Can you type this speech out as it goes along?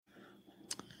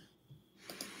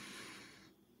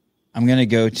I'm gonna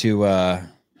go to a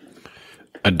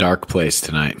dark place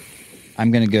tonight.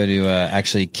 I'm gonna go to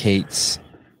actually Kate's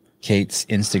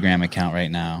Instagram account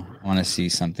right now. I want to see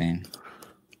something.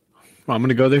 Well, I'm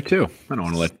gonna go there too. I don't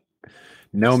want to let.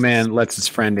 No man lets his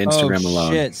friend Instagram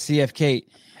alone. Shit, CF Kate,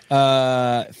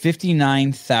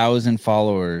 59,000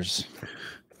 followers.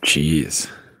 Jeez,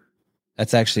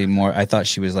 that's actually more. I thought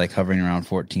she was like hovering around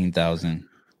 14,000.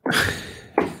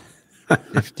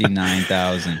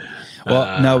 59,000.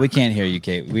 Well, no, we can't hear you,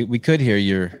 Kate. We could hear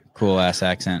your cool ass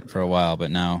accent for a while,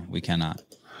 but now we cannot.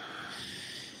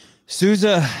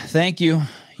 Souza, thank you.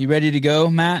 You ready to go,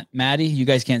 Maddie? You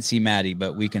guys can't see Maddie,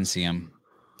 but we can see him.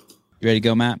 You ready to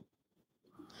go, Matt?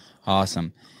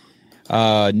 Awesome.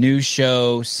 News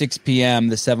show, 6 p.m.,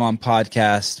 the Sevon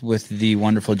podcast with the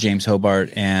wonderful James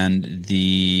Hobart and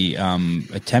the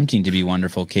attempting to be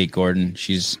wonderful Kate Gordon.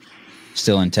 She's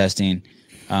still in testing.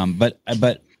 But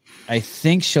I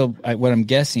think what I'm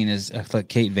guessing is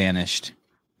Kate vanished.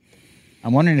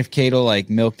 I'm wondering if Kate will like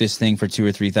milk this thing for 2,000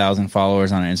 or 3,000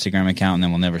 followers on her Instagram account and then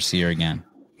we'll never see her again.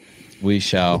 We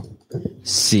shall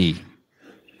see.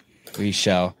 We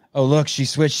shall. Oh, look, she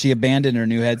switched. She abandoned her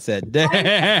new headset.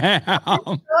 Damn. I'm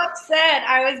so upset.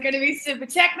 I was going to be super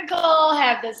technical,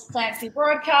 have this fancy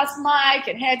broadcast mic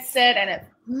and headset, and it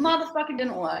motherfucking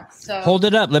didn't work. So hold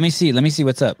it up. Let me see. Let me see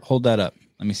what's up. Hold that up.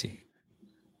 Let me see.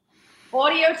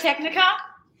 Audio Technica?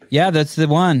 Yeah, that's the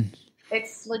one.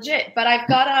 It's legit. But I've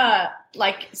got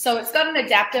so it's got an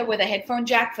adapter with a headphone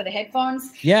jack for the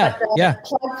headphones. Yeah, but the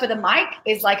plug for the mic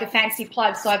is like a fancy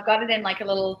plug. So I've got it in like a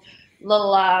little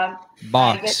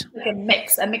box, like a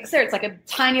mixer. It's like a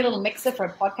tiny little mixer for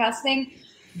podcasting,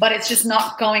 but it's just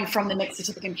not going from the mixer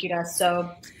to the computer. So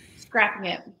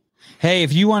scrapping it. Hey,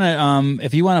 if you want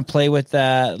to play with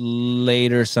that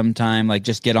later sometime, like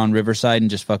just get on Riverside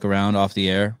and just fuck around off the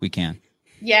air, we can.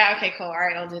 Yeah. Okay. Cool. All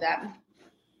right. I'll do that.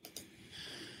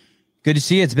 Good to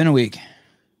see you. It's been a week.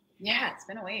 Yeah, it's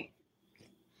been a week.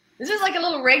 This is like a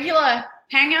little regular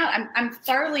hangout. I'm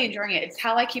thoroughly enjoying it. It's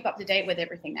how I keep up to date with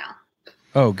everything now.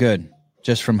 Oh, good.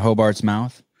 Just from Hobart's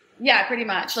mouth? Yeah, pretty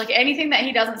much. Like anything that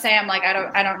he doesn't say, I'm like,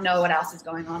 I don't know what else is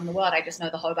going on in the world. I just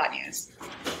know the Hobart news.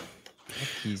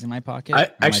 Keys in my pocket. I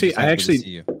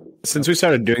actually, since we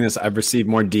started doing this, I've received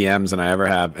more DMs than I ever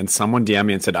have. And someone DM'd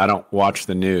me and said, I don't watch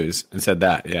the news, and said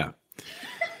that. Yeah.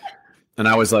 And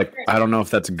I was like, I don't know if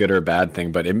that's a good or a bad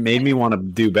thing, but it made me want to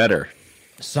do better.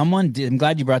 I'm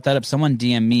glad you brought that up. Someone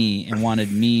DM'd me and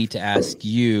wanted me to ask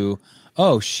you,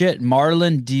 oh shit,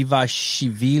 Marlon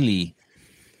Divashvili.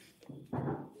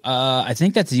 I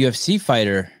think that's a UFC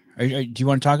fighter. Do you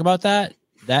want to talk about that?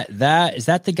 That is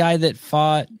that the guy that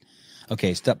fought?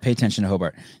 Okay, pay attention to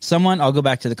Hobart. I'll go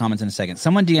back to the comments in a second.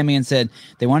 Someone DM'd me and said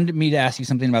they wanted me to ask you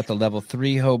something about the level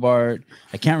 3 Hobart.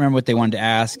 I can't remember what they wanted to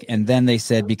ask. And then they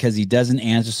said, because he doesn't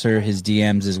answer his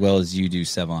DMs as well as you do,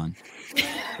 Sevon.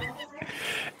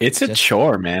 It's a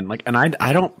chore, man. Like, and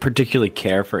I don't particularly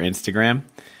care for Instagram.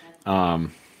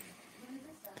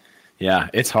 Yeah,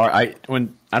 it's hard. I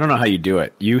don't know how you do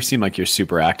it. You seem like you're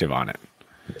super active on it.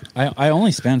 I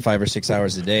only spend 5 or 6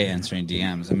 hours a day answering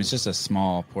DMs. I mean, it's just a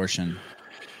small portion.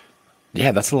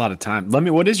 Yeah, that's a lot of time.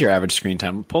 What is your average screen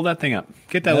time? Pull that thing up.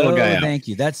 Get that little guy out. Thank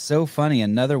you. That's so funny.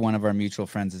 Another one of our mutual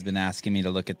friends has been asking me to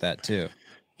look at that too.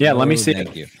 Yeah, let me see.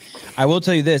 Thank you. I will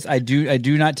tell you this. I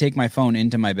do not take my phone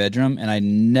into my bedroom, and I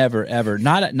never ever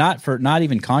not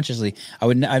even consciously.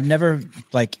 I've never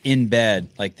like in bed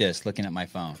like this looking at my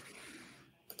phone.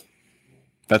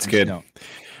 That's good.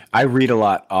 I read a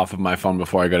lot off of my phone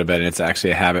before I go to bed, and it's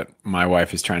actually a habit my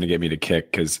wife is trying to get me to kick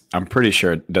because I'm pretty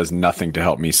sure it does nothing to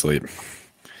help me sleep.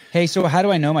 Hey, so how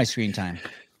do I know my screen time?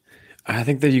 I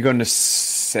think that you go into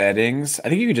settings. I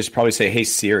think you can just probably say, hey,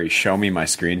 Siri, show me my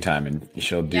screen time, and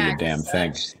she'll do the damn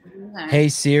thing. Hey,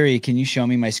 Siri, can you show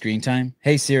me my screen time?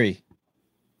 Hey, Siri.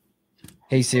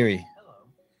 Hey, Siri.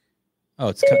 Oh,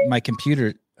 it's my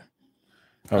computer.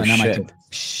 Oh, shit.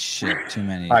 Shit, too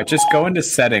many. All right, just go into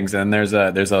settings, and there's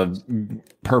a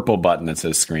purple button that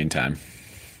says screen time.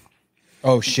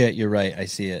 Oh shit, you're right. I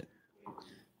see it.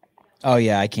 Oh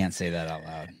yeah, I can't say that out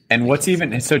loud.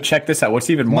 And so check this out. What's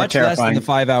even more much terrifying? Less than the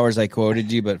 5 hours I quoted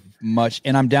you, but much,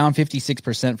 and I'm down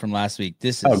 56% from last week.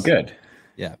 This is good.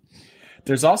 Yeah.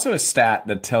 There's also a stat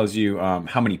that tells you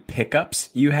how many pickups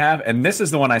you have, and this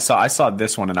is the one I saw. I saw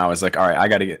this one, and I was like, all right, I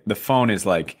got to get the phone. Is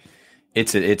like.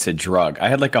 It's a drug. I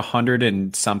had like 100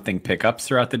 and something pickups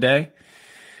throughout the day.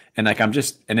 And like, and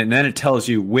then it tells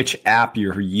you which app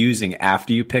you're using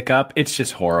after you pick up. It's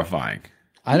just horrifying.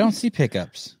 I don't see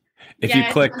pickups. If you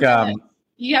click,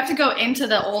 you have to go into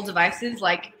the all devices.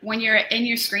 Like when you're in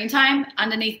your screen time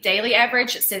underneath daily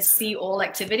average, it says see all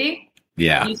activity.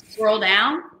 Yeah. You scroll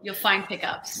down, you'll find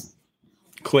pickups.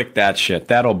 Click that shit.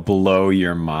 That'll blow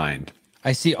your mind.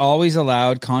 I see always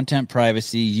allowed, content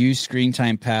privacy, use screen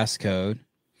time passcode.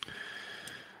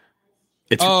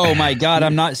 Oh my God,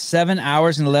 I'm not 7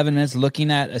 hours and 11 minutes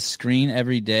looking at a screen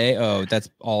every day. Oh, that's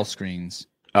all screens.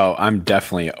 Oh, I'm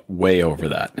definitely way over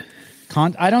that.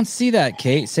 I don't see that,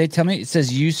 Kate. Tell me, it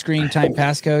says use screen time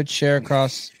passcode, share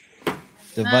across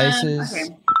devices.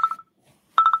 Okay.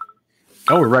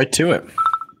 Oh, we're right to it.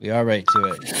 We are right to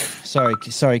it.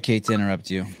 Sorry, Kate, to interrupt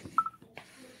you.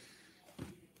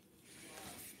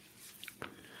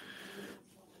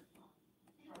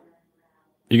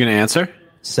 You gonna answer?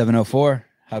 704.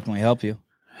 How can we help you?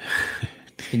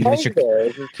 Can you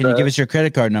give us your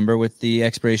credit card number with the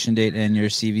expiration date and your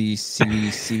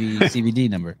CVD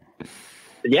number?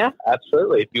 Yeah,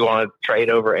 absolutely. If you want to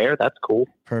trade over air, that's cool.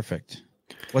 Perfect.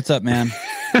 What's up, man?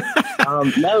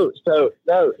 So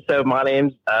my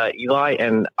name's Eli,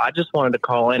 and I just wanted to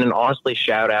call in and honestly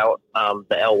shout out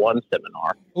the L1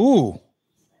 seminar.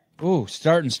 Ooh,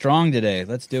 starting strong today.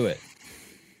 Let's do it.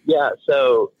 Yeah,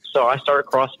 so I started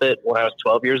CrossFit when I was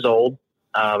 12 years old,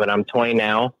 and I'm 20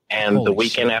 now. And Holy the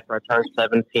weekend shit. after I turned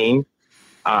 17,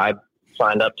 I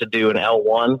signed up to do an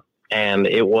L1, and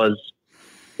it was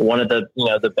one of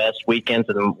the best weekends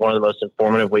and one of the most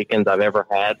informative weekends I've ever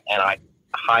had. And I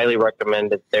highly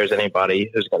recommend if there's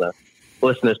anybody who's going to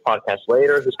listen to this podcast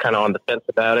later, who's kind of on the fence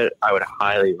about it, I would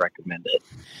highly recommend it.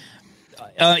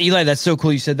 Eli, that's so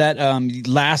cool you said that.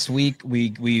 Last week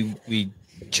we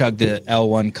chugged the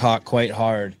L1 cock quite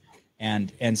hard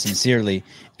and sincerely,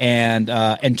 and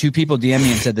two people DM'd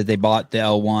me and said that they bought the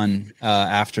L1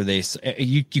 after they.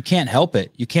 You can't help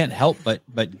it. You can't help but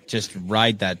just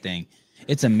ride that thing.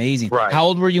 It's amazing. Right. How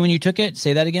old were you when you took it?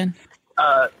 Say that again.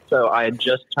 So I had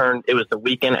just turned. It was the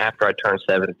weekend after I turned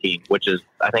 17, which is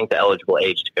I think the eligible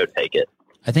age to go take it.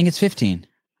 I think it's 15.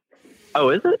 Oh,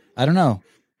 is it? I don't know.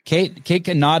 Kate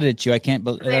nodded at you. I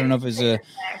don't know if it was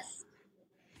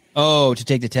to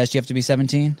take the test you have to be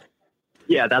 17.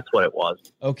 Yeah, that's what it was.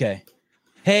 Okay.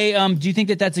 Hey, do you think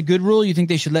that that's a good rule? You think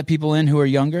they should let people in who are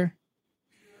younger?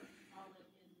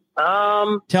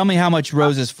 Tell me how much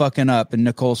Rose is fucking up and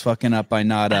Nicole's fucking up by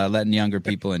not letting younger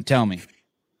people in. Tell me.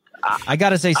 I got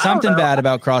to say something bad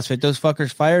about CrossFit. Those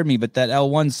fuckers fired me, but that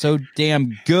L1's so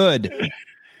damn good.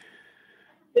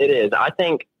 It is. I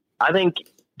think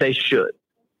they should.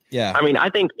 Yeah. I mean, I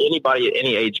think anybody at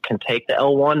any age can take the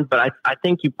L1, but I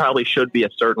think you probably should be a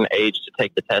certain age to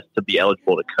take the test to be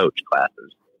eligible to coach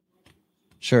classes.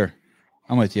 Sure.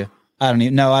 I'm with you. I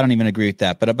don't even agree with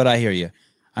that, but I hear you.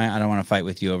 I don't want to fight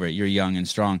with you over it. You're young and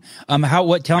strong.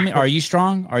 Tell me, are you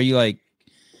strong? Are you like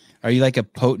a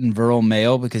potent virile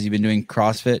male because you've been doing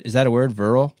CrossFit? Is that a word?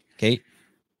 Virile? Kate?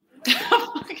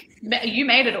 You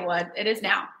made it a word. It is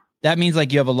now. That means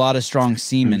like you have a lot of strong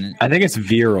semen. I think it's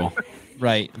virile.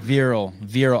 Right. Virile.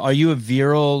 Are you a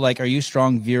virile, are you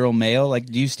strong virile male? Like,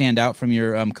 do you stand out from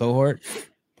your cohort?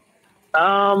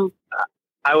 I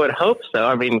would hope so.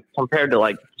 I mean, compared to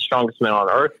the strongest men on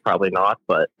earth, probably not,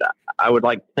 but I would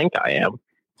like to think I am.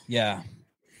 Yeah.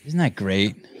 Isn't that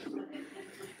great?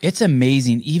 It's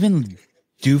amazing. Even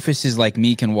doofuses like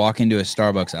me can walk into a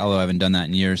Starbucks, although I haven't done that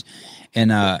in years,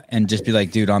 and just be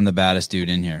like, dude, I'm the baddest dude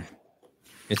in here.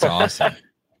 It's awesome.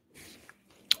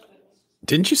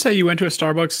 Didn't you say you went to a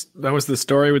Starbucks? That was the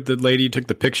story with the lady you took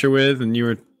the picture with, and you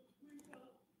were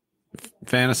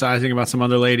fantasizing about some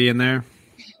other lady in there?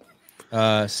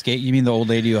 You mean the old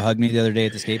lady who hugged me the other day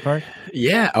at the skate park?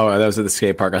 Yeah. Oh, that was at the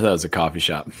skate park. I thought it was a coffee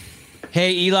shop.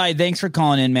 Hey, Eli, thanks for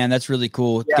calling in, man. That's really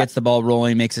cool. Yeah. Gets the ball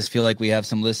rolling, makes us feel like we have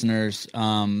some listeners.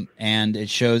 And it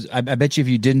shows. I bet you if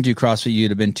you didn't do CrossFit,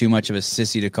 you'd have been too much of a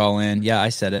sissy to call in. Yeah, I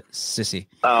said it. Sissy.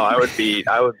 Oh, I would be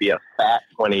a fat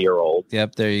 20-year-old.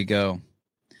 Yep, there you go.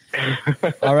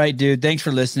 All right, dude. Thanks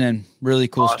for listening. Really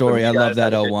cool Awesome, story. I love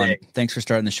that have a good L1. day. Thanks for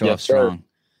starting the show Yes, off strong.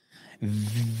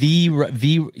 You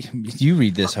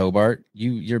read this, Hobart.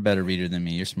 You're a better reader than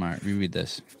me. You're smart. You read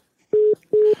this.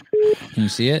 Can you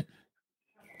see it?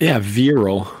 Yeah,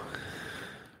 virile.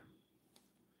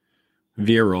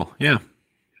 Yeah.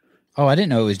 Oh, I didn't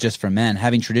know it was just for men.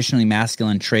 Having traditionally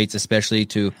masculine traits, especially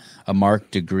to a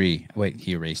marked degree. Wait,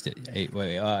 he erased it.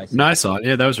 No, I saw it.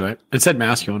 Yeah, that was right. It said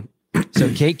masculine.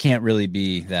 So Kate can't really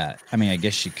be that. I mean, I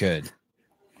guess she could.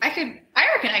 I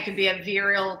reckon I could be a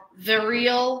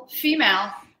virile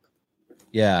female.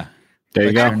 Yeah. There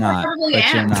you But go. You're not. Probably But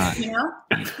am, you're not. You know?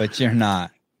 But you're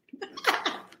not.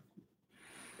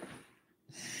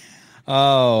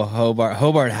 Oh,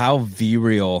 Hobart, how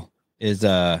virile is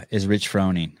Rich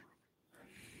Froning?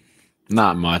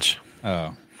 Not much.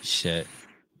 Oh, shit.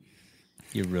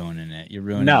 You're ruining it. You're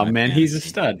ruining No, my man, he's a fantasy.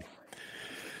 stud.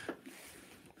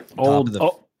 Top of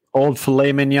the Old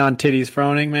filet mignon titties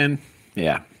Froning, man.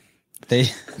 Yeah. They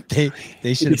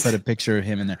should have put a picture of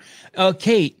him in there. Oh,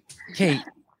 Kate.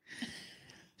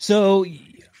 So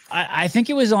I think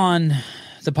it was on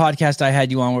the podcast I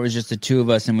had you on where it was just the two of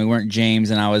us and we weren't James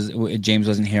and James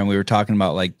wasn't here and we were talking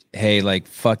about like, hey, like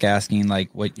fuck asking like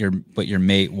what your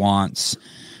mate wants.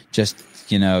 Just,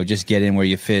 just get in where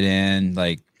you fit in,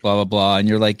 like blah, blah, blah. And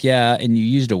you're like, yeah. And you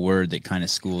used a word that kind of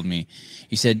schooled me.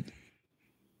 You said,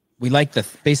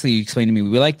 basically you explained to me,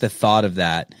 we like the thought of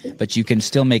that, but you can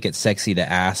still make it sexy to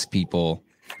ask people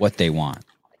what they want.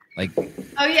 Like,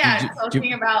 oh yeah,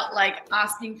 talking about like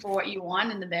asking for what you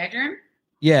want in the bedroom.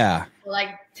 Yeah. Like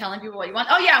telling people what you want.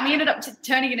 Oh yeah, and we ended up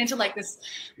turning it into like this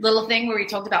little thing where we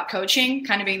talked about coaching,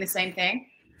 kind of being the same thing.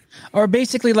 Or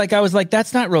basically, like I was like,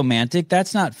 that's not romantic,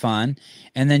 that's not fun,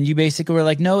 and then you basically were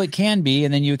like, no, it can be,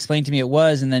 and then you explained to me it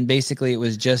was, and then basically it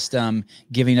was just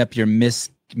giving up your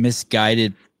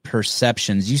misguided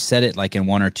perceptions. You said it like in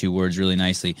one or two words really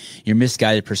nicely. Your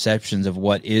misguided perceptions of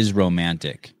what is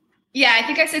romantic. Yeah, I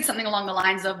think I said something along the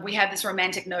lines of we have this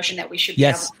romantic notion that we should be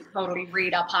able to totally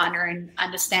read our partner and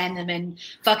understand them and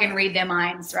fucking read their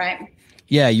minds, right?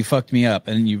 Yeah, you fucked me up,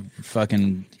 and you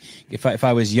fucking. If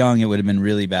I was young, it would have been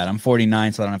really bad. I'm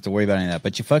 49, so I don't have to worry about any of that.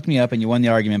 But you fucked me up, and you won the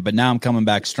argument. But now I'm coming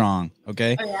back strong.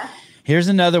 Okay. Oh yeah. Here's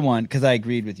another one because I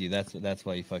agreed with you. That's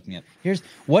why you fucked me up.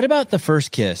 What about the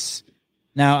first kiss?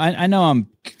 Now I know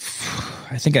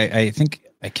I think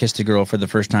I kissed a girl for the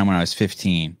first time when I was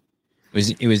 15.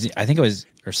 It was because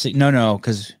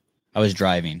I was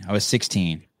driving. I was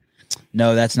 16.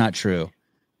 No, that's not true.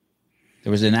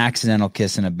 There was an accidental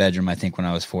kiss in a bedroom, I think, when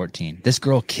I was 14. This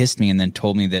girl kissed me and then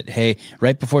told me that, hey,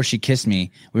 right before she kissed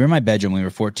me, we were in my bedroom, we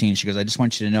were 14. She goes, I just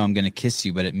want you to know I'm going to kiss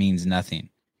you, but it means nothing.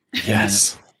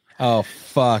 Yes. Oh,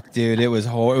 fuck, dude. It was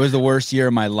the worst year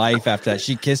of my life after that.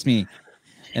 She kissed me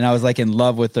and I was like in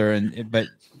love with her.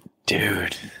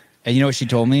 Dude. And you know what she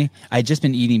told me? I had just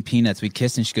been eating peanuts. We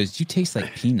kissed and she goes, you taste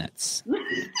like peanuts.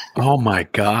 Oh my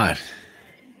God.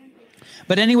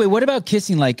 But anyway, what about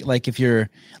kissing? Like if you're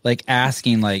like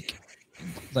asking, can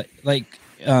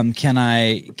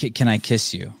I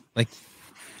kiss you? Like,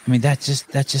 I mean, that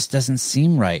just doesn't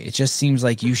seem right. It just seems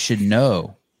like you should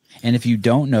know. And if you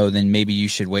don't know, then maybe you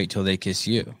should wait till they kiss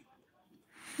you.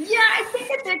 Yeah, I think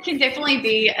that there can definitely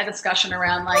be a discussion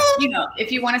around like,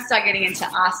 if you want to start getting into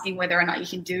asking whether or not you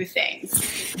can do things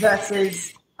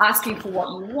versus asking for what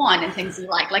you want and things you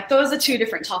like. Like those are two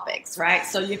different topics, right?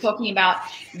 So you're talking about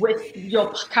with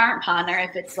your current partner,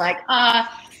 if it's like,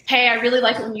 hey, I really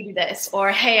like it when you do this,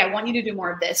 or hey, I want you to do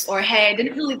more of this, or hey, I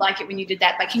didn't really like it when you did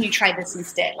that, but can you try this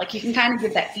instead? Like you can kind of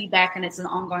give that feedback and it's an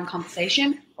ongoing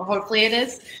conversation, or hopefully it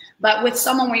is. But with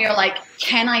someone where you're like,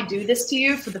 can I do this to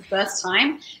you for the first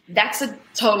time? That's a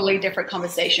totally different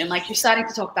conversation. Like you're starting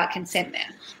to talk about consent there.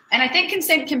 And I think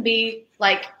consent can be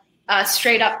like,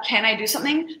 straight up, can I do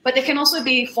something? But there can also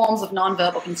be forms of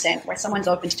nonverbal consent where someone's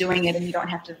open to doing it and you don't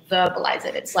have to verbalize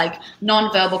it. It's like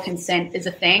nonverbal consent is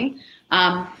a thing,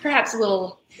 perhaps a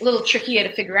little trickier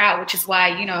to figure out, which is why,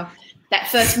 that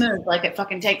first move, like it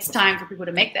fucking takes time for people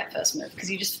to make that first move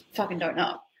because you just fucking don't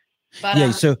know. But,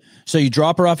 yeah, so you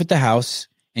drop her off at the house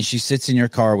and she sits in your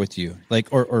car with you. Like,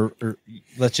 or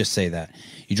let's just say that.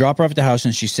 You drop her off at the house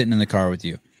and she's sitting in the car with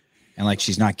you. And like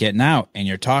she's not getting out and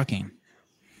you're talking.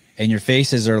 And your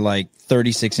faces are like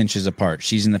 36 inches apart.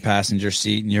 She's in the passenger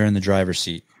seat and you're in the driver's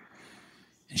seat.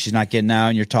 And she's not getting out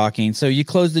and you're talking. So you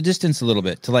close the distance a little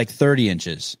bit to like 30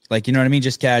 inches. Like, you know what I mean?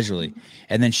 Just casually.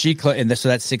 And then so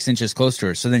that's 6 inches close to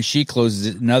her. So then she closes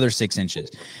it another 6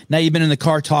 inches. Now you've been in the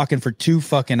car talking for 2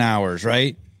 fucking hours,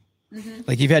 right? Mm-hmm.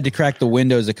 Like you've had to crack the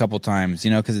windows a couple times,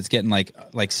 because it's getting like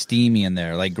steamy in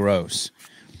there, like gross.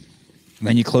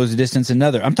 Then you close the distance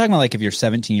another. I'm talking about like if you're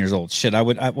 17 years old. Shit, I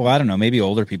don't know. Maybe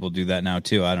older people do that now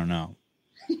too. I don't know.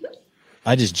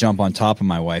 I just jump on top of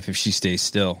my wife if she stays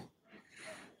still.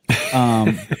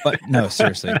 But no,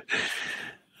 seriously.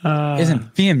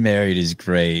 Being married is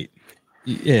great.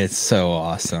 It's so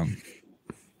awesome.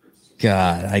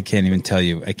 God, I can't even tell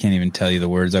you the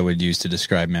words I would use to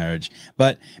describe marriage.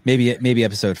 But maybe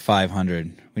episode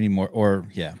 500. We need more,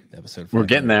 episode 500. We're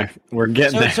getting there. We're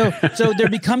getting there. So there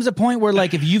becomes a point where,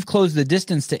 like, if you've closed the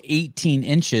distance to 18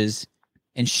 inches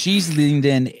and she's leaned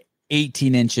in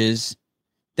 18 inches,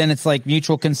 then it's like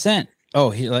mutual consent.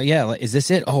 Oh, is this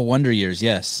it? Oh, Wonder Years,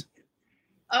 yes.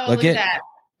 Oh, look at that.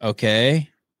 Okay.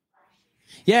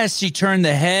 Yes, she turned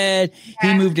the head.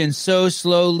 Yeah. He moved in so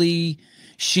slowly.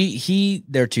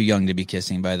 They're too young to be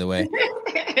kissing, by the way.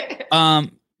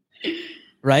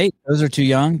 Right? Those are too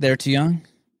young. They're too young.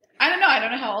 I don't know. I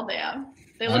don't know how old they are.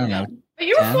 They look young. But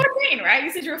you were 14, right?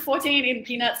 You said you were 14 eating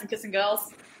peanuts and kissing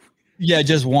girls. Yeah,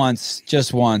 just once.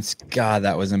 Just once. God,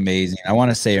 that was amazing. I want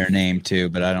to say her name too,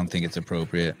 but I don't think it's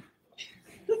appropriate.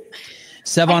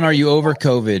 Sevon, are you over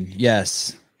COVID?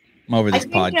 Yes. I'm over this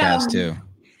podcast too.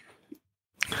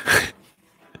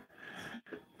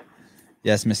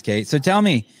 Yes, Miss Kate. So tell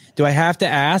me, do I have to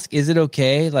ask? Is it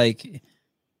okay? Like,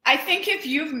 I think if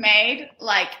you've made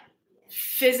like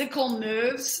physical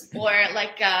moves or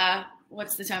like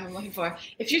what's the term I'm looking for?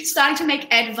 If you're starting to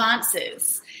make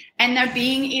advances and they're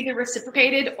being either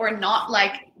reciprocated or not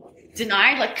like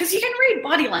denied, like, because you can read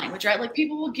body language, right? Like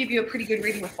people will give you a pretty good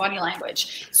reading with body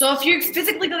language. So if you're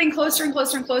physically getting closer and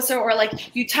closer and closer, or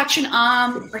like you touch an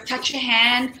arm or touch a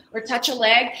hand or touch a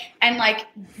leg and like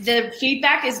the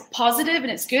feedback is positive and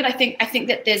it's good, I think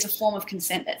that there's a form of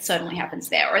consent that certainly happens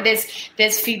there. Or there's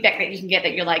feedback that you can get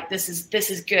that you're like, this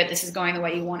is good, this is going the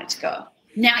way you want it to go.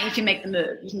 Now you can make the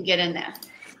move. You can get in there.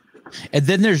 And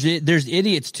then there's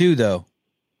idiots too, though.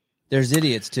 There's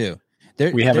idiots too.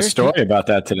 We have a story about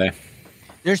that today.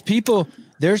 There's people.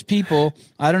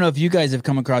 I don't know if you guys have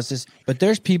come across this, but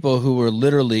there's people who were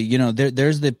literally,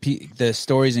 there's the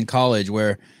stories in college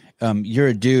where you're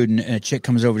a dude and a chick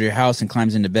comes over to your house and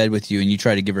climbs into bed with you and you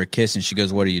try to give her a kiss and she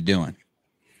goes, "What are you doing?"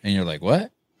 And you're like,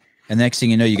 "What?" And next thing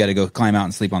you know, you got to go climb out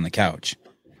and sleep on the couch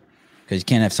because you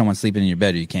can't have someone sleeping in your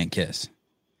bed or you can't kiss.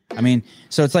 I mean,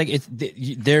 so it's like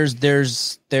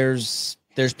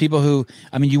there's people who,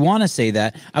 I mean, you want to say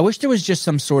that. I wish there was just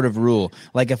some sort of rule.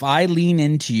 Like if I lean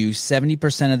into you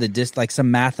 70% of the like some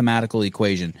mathematical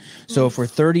equation. So if we're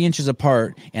 30 inches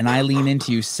apart and I lean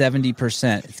into you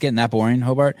 70%, it's getting that boring,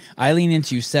 Hobart. I lean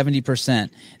into you 70%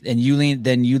 and you lean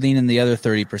in the other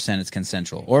 30%, it's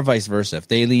consensual, or vice versa. If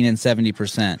they lean in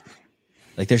 70%,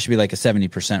 like there should be like a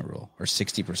 70% rule or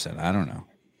 60%. I don't know.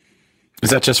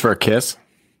 Is that just for a kiss?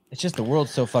 It's just the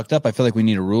world's so fucked up. I feel like we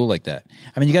need a rule like that.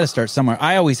 I mean, you got to start somewhere.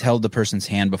 I always held the person's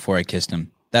hand before I kissed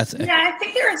him. I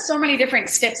think there are so many different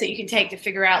steps that you can take to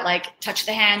figure out, like touch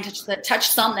the hand, touch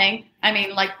something. I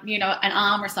mean, like, an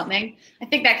arm or something. I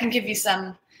think that can give you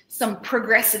some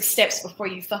progressive steps before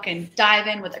you fucking dive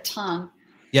in with a tongue.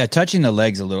 Yeah, touching the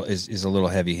legs is a little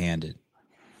heavy handed.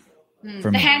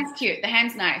 The hand's cute. The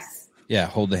hand's nice. Yeah,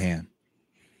 hold the hand.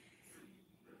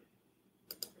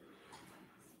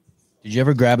 Did you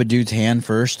ever grab a dude's hand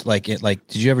first? Did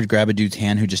you ever grab a dude's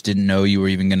hand who just didn't know you were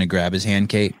even going to grab his hand,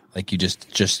 Kate? Like you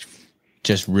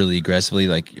just really aggressively,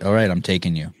 like, all right, I'm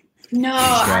taking you. No,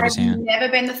 I've never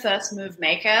been the first move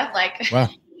maker. Like, wow.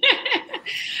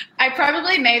 I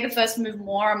probably made the first move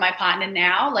more on my partner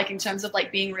now, like in terms of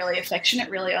like being really affectionate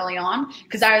really early on,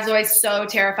 because I was always so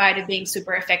terrified of being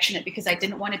super affectionate because I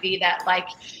didn't want to be that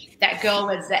girl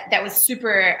that was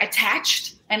super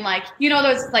attached and like,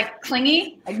 those like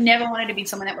clingy. I never wanted to be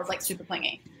someone that was like super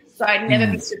clingy. So I'd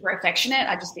never be super affectionate.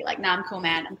 I'd just be like, nah, I'm cool,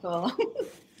 man. I'm cool.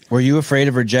 Were you afraid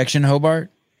of rejection, Hobart?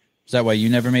 Is that why you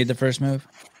never made the first move?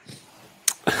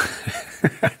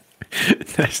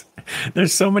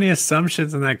 There's so many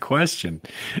assumptions in that question.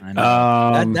 I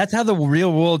know. That's how the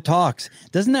real world talks.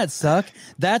 Doesn't that suck?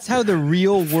 That's how the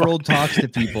real world talks to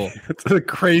people.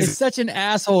 It's such an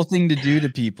asshole thing to do to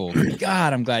people.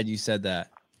 God, I'm glad you said that.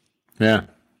 Yeah.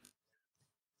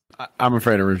 I'm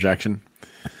afraid of rejection.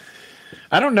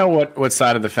 I don't know what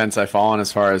side of the fence I fall on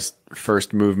as far as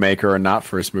first move maker or not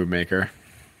first move maker.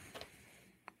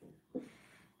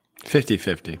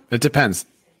 50-50. It depends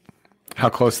how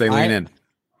close they lean in.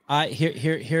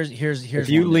 Here's if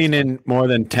you lean in more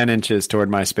than 10 inches toward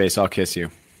my space, I'll kiss you.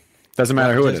 Doesn't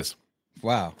matter who it is.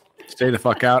 Wow. Stay the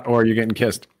fuck out or you're getting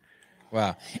kissed.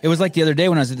 Wow. It was like the other day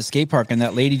when I was at the skate park and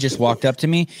that lady just walked up to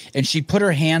me and she put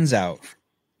her hands out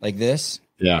like this.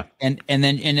 Yeah. And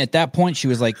at that point she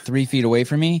was like 3 feet away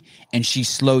from me and she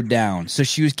slowed down. So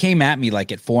she came at me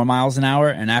like at 4 miles an hour.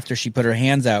 And after she put her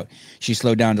hands out, she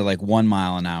slowed down to like 1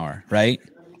 mile an hour. Right.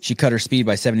 She cut her speed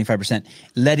by 75%,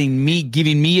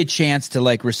 giving me a chance to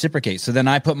like reciprocate. So then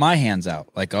I put my hands out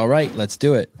like, all right, let's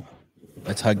do it.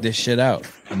 Let's hug this shit out.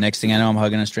 The next thing I know, I'm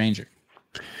hugging a stranger.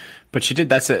 But she did.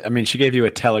 That's it. I mean, she gave you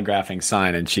a telegraphing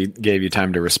sign and she gave you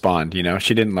time to respond.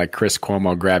 She didn't like Chris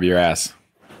Cuomo grab your ass.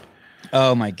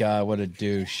 Oh my God. What a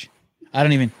douche.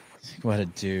 What a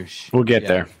douche. We'll get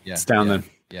there. Yeah, it's down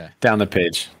the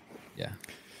page. Yeah.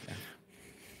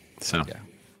 So. Yeah.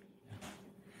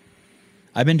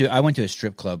 I went to a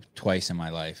strip club twice in my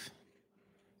life.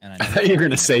 And I thought you were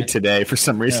going to say today for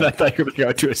some reason. Yeah. I thought you were going to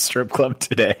go to a strip club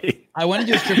today. I went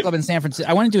into a strip club in San Francisco.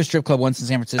 I went into a strip club once in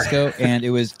San Francisco, and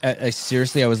it was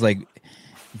seriously. I was like,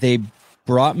 they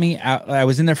brought me out. I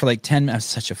was in there for like 10 minutes. I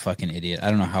was such a fucking idiot. I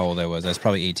don't know how old I was. I was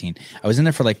probably 18. I was in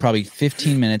there for like probably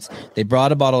 15 minutes. They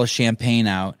brought a bottle of champagne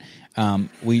out.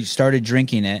 We started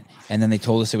drinking it, and then they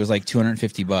told us it was like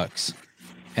 $250.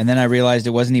 And then I realized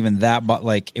it wasn't even that, but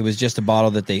like it was just a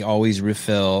bottle that they always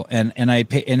refill. And I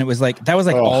pay, and it was like that was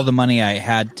like all the money I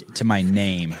had to my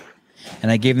name.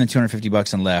 And I gave them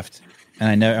 $250 and left.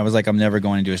 And I was like, I'm never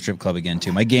going to a strip club again.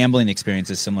 Too. My gambling experience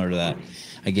is similar to that.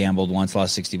 I gambled once,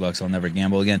 lost $60. I'll never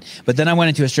gamble again. But then I went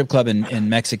into a strip club in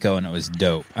Mexico, and it was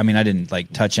dope. I mean, I didn't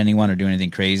like touch anyone or do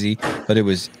anything crazy, but it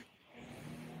was.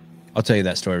 I'll tell you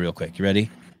that story real quick. You ready?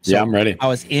 So yeah, I'm ready. I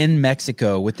was in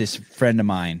Mexico with this friend of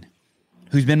mine,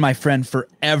 who's been my friend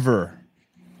forever.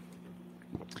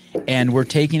 And we're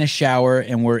taking a shower,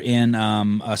 and we're in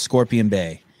a Scorpion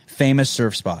Bay, famous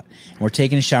surf spot. And we're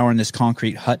taking a shower in this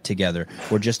concrete hut together,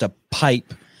 where just a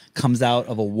pipe comes out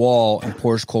of a wall and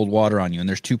pours cold water on you. And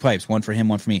there's two pipes, one for him,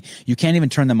 one for me. You can't even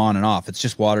turn them on and off. It's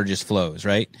just water just flows,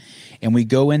 right? And we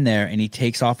go in there, and he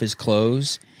takes off his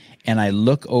clothes, and I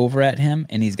look over at him,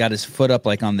 and he's got his foot up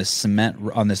like on this cement,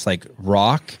 on this like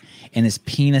rock, and his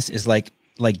penis is like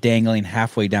dangling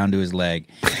halfway down to his leg.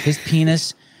 His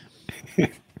penis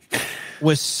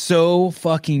was so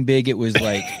fucking big, it was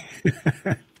like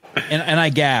and I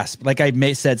gasped, like I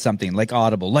said something like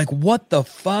audible, like what the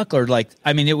fuck, or like,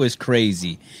 I mean, it was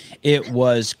crazy. It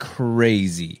was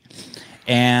crazy.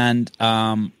 And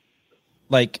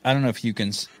like, I don't know if you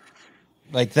can,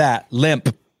 like that limp.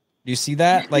 Do you see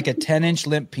that? Like a 10-inch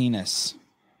limp penis.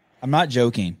 I'm not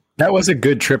joking. That was a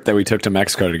good trip that we took to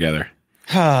Mexico together.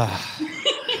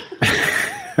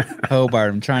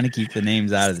 Hobart. I'm trying to keep the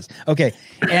names out of this. Okay.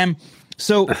 And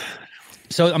so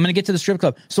I'm going to get to the strip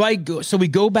club. So we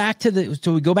go back to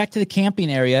the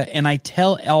camping area, and I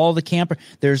tell all the camper,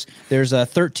 there's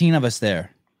 13 of us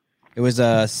there. It was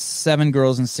 7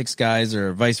 girls and 6 guys,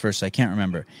 or vice versa. I can't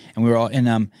remember. And we were all in,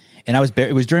 and I was,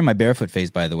 it was during my barefoot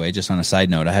phase, by the way, just on a side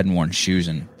note. I hadn't worn shoes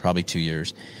in probably 2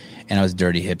 years, and I was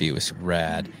dirty hippie. It was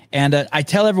rad. And I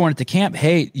tell everyone at the camp,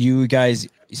 hey, you guys,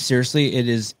 seriously,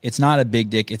 it's not a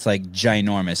big dick. It's like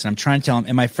ginormous. And I'm trying to tell him,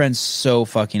 and my friend's so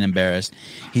fucking embarrassed.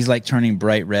 He's like turning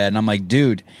bright red. And I'm like,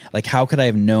 dude, like, how could I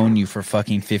have known you for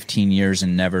fucking 15 years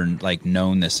and never like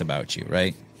known this about you?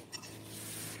 Right.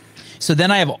 So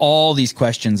then I have all these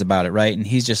questions about it. Right. And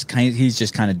he's just kind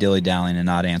of dilly dallying and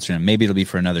not answering them. Maybe it'll be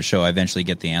for another show. I eventually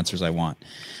get the answers I want.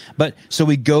 But so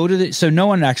we go to so no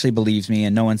one actually believes me,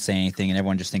 and no one's saying anything, and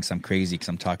everyone just thinks I'm crazy because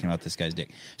I'm talking about this guy's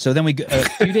dick. So then a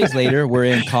few days later, we're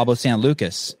in Cabo San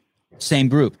Lucas, same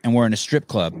group, and we're in a strip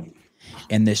club.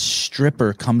 And this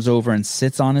stripper comes over and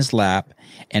sits on his lap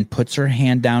and puts her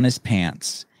hand down his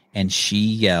pants, and she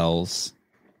yells,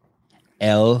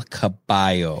 "El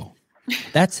Caballo."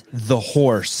 That's the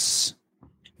horse,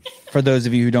 for those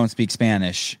of you who don't speak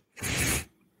Spanish.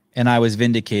 And I was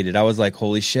vindicated. I was like,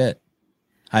 holy shit.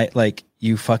 Like,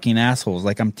 you fucking assholes.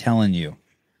 Like, I'm telling you.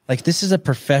 Like, this is a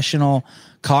professional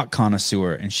cock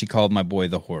connoisseur, and she called my boy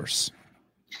the horse.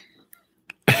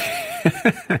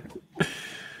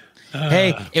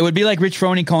 Hey, it would be like Rich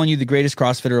Froning calling you the greatest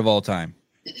CrossFitter of all time.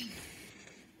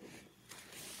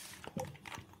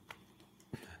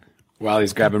 While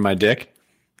he's grabbing my dick?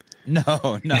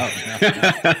 No.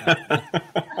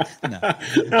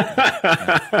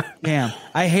 Damn,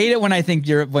 I hate it when I think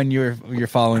you're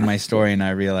following my story, and I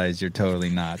realize you're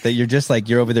totally not. That you're just like,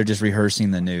 you're over there just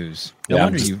rehearsing the news. No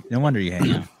wonder you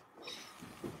hang out.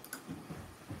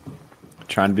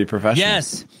 Trying to be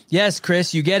professional. Yes,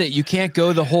 Chris, you get it. You can't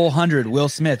go the whole 100. Will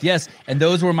Smith. Yes, and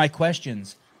those were my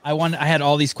questions. I had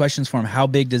all these questions for him. How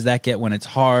big does that get when it's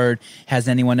hard? Has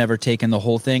anyone ever taken the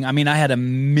whole thing? I mean, I had a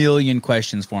million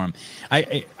questions for him.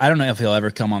 I don't know if he'll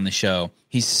ever come on the show.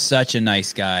 He's such a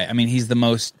nice guy. I mean, he's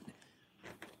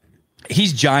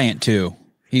giant too.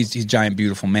 He's a giant,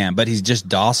 beautiful man, but he's just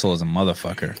docile as a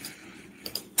motherfucker.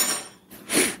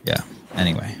 Yeah.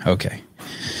 Anyway, okay.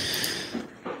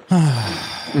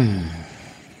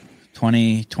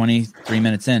 23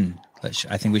 minutes in.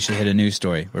 I think we should hit a news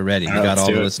story. We're ready. We got all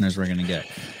the listeners we're going to get.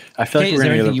 I feel like is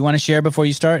there anything you want to share before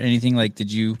you start? Anything like,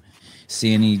 did you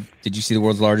see the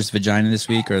world's largest vagina this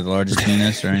week, or the largest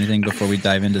penis, or anything before we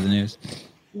dive into the news?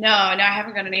 No, I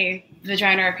haven't got any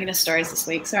vagina or penis stories this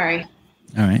week. Sorry.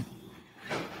 All right.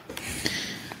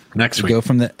 Next week. Go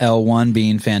from the L1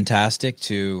 being fantastic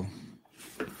to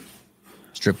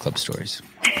strip club stories.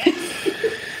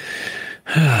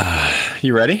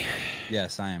 You ready?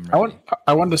 Yes, I am ready.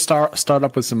 I wanted to start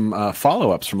up with some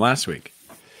follow-ups from last week.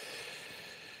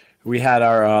 We had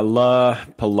our La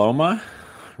Paloma,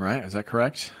 right? Is that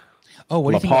correct? Oh,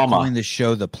 what do La you think about Palma. calling this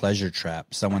show The Pleasure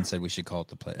Trap? Someone said we should call it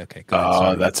The Pleasure. Okay, go ahead. Oh,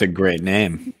 Sorry. that's a great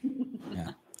name.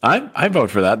 Yeah. I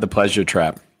vote for that, The Pleasure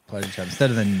Trap. Pleasure Trap instead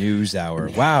of the News Hour.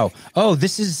 Wow. Oh,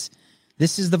 this is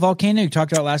the volcano you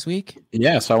talked about last week?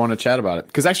 Yeah, so I want to chat about it.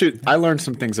 Because actually, I learned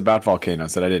some things about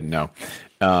volcanoes that I didn't know.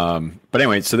 But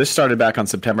anyway, so this started back on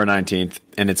September 19th,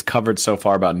 and it's covered so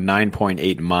far about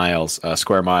 9.8 miles,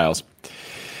 square miles.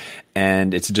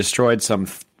 And it's destroyed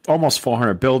almost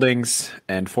 400 buildings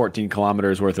and 14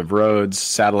 kilometers worth of roads,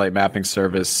 satellite mapping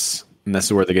service. And this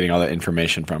is where they're getting all that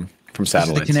information from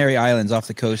satellites. The Canary Islands off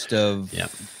the coast of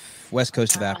west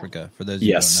coast of Africa, for those of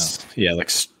you who don't know. Yeah,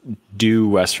 like due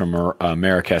west from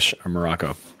Marrakesh or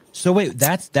Morocco. So wait,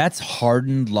 that's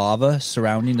hardened lava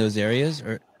surrounding those areas?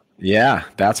 Or yeah,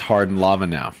 that's hardened lava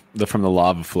now from the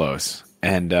lava flows.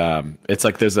 And it's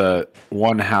like there's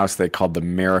one house they called the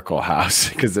Miracle House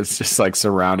because it's just like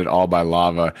surrounded all by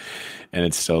lava, and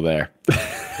it's still there.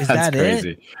 Is that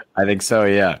crazy? It? I think so.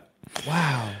 Yeah.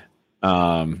 Wow.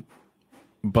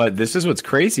 But this is what's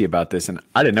crazy about this, and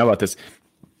I didn't know about this.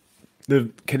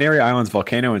 The Canary Islands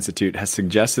Volcano Institute has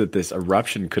suggested that this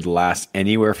eruption could last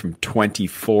anywhere from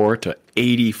 24 to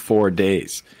 84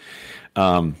 days.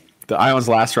 The island's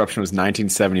last eruption was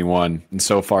 1971, and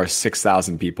so far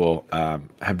 6,000 people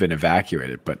have been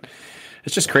evacuated. But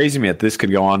it's just crazy to me that this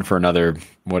could go on for another,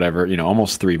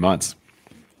 almost 3 months.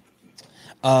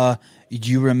 Do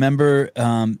you remember?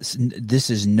 This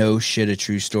is no shit a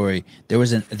true story. There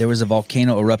was a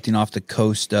volcano erupting off the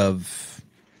coast of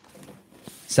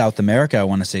South America. I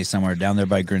want to say somewhere down there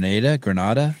by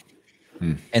Grenada,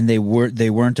 and they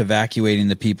weren't evacuating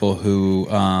the people who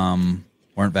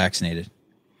weren't vaccinated.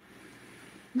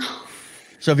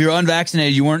 So if you're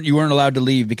unvaccinated, you weren't allowed to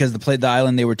leave because the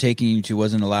island they were taking you to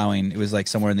wasn't allowing. It was like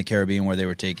somewhere in the Caribbean where they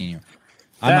were taking you.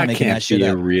 I'm not making that shit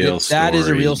up. That is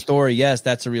a real story. Yes,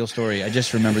 that's a real story. I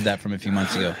just remembered that from a few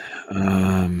months ago.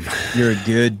 You're a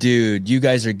good dude. You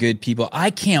guys are good people. I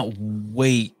can't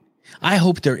wait. I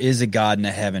hope there is a God in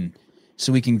a heaven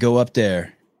so we can go up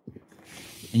there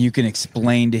and you can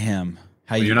explain to him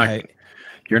how you're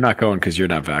not going because you're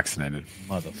not vaccinated.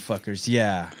 Motherfuckers.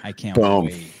 Yeah, I can't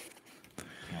wait.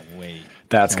 Can't wait.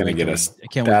 That's going to get us. I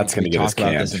can't wait to talk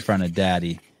about this in front of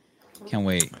Daddy. Can't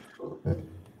wait.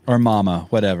 Or Mama,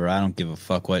 whatever. I don't give a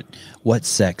fuck what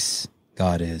sex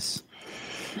God is.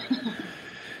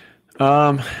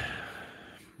 I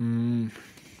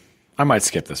might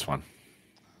skip this one.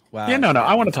 Wow. Yeah, no.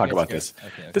 I want to talk about this.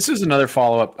 Okay. This is another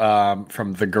follow-up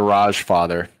from the Garage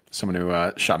Father, someone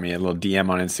who shot me a little DM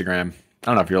on Instagram. I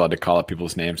don't know if you're allowed to call out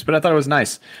people's names, but I thought it was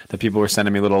nice that people were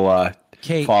sending me little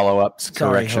follow-ups,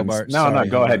 corrections. Hobart. No, go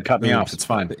Hobart. ahead. Cut me Boobs. off. It's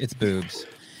fine. It's boobs.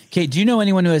 Kate, do you know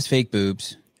anyone who has fake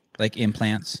boobs, like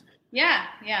implants? Yeah.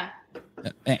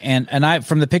 And I,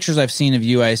 from the pictures I've seen of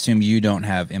you, I assume you don't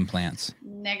have implants.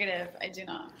 Negative. I do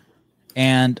not.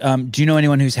 And do you know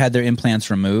anyone who's had their implants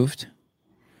removed?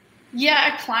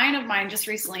 Yeah, a client of mine just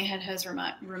recently had hers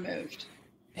removed.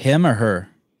 Him or her?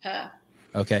 Her.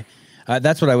 Okay.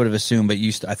 That's what I would have assumed, but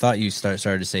I thought you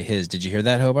started to say his. Did you hear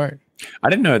that, Hobart? I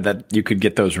didn't know that you could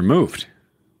get those removed.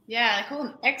 Yeah, they call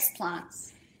them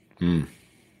explants.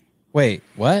 Wait,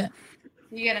 what?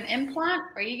 You get an implant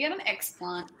or you get an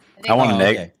explant. I want an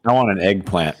egg. I want an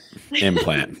eggplant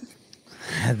implant.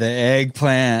 The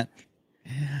eggplant.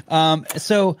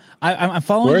 So I'm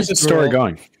following. Where's the story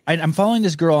going? I'm following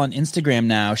this girl on Instagram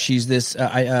now. She's this.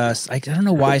 I don't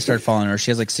know why I started following her.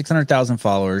 She has like 600,000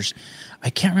 followers. I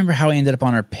can't remember how I ended up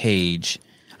on her page.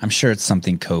 I'm sure it's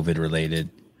something COVID related.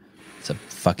 I'm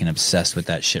fucking obsessed with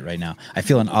that shit right now. I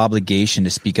feel an obligation to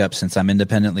speak up since I'm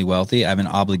independently wealthy. I have an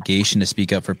obligation to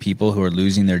speak up for people who are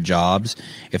losing their jobs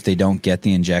if they don't get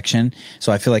the injection.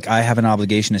 So I feel like I have an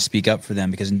obligation to speak up for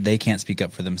them because they can't speak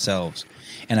up for themselves.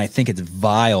 And I think it's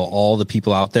vile, all the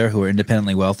people out there who are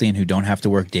independently wealthy and who don't have to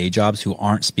work day jobs who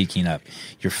aren't speaking up.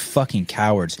 You're fucking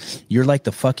cowards. You're like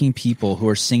the fucking people who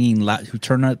are singing, who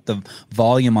turn up the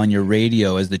volume on your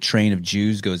radio as the train of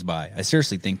Jews goes by. I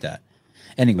seriously think that.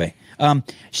 Anyway,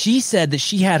 she said that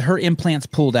she had her implants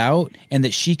pulled out and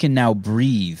that she can now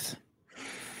breathe.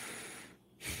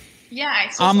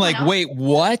 Yeah. I'm like, wait,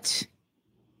 what?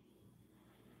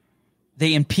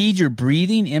 They impede your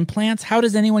breathing, implants? How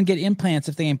does anyone get implants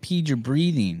if they impede your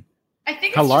breathing? I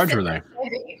think. How large are they?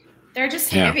 Heavy. They're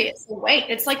just heavy. It's the weight.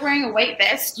 It's like wearing a weight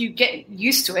vest. You get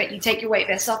used to it. You take your weight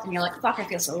vest off and you're like, fuck, I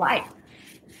feel so light.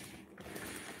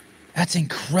 That's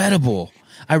incredible.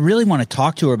 I really want to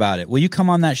talk to her about it. Will you come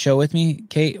on that show with me,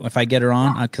 Kate, if I get her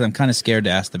on? Because I'm kind of scared to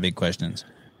ask the big questions.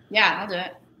 Yeah, I'll do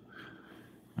it.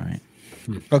 All right.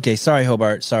 Okay, sorry,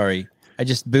 Hobart. Sorry.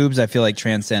 Boobs, I feel like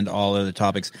transcend all other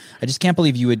topics. I just can't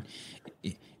believe you would.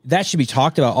 That should be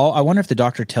talked about. I wonder if the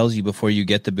doctor tells you before you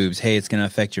get the boobs, hey, it's going to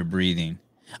affect your breathing.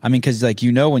 I mean, because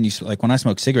when I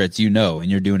smoke cigarettes, and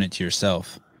you're doing it to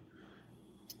yourself.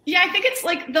 Yeah, I think it's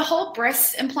like the whole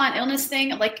breast implant illness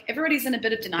thing. Like everybody's in a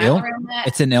bit of denial around that.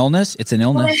 It's an illness. It's an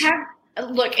illness. Well,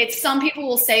 Look, it's some people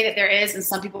will say that there is, and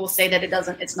some people will say that it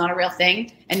doesn't. It's not a real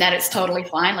thing, and that it's totally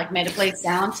fine, like medically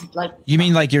sound. Like, You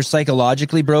mean like you're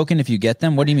psychologically broken if you get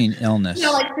them? What do you mean illness? you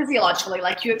know, like physiologically,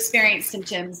 like you experience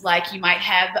symptoms, like you might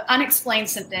have unexplained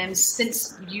symptoms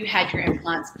since you had your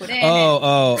implants put in.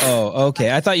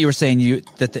 Okay. I thought you were saying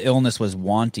that the illness was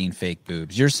wanting fake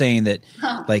boobs. You're saying that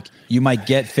like you might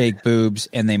get fake boobs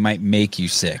and they might make you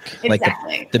sick,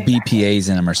 Exactly. like the BPA's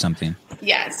in them or something.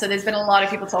 Yeah, so there's been a lot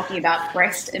of people talking about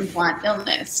breast implant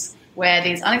illness, where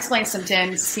these unexplained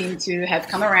symptoms seem to have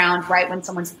come around right when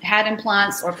someone's had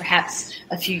implants, or perhaps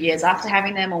a few years after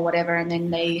having them or whatever, and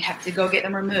then they have to go get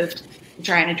them removed to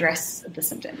try and address the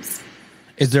symptoms.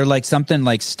 Is there like something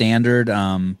like standard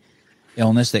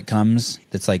illness that comes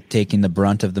that's like taking the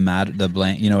brunt of the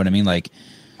blame? You know what I mean? Like,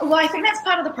 well, I think that's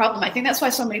part of the problem. I think that's why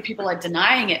so many people are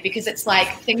denying it, because it's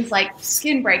like things like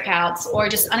skin breakouts or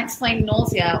just unexplained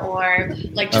nausea or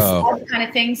like just all the kind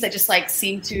of things that just like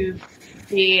seem to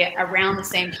be around the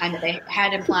same time that they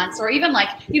had implants, or even like,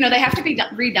 you know, they have to be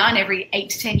redone every 8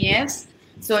 to 10 years.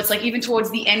 So it's like even towards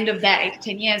the end of that 8 to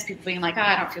 10 years, people being like,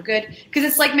 I don't feel good. Because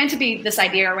it's like meant to be this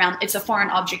idea around it's a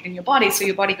foreign object in your body. So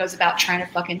your body goes about trying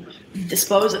to fucking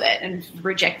dispose of it and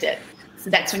reject it. So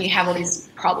that's when you have all these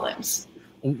problems.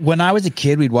 When I was a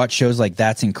kid, we'd watch shows like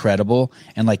That's Incredible,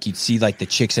 and like you'd see like the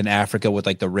chicks in Africa with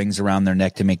like the rings around their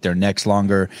neck to make their necks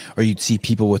longer, or you'd see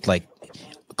people with like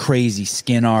crazy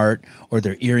skin art or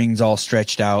their earrings all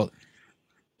stretched out,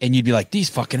 and you'd be like,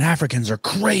 these fucking Africans are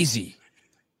crazy.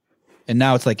 And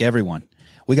now it's like everyone.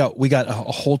 We got a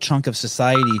whole chunk of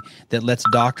society that lets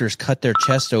doctors cut their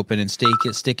chest open and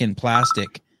stick in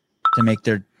plastic to make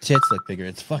their tits look bigger.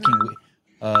 It's fucking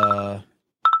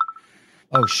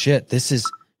oh shit, this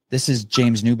is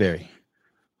James Newberry.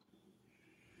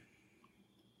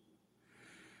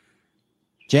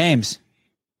 James.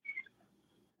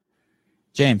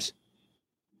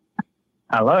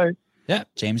 Hello. Yeah,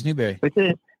 James Newberry. What's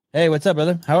this? Hey, what's up,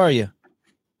 brother? How are you?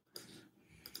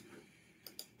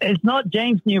 It's not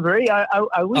James Newberry. I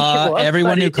wish it was.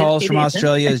 Everyone who calls from isn't.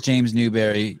 Australia is James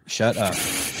Newberry. Shut up.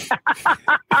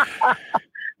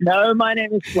 No, my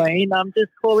name is Wayne. I'm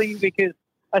just calling because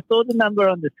I saw the number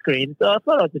on the screen, so I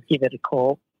thought I'd just give it a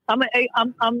call. I'm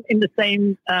in the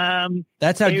same.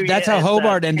 That's how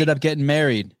Hobart ended up getting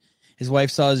married. His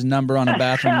wife saw his number on a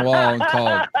bathroom wall and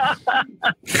called.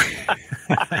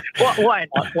 Why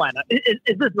not? Why not?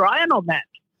 Is this Ryan or Matt?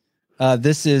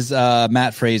 This is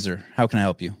Matt Fraser. How can I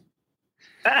help you?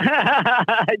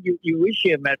 You wish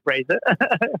you're Matt Fraser.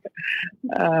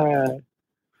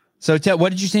 So, what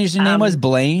did you say your name was?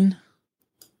 Blaine?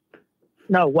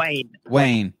 No, Wayne.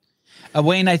 Wayne,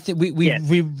 I think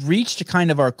we reached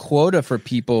kind of our quota for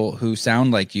people who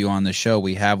sound like you on the show.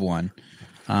 We have one.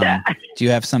 Do you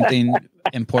have something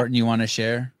important you want to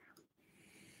share?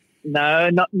 No,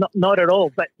 not at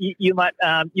all. But you might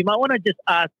want to just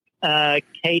ask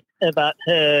Kate about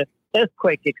her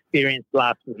earthquake experience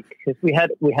last week, because we had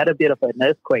a bit of an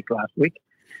earthquake last week.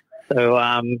 So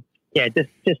just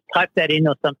type that in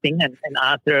or something and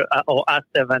ask her or ask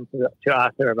Evan to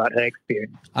ask her about her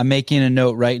experience. I'm making a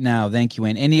note right now. Thank you,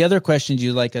 Wayne. Any other questions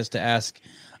you'd like us to ask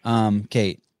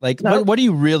Kate? Like, no. What do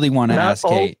you really want to ask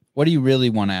Kate? What do you really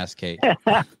want to ask Kate? I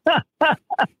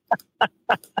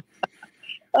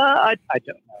don't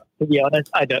know. To be honest,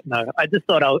 I don't know. I just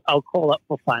thought I'll call up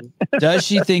for fun. Does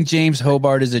she think James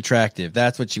Hobart is attractive?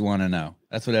 That's what you want to know.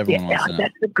 That's what everyone wants to know.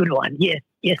 That's a good one. Yes.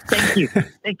 Thank you.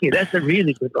 Thank you. That's a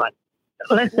really good one.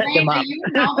 Let's set them up.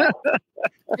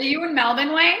 Are you in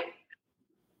Melbourne, Wayne?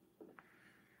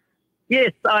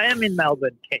 Yes, I am in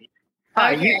Melbourne, Kate.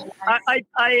 Okay.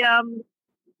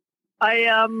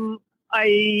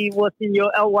 I was in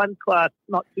your L1 class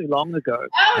not too long ago.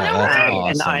 Oh, no way.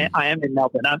 Awesome. And I am in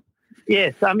Melbourne.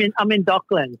 Yes, I'm in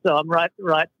Docklands, so I'm right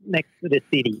next to the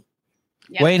city.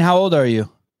 Yep. Wayne, how old are you?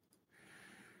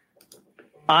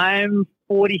 I'm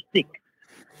 46,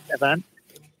 Evan.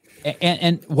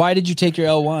 And why did you take your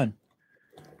L1?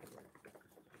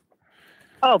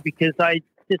 Oh, because I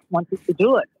just wanted to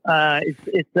do it.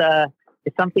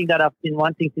 It's something that I've been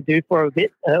wanting to do for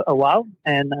a while,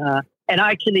 and I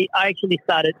actually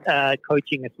started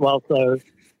coaching as well. So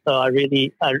I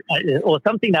really, or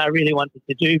something that I really wanted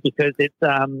to do, because it's,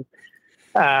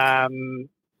 I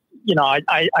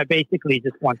basically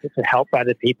just wanted to help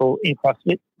other people in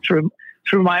CrossFit through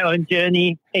my own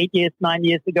journey 9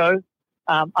 years ago.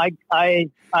 I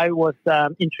was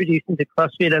introduced into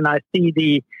CrossFit, and I see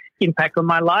the impact on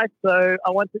my life. So I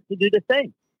wanted to do the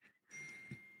same.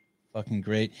 Fucking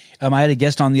great. I had a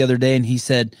guest on the other day, and he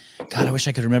said, God, I wish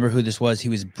I could remember who this was. He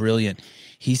was brilliant.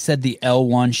 He said the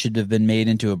L1 should have been made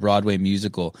into a Broadway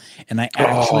musical. And I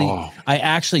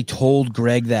actually told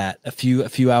Greg that a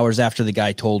few hours after the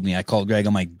guy told me. I called Greg.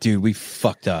 I'm like, dude, we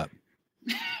fucked up.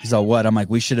 He's all, what? I'm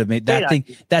like, we should have made that thing.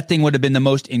 That thing would have been the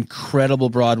most incredible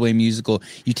Broadway musical.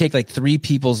 You take like three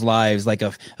people's lives, like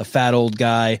a fat old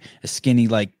guy, a skinny,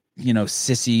 like,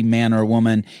 sissy man or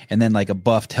woman, and then like a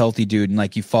buffed, healthy dude. And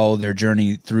like you follow their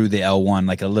journey through the L1,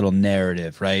 like a little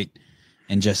narrative, right?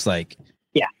 And just like,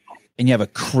 and you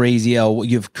have crazy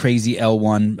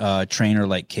L1 trainer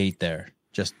like Kate there,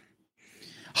 just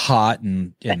hot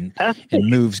and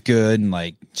moves good and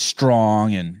like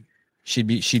strong, and she'd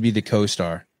be the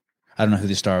co-star. I don't know who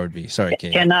the star would be. Sorry,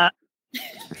 Kate. Can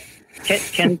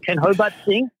Hobart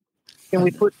sing? Can we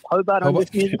put Hobart on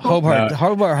this musical?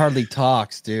 Hobart hardly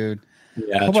talks, dude.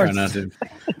 Yeah, I try not to.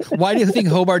 Why do you think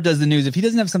Hobart does the news? If he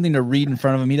doesn't have something to read in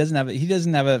front of him,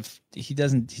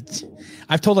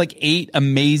 I've told like 8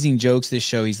 amazing jokes this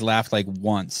show. He's laughed like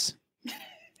once.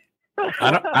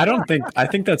 I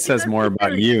think that says more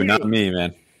about you, not me,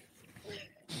 man.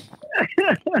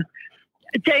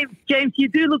 James, you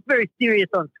do look very serious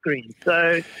on screen.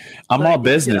 So I'm all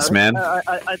business, man.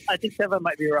 I think Trevor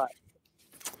might be right.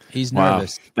 He's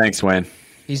nervous. Wow. Thanks, Wayne.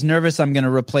 He's nervous. I'm going to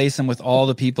replace him with all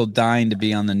the people dying to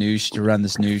be on the news to run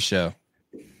this news show.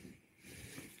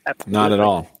 Absolutely. Not at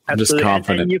all. I'm just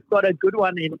confident. And you've got a good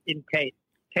one in Kate.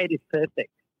 Kate is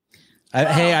perfect.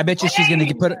 I bet you she's going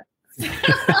to put.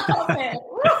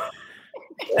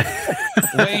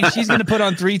 Wayne, she's going to put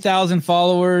on 3,000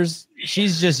 followers.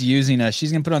 She's just using us.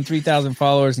 She's going to put on 3,000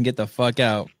 followers and get the fuck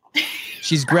out.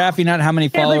 She's graphing out how many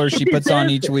followers she puts on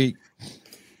each week.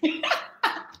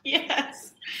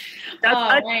 Yes.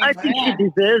 I think she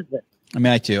deserves it. I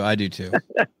mean, I do too.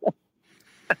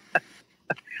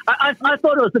 I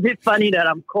thought it was a bit funny that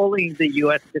I'm calling the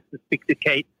US just to speak to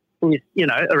Kate, who is,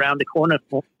 around the corner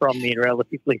from me,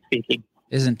 relatively speaking.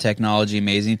 Isn't technology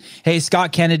amazing? Hey,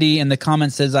 Scott Kennedy in the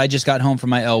comments says, I just got home from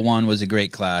my L1, was a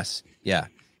great class. Yeah.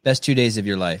 Best 2 days of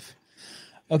your life.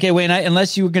 Okay, Wayne,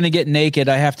 unless you were going to get naked,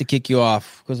 I have to kick you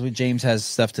off because James has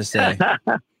stuff to say.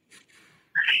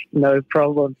 No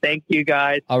problem. Thank you,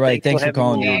 guys. All right. Thanks for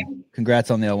calling me.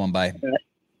 Congrats on the L1. Bye. Right.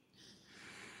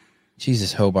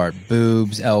 Jesus, Hobart.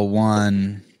 Boobs,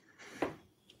 L1.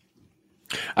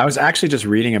 I was actually just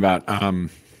reading about, I'm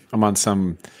on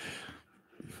some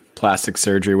plastic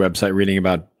surgery website reading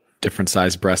about different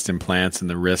size breast implants and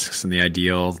the risks and the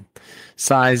ideal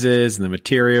sizes and the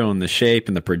material and the shape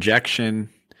and the projection.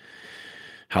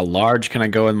 How large can I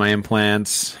go with my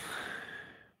implants?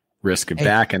 Risk of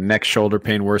back and neck, shoulder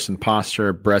pain, worsened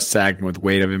posture, breast sagging with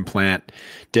weight of implant,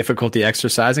 difficulty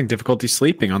exercising, difficulty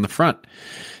sleeping on the front,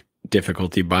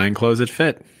 difficulty buying clothes that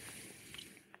fit.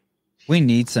 We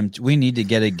need to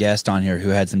get a guest on here who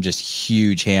had some just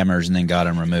huge hammers and then got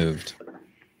them removed.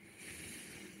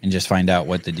 And just find out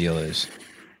what the deal is.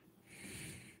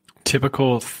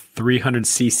 Typical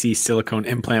 300cc silicone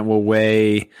implant will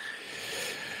weigh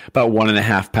about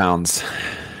 1.5 pounds.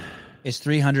 Is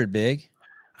 300 big?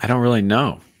 I don't really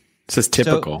know. It says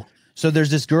typical. So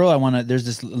there's this girl there's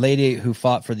this lady who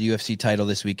fought for the UFC title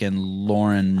this weekend,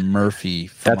 Lauren Murphy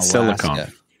from Alaska.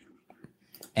 Silicone.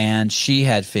 And she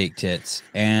had fake tits.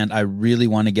 And I really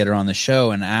want to get her on the show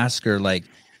and ask her, like,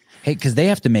 hey, because they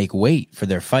have to make weight for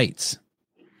their fights.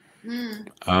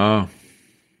 Oh.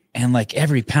 And like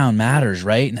every pound matters,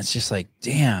 right? And it's just like,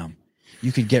 damn,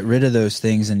 you could get rid of those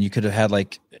things and you could have had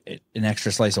like an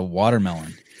extra slice of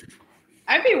watermelon.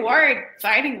 I'd be worried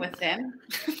fighting with them.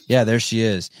 Yeah, there she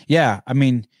is. Yeah, I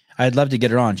mean, I'd love to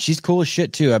get her on. She's cool as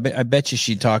shit too. I bet you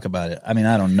she'd talk about it. I mean,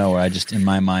 I don't know her. I just, in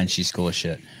my mind, she's cool as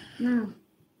shit.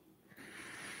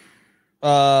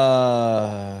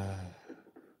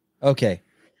 Okay.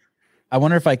 I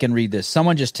wonder if I can read this.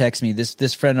 Someone just texted me.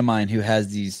 This friend of mine who has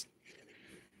these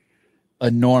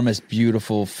enormous,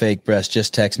 beautiful fake breasts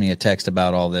just texted me a text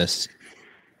about all this.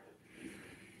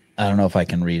 I don't know if I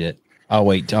can read it. I'll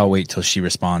wait till she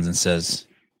responds and says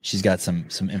she's got some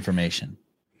information.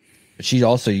 But she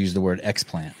also used the word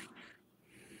explant.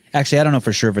 Actually, I don't know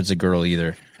for sure if it's a girl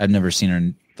either. I've never seen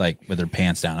her like with her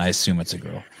pants down. I assume it's a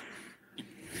girl.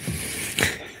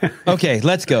 Okay,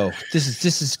 let's go.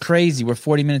 This is crazy. We're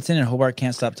 40 minutes in and Hobart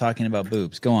can't stop talking about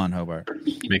boobs. Go on, Hobart.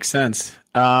 Makes sense.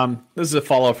 This is a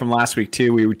follow-up from last week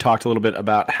too. We talked a little bit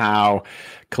about how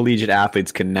collegiate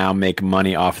athletes can now make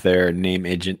money off their name,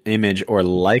 image, or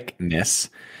likeness.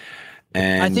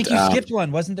 And I think you skipped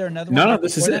one. Wasn't there another one? No,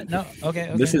 this is it. No,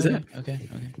 okay. This is it. Okay.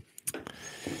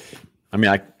 I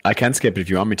mean, I can skip it if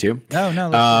you want me to.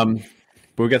 No.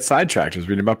 But we got sidetracked. I was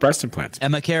reading about breast implants.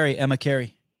 Emma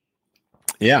Carey.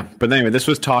 Yeah, but anyway, this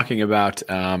was talking about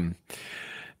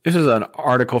This is an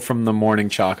article from the Morning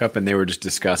Chalk Up, and they were just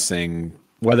discussing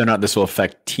whether or not this will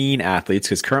affect teen athletes,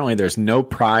 because currently there's no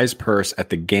prize purse at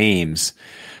the games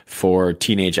for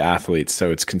teenage athletes.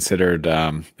 So it's considered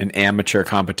an amateur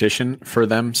competition for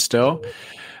them still.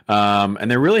 And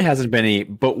there really hasn't been any,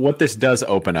 but what this does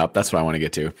open up, that's what I want to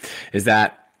get to, is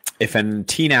that if a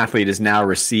teen athlete is now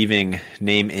receiving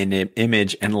name,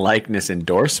 image, and likeness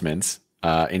endorsements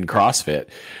in CrossFit,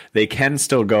 they can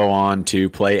still go on to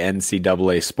play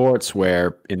NCAA sports,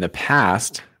 where in the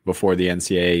past, before the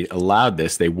NCAA allowed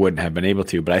this, they wouldn't have been able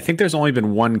to. But I think there's only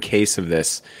been one case of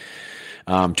this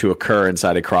to occur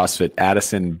inside of CrossFit.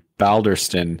 Addison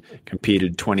Balderston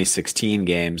competed 2016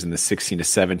 games in the 16 to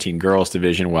 17 girls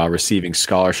division while receiving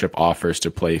scholarship offers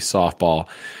to play softball,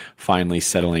 finally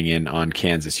settling in on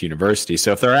Kansas University.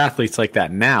 So if there are athletes like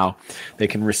that now, they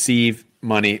can receive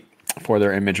money for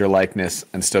their image or likeness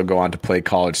and still go on to play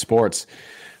college sports.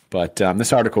 But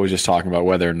this article was just talking about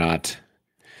whether or not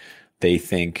they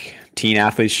think teen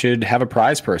athletes should have a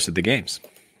prize purse at the games.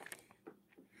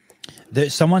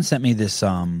 Someone sent me this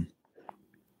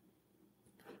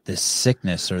this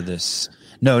sickness or this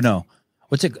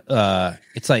what's it I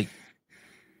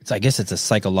guess it's a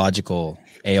psychological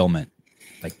ailment,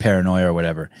 like paranoia or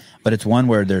whatever, but it's one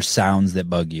where there's sounds that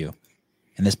bug you.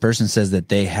 And this person says that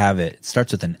they have it. It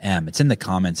starts with an M. It's in the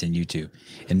comments in YouTube.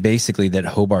 And basically that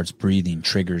Hobart's breathing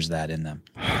triggers that in them.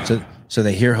 So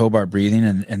they hear Hobart breathing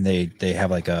and they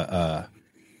have like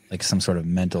like some sort of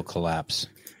mental collapse.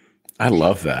 I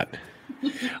love that.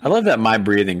 I love that my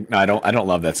breathing. No, I don't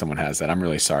love that someone has that. I'm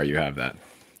really sorry you have that.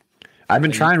 I've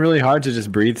been trying really hard to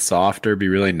just breathe softer, be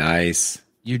really nice.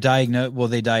 They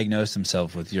diagnose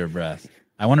themselves with your breath.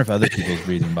 I wonder if other people's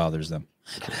breathing bothers them.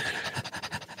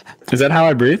 Is that how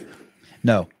I breathe?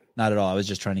 No, not at all. I was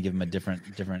just trying to give them a different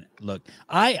look.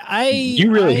 You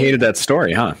really hated that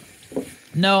story, huh?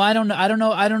 No, I don't know. I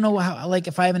don't know how, like,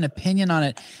 if I have an opinion on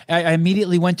it. I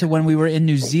immediately went to when we were in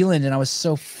New Zealand, and I was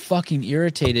so fucking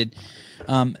irritated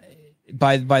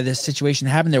by this situation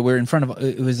that happened there. We were in front of,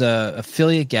 it was a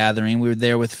affiliate gathering. We were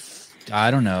there with,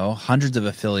 I don't know, hundreds of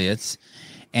affiliates,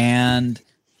 and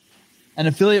an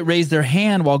affiliate raised their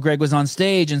hand while Greg was on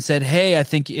stage and said, "Hey, I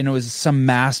think it was some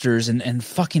masters," and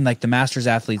fucking like the masters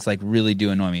athletes like really do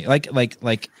annoy me. Like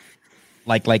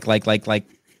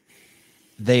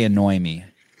they annoy me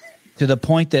to the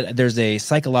point that there's a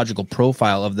psychological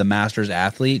profile of the masters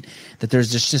athlete that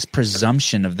there's just this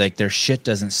presumption of like their shit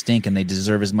doesn't stink and they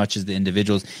deserve as much as the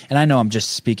individuals. And I know I'm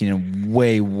just speaking in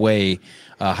way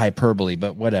hyperbole,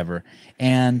 but whatever.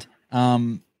 And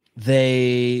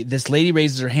this lady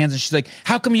raises her hands and she's like,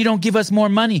 "How come you don't give us more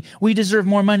money? We deserve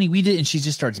more money. We did." And she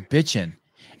just starts bitching.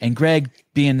 And Greg,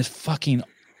 being this fucking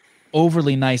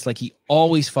overly nice, like he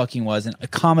always fucking was, and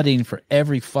accommodating for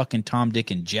every fucking Tom,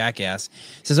 Dick, and jackass,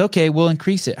 says, "Okay, we'll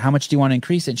increase it. How much do you want to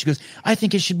increase it?" And she goes, "I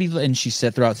think it should be," and she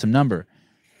set throw out some number.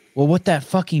 Well, what that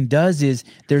fucking does is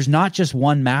there's not just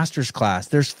one master's class.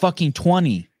 There's fucking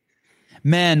 20.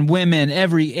 Men, women,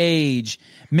 every age,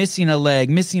 missing a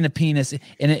leg, missing a penis,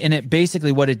 and it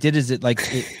basically what it did is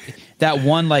that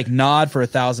one like nod for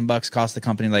 $1,000 cost the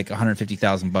company like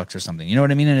 $150,000 or something. You know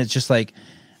what I mean? And it's just like,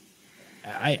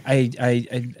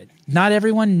 I not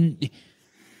everyone.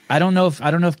 I don't know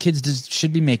if kids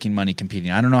should be making money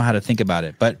competing. I don't know how to think about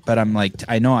it, but I'm like,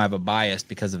 I know I have a bias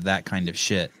because of that kind of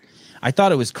shit. I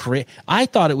thought it was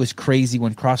crazy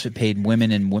when CrossFit paid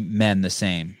women and men the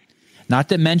same. Not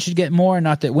that men should get more,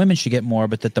 not that women should get more,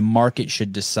 but that the market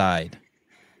should decide.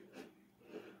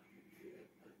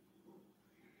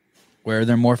 Where are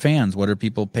there more fans? What are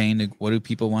people paying to, what do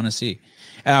people want to see?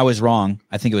 And I was wrong.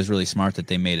 I think it was really smart that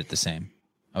they made it the same.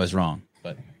 I was wrong,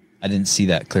 but I didn't see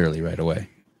that clearly right away.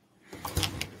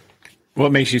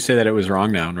 What makes you say that it was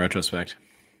wrong now in retrospect?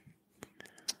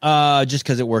 Just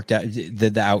because it worked out,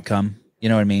 the outcome. You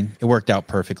know what I mean? It worked out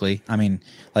perfectly. I mean,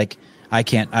 like, I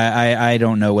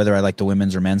don't know whether I like the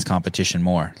women's or men's competition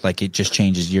more. Like, it just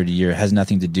changes year to year. It has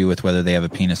nothing to do with whether they have a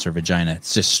penis or vagina.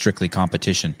 It's just strictly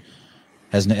competition.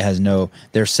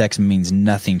 Their sex means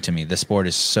nothing to me. The sport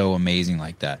is so amazing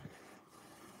like that.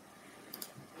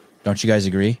 Don't you guys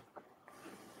agree?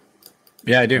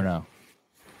 Yeah, I do. I don't know.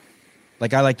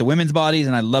 Like, I like the women's bodies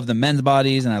and I love the men's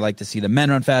bodies, and I like to see the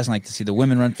men run fast and I like to see the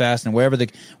women run fast, and wherever the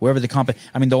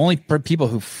I mean, the only people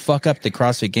who fuck up the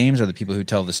CrossFit Games are the people who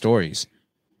tell the stories,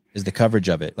 is the coverage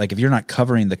of it. Like, if you're not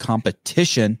covering the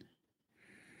competition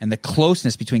and the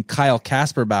closeness between Kyle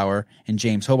Kasperbauer and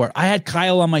James Hobart. I had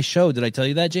Kyle on my show. Did I tell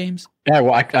you that, James? Yeah,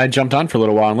 well, I jumped on for a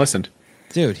little while and listened.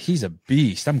 Dude, he's a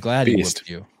beast. I'm glad he whooped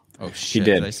you. Oh, shit.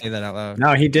 He did. Did I say that out loud?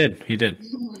 No, he did.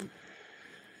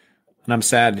 And I'm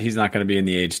sad he's not going to be in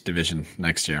the age division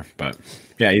next year. But,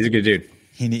 yeah, he's a good dude.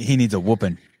 He needs a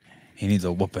whooping. He needs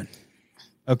a whooping.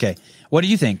 Okay. What do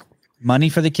you think? Money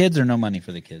for the kids or no money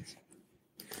for the kids?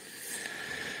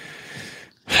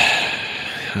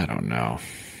 I don't know.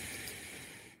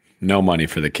 No money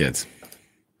for the kids.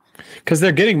 Because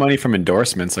they're getting money from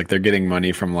endorsements. Like they're getting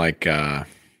money from like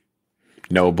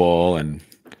Noble and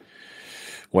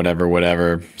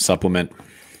whatever supplement.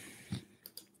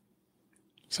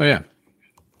 So yeah.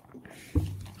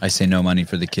 I say no money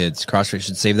for the kids. CrossFit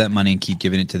should save that money and keep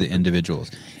giving it to the individuals.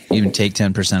 Even take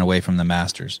 10% away from the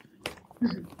masters.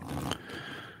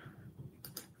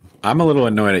 I'm a little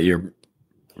annoyed at your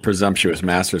presumptuous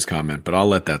masters comment, but I'll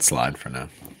let that slide for now.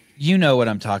 You know what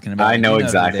I'm talking about. I know You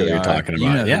exactly who what they you're are. talking about.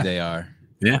 You know Yeah. who they are.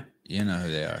 Yeah. You know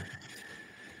who they are.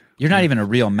 You're not even a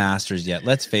real masters yet.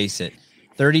 Let's face it.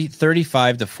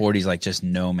 35 to 40 is like just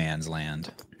no man's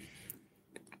land.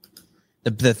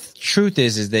 The truth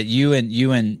is that you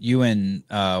and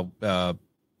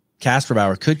Casper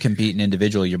Bauer could compete in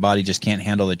individual. Your body just can't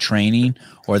handle the training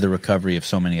or the recovery of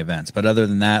so many events. But other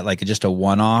than that, like just a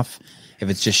one-off, if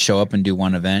it's just show up and do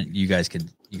one event, you guys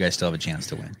still have a chance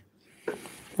to win.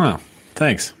 Wow.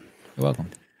 Thanks. You're welcome.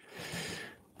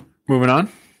 Moving on.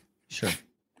 Sure. A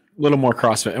little more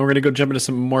CrossFit. And we're going to go jump into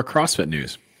some more CrossFit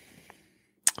news.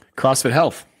 CrossFit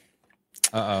Health.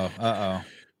 Uh-oh.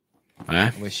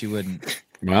 Eh? I wish you wouldn't.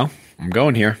 Well, I'm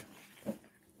going here.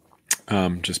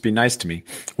 Just be nice to me.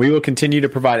 We will continue to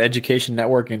provide education,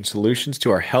 networking solutions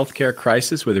to our healthcare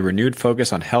crisis with a renewed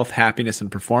focus on health, happiness,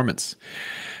 and performance.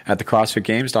 At the CrossFit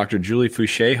Games, Dr. Julie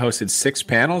Fouché hosted 6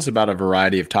 panels about a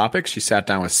variety of topics. She sat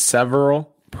down with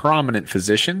several prominent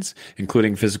physicians,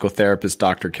 including physical therapist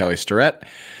Dr. Kelly Starrett,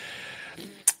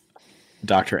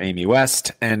 Dr. Amy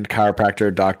West, and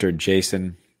chiropractor Dr.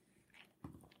 Jason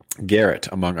Garrett,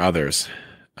 among others.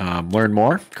 Learn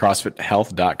more,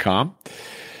 CrossFitHealth.com.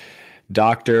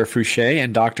 Dr. Fouché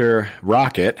and Dr.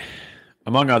 Rocket,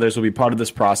 among others, will be part of this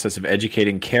process of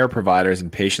educating care providers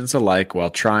and patients alike while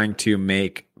trying to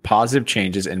make positive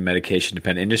changes in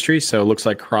medication-dependent industries. So it looks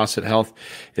like CrossFit Health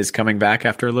is coming back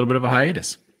after a little bit of a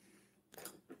hiatus.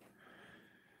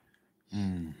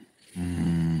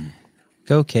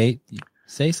 Go, Kate.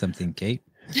 Say something, Kate.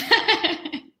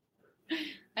 I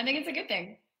think it's a good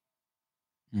thing.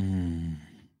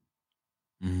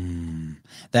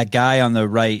 That guy on the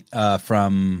right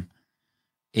from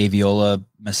Aviola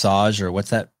Massage, or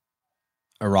what's that?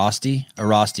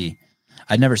 Arasti.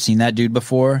 I'd never seen that dude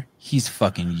before. He's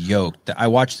fucking yoked. I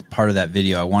watched part of that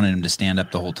video. I wanted him to stand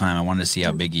up the whole time. I wanted to see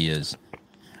how big he is.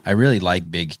 I really like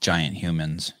big, giant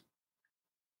humans.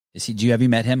 Have you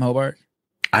met him, Hobart?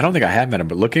 I don't think I have met him,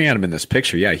 but looking at him in this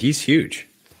picture, yeah, he's huge.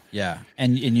 Yeah.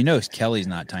 And you know Kelly's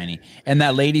not tiny. And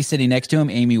that lady sitting next to him,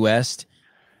 Amy West,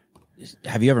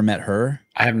 have you ever met her?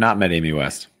 I have not met Amy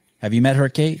West. Have you met her,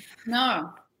 Kate?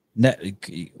 No.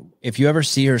 If you ever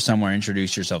see her somewhere,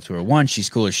 introduce yourself to her. One, she's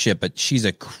cool as shit, but she's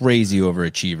a crazy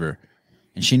overachiever.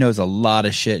 And she knows a lot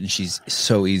of shit, and she's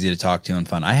so easy to talk to and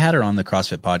fun. I had her on the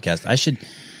CrossFit podcast.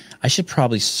 I should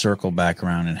probably circle back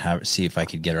around and see if I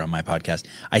could get her on my podcast.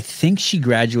 I think she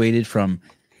graduated from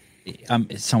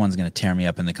someone's going to tear me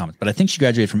up in the comments, but I think she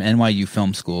graduated from NYU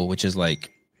Film School, which is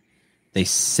like, they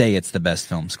say it's the best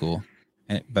film school,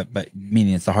 but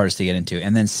meaning it's the hardest to get into.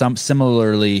 And then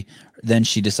similarly, then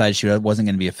she decided she wasn't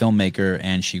going to be a filmmaker,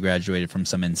 and she graduated from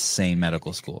some insane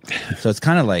medical school. So it's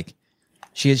kind of like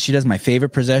she does my favorite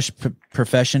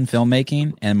profession,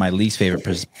 filmmaking, and my least favorite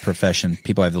profession,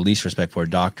 people I have the least respect for,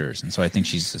 doctors. And so I think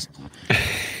she's just,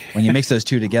 when you mix those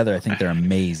two together, I think they're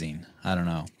amazing. I don't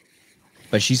know.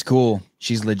 But she's cool.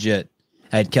 She's legit.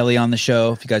 I had Kelly on the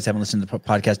show. If you guys haven't listened to the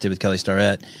podcast I did with Kelly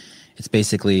Starrett, it's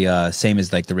basically same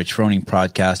as like the Rich Froning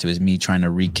podcast. It was me trying to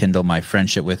rekindle my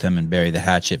friendship with him and bury the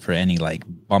hatchet for any like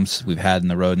bumps we've had in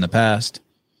the road in the past.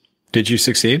 Did you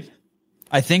succeed?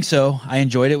 I think so. I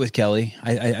enjoyed it with Kelly.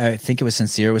 I think it was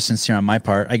sincere. It was sincere on my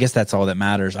part. I guess that's all that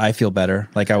matters. I feel better.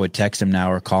 Like I would text him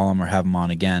now or call him or have him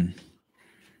on again.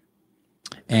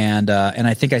 And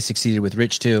I think I succeeded with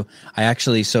Rich too. I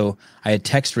had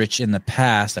text Rich in the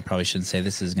past. I probably shouldn't say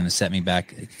this is going to set me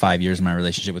back 5 years in my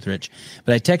relationship with Rich,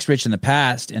 but I text Rich in the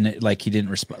past, and he didn't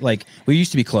respond. Like we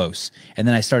used to be close, and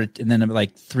then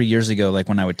like 3 years ago, like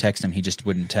when I would text him, he just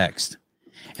wouldn't text.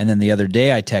 And then the other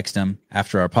day I text him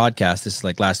after our podcast. This is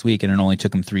like last week, and it only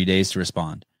took him 3 days to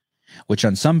respond. Which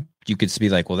on some you could be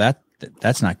like, well,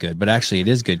 that's not good, but actually it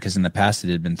is good because in the past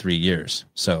it had been 3 years.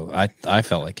 So I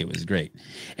felt like it was great.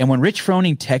 And when Rich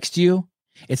Froning texts you,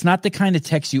 it's not the kind of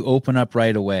text you open up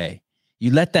right away.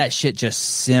 You let that shit just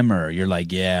simmer. You're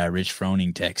like, yeah, Rich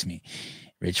Froning texts me.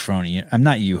 Rich Froning. I'm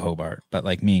not you, Hobart, but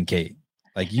like me and Kate.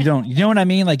 Like you know what I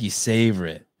mean? Like you savor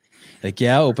it. Like,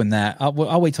 yeah, I'll open that.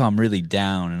 I'll wait till I'm really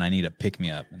down and I need a pick me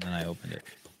up, and then I opened it.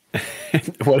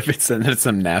 What if it's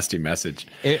some nasty message?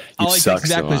 All he texted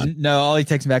back was no. All he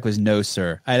texted back was no,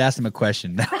 sir. I'd asked him a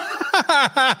question.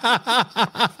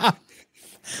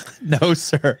 No,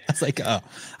 sir. I was like, oh, all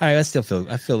right. I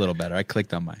feel a little better. I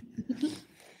clicked on mine.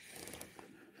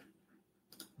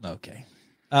 Okay.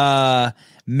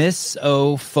 Miss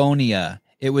Ophonia.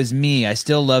 It was me. I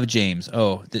still love James.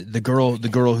 Oh, the girl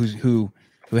who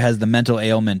has the mental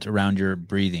ailment around your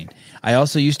breathing. I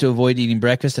also used to avoid eating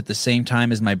breakfast at the same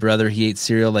time as my brother. He ate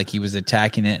cereal like he was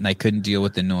attacking it, and I couldn't deal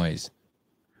with the noise.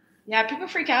 Yeah, people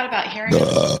freak out about hearing other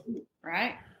people eat,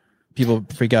 right? People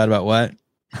freak out about what?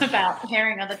 About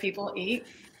hearing other people eat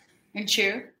and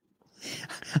chew.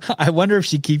 I wonder if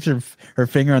she keeps her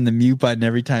finger on the mute button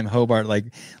every time Hobart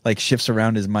like shifts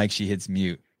around his mic, she hits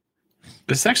mute.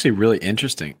 This is actually really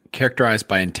interesting. Characterized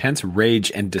by intense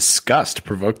rage and disgust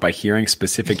provoked by hearing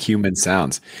specific human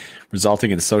sounds,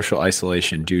 resulting in social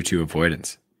isolation due to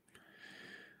avoidance.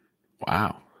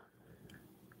 Wow.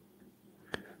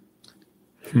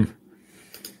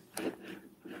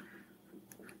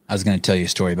 I was going to tell you a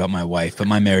story about my wife, but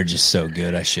my marriage is so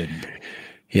good, I shouldn't.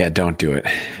 Yeah, don't do it.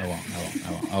 I won't.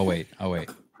 I'll wait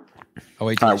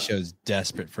till the show's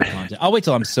desperate for content. I'll wait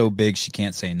till I'm so big she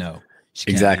can't say no.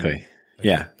 Exactly.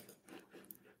 Yeah.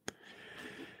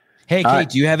 Hey, Kate,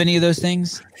 do you have any of those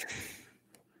things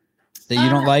that you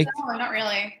don't like? No, not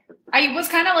really. I was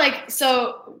kind of like,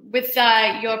 so with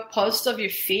your post of your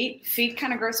feet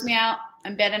kind of gross me out.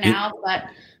 I'm better now, but...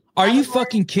 Are you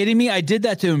fucking kidding me? I did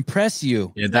that to impress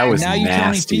you. Yeah, that was nasty. Now you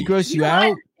tell me feet gross you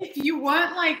out? If you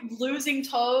weren't like losing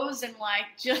toes and like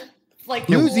just like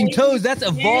losing toes, that's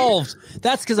evolved.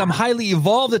 That's because I'm highly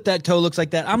evolved that toe looks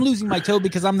like that. I'm losing my toe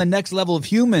because I'm the next level of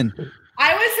human.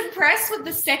 I was impressed with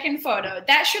the second photo.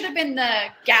 That should have been the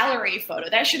gallery photo.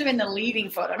 That should have been the leading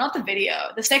photo, not the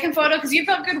video. The second photo, because you've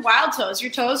got good wild toes.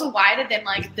 Your toes are wider than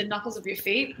like the knuckles of your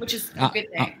feet, which is a good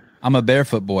thing. I'm a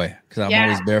barefoot boy because I'm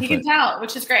always barefoot. You can tell,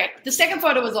 which is great. The second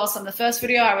photo was awesome. The first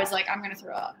video, I was like, I'm going to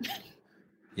throw up.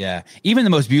 Yeah. Even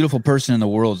the most beautiful person in the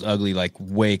world is ugly, like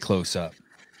way close up.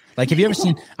 Like, have you ever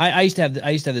seen, I used to have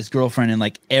this girlfriend and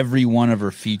like every one of her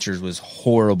features was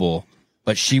horrible,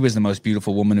 but she was the most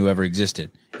beautiful woman who ever existed.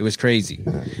 It was crazy.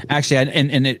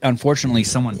 Actually, unfortunately,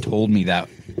 someone told me that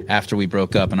after we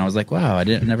broke up and I was like, wow, I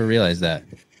never realized that.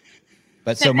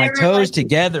 But so my toes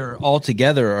all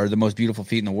together are the most beautiful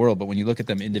feet in the world. But when you look at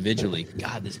them individually,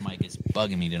 God, this mic is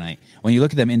bugging me tonight. When you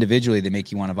look at them individually, they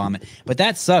make you want to vomit. But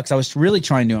that sucks. I was really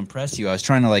trying to impress you. I was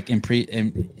trying to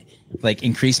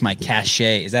increase my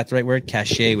cachet. Is that the right word?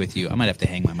 Cachet with you. I might have to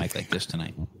hang my mic like this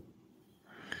tonight.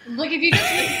 Look, if you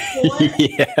just move forward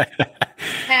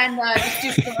and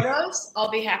just do photos,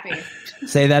 I'll be happy.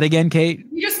 Say that again, Kate.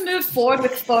 You just move forward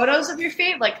with photos of your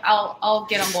feet, like I'll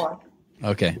get on board.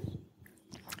 Okay.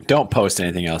 Don't post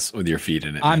anything else with your feet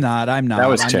in it. I'm not. That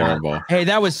was terrible. Hey,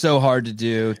 that was so hard to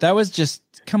do. That was just,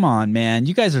 come on, man.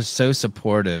 You guys are so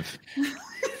supportive.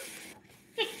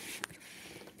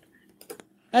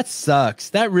 That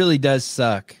sucks. That really does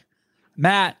suck.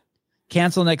 Matt,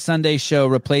 cancel next Sunday's show.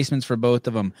 Replacements for both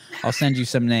of them. I'll send you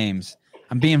some names.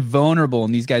 I'm being vulnerable,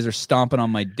 and these guys are stomping on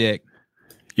my dick.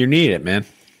 You need it, man.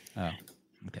 Oh,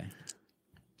 okay.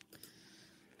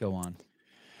 Go on.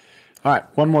 All right,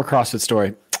 one more CrossFit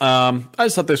story. I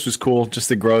just thought this was cool, just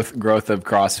the growth of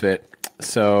CrossFit.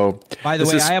 So, by the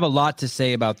way, I have a lot to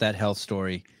say about that health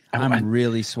story. I'm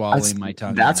really swallowing my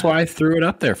tongue. That's why I threw it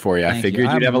up there for you. I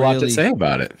figured you'd have a lot to say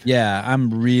about it. Yeah,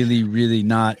 I'm really, really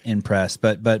not impressed.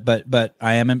 But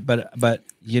I am. But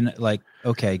you know, like,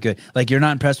 okay, good. Like, you're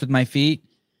not impressed with my feet.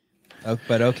 Oh,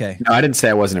 but okay. No, I didn't say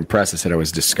I wasn't impressed. I said I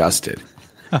was disgusted.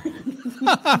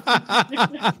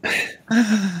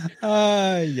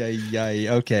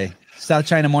 Okay. South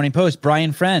China Morning Post.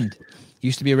 Brian Friend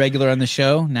used to be a regular on the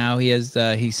show. Now he's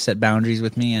set boundaries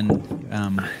with me, and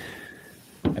I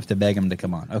have to beg him to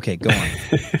come on. Okay, go on.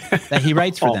 He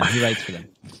writes for them.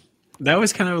 That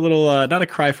was kind of a little not a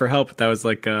cry for help. But that was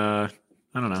like I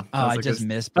don't know. I just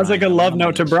missed. That was like a love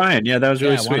note to Brian. Yeah, that was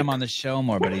really sweet. I want him on the show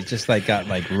more, but he's just like got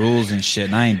like rules and shit,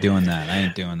 and I ain't doing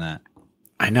that.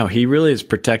 I know he really is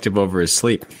protective over his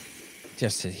sleep.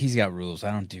 Just he's got rules.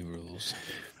 I don't do rules.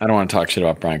 I don't want to talk shit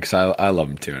about Brian because I love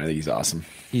him too. And I think he's awesome.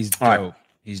 He's dope. Right.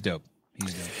 He's dope.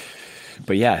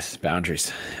 But yes,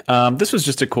 boundaries. This was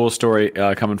just a cool story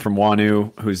coming from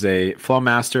Wanu, who's a flow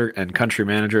master and country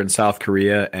manager in South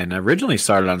Korea, and originally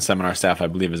started on seminar staff, I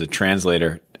believe, as a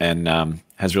translator, and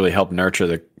has really helped nurture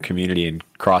the community in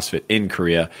CrossFit in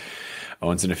Korea.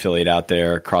 Owns an affiliate out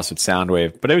there, CrossFit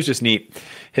Soundwave. But it was just neat.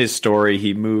 His story,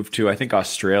 he moved to, I think,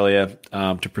 Australia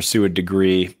to pursue a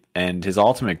degree and his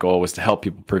ultimate goal was to help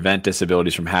people prevent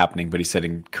disabilities from happening. But he said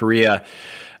in Korea,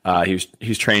 he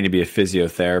was trained to be a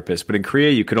physiotherapist, but in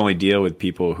Korea you could only deal with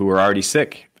people who were already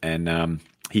sick. And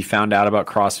he found out about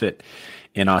CrossFit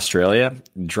in Australia,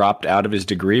 dropped out of his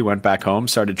degree, went back home,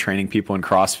 started training people in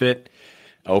CrossFit,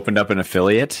 opened up an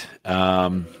affiliate,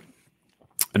 one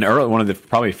of the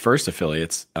probably first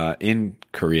affiliates in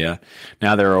Korea.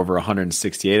 Now there are over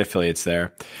 168 affiliates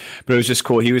there. But it was just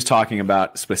cool. He was talking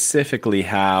about specifically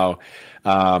how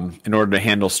in order to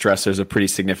handle stress, there's a pretty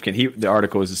significant, the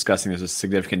article was discussing there's a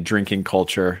significant drinking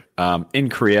culture in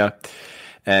Korea.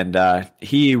 And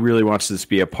he really wants this to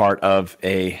be a part of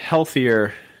a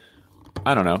healthier,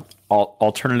 I don't know,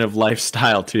 alternative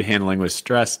lifestyle to handling with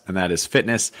stress, and that is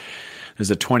fitness.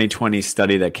 There's a 2020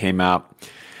 study that came out.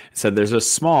 It said there's a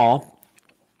small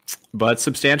but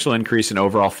substantial increase in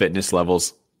overall fitness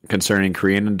levels concerning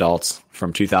Korean adults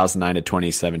from 2009 to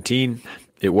 2017.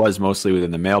 It was mostly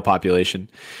within the male population.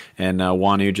 And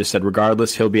Wanu just said,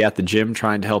 regardless, he'll be at the gym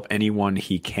trying to help anyone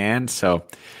he can. So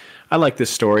I like this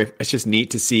story. It's just neat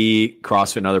to see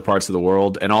CrossFit in other parts of the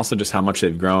world, and also just how much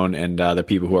they've grown, and the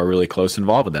people who are really close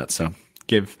involved with that. So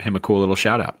give him a cool little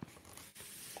shout out.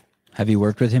 Have you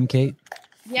worked with him, Kate?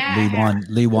 Yeah.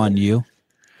 Lee Wan Yu.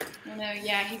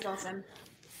 Yeah, he's awesome.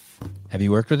 Have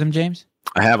you worked with him, James?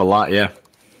 I have a lot, yeah.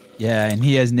 Yeah, and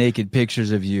he has naked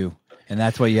pictures of you, and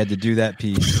that's why you had to do that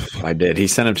piece. I did. He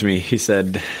sent them to me. He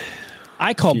said,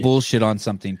 I call bullshit on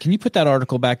something. Can you put that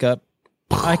article back up?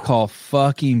 I call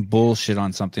fucking bullshit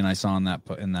on something I saw in that.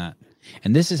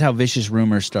 And this is how vicious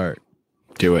rumors start.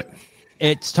 Do it.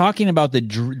 It's talking about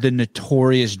the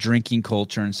notorious drinking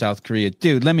culture in South Korea.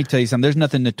 Dude, let me tell you something. There's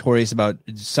nothing notorious about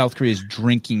South Korea's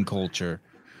drinking culture.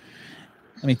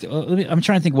 I'm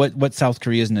trying to think what South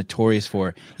Korea is notorious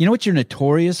for. You know what you're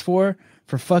notorious for?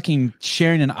 For fucking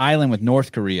sharing an island with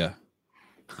North Korea.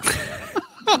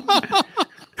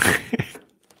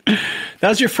 That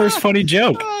was your first funny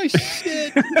joke. Oh,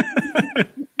 shit. Okay,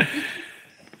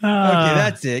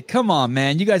 that's it. Come on,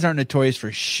 man. You guys aren't notorious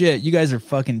for shit. You guys are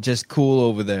fucking just cool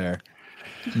over there.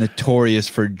 Notorious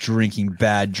for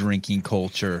bad drinking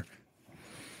culture.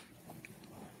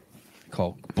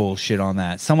 Call bullshit on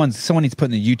that. Someone needs to put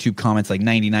in the YouTube comments like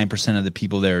 99% of the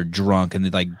people there are drunk,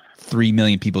 and like 3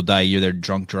 million people die a year. They're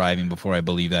drunk driving before I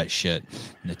believe that shit.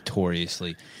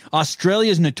 Notoriously.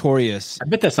 Australia's notorious. I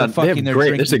bet that's not fucking their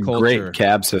great. There's a great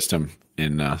cab system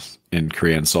in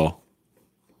Korea and Seoul.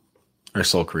 Or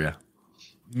Seoul, Korea.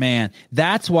 Man,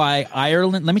 that's why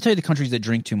Ireland. Let me tell you the countries that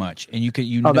drink too much, and know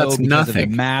because of the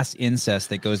mass incest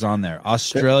that goes on there.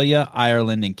 Australia,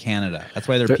 Ireland, and Canada. That's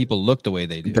why their people look the way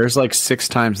they do. There's like 6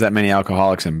 times that many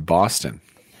alcoholics in Boston.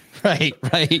 Right.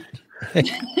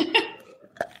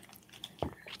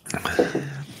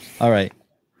 All right.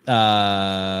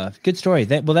 Good story.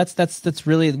 That's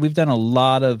really, we've done a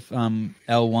lot of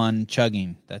L1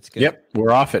 chugging. That's good. Yep,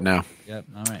 we're off it now. Yep.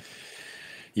 All right.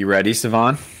 You ready,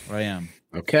 Savon? I am.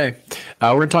 Okay.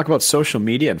 We're going to talk about social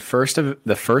media and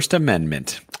the First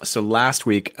Amendment. So last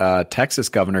week, Texas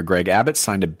Governor Greg Abbott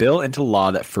signed a bill into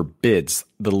law that forbids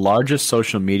the largest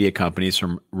social media companies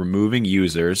from removing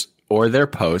users or their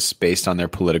posts based on their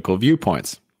political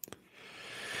viewpoints.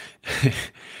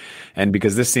 And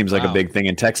because this seems like a big thing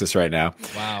in Texas right now.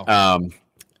 Wow.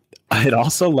 It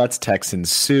also lets Texans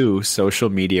sue social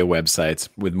media websites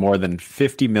with more than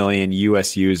 50 million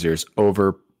U.S. users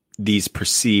over these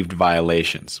perceived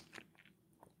violations.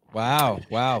 Wow.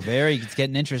 It's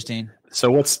getting interesting.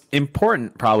 So what's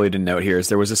important probably to note here is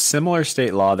there was a similar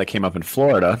state law that came up in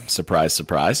Florida, surprise,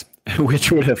 surprise,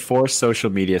 which would have forced social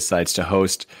media sites to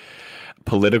host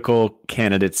political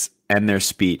candidates and their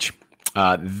speech.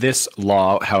 This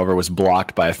law, however, was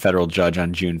blocked by a federal judge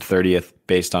on June 30th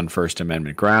based on First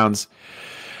Amendment grounds.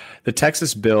 The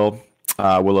Texas bill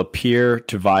will appear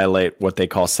to violate what they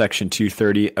call Section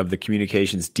 230 of the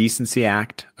Communications Decency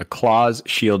Act, a clause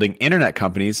shielding internet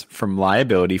companies from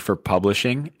liability for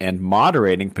publishing and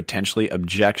moderating potentially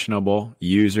objectionable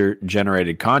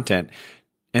user-generated content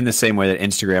in the same way that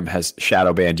Instagram has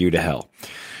shadow banned you to hell.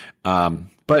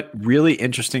 But really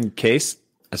interesting case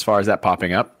as far as that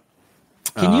popping up.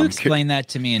 Can you explain that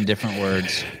to me in different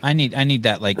words? I need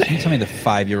that. Like, can you tell me the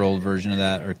 5-year-old version of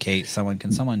that, or Kate?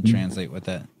 Can someone translate with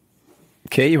that?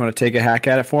 Kate, you want to take a hack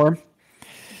at it for him?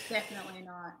 Definitely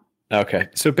not. Okay,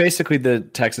 so basically, the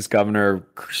Texas governor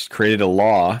created a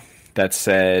law that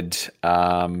said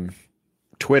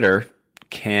Twitter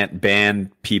can't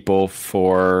ban people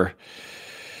for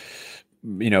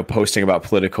posting about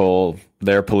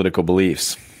their political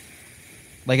beliefs.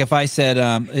 Like if I said,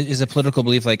 is a political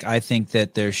belief like I think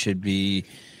that there should be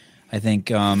I think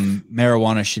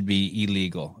marijuana should be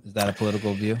illegal. Is that a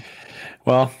political view?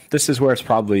 Well, this is where it's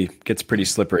probably gets pretty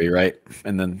slippery, right?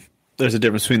 And then there's a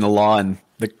difference between the law and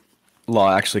the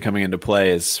law actually coming into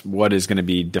play is what is going to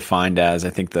be defined as, I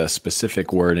think the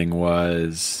specific wording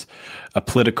was a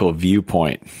political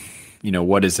viewpoint.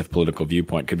 What is a political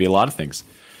viewpoint? Could be a lot of things.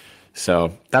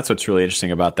 So that's what's really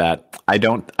interesting about that. I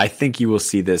think you will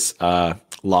see this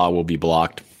law will be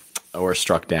blocked or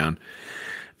struck down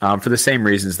for the same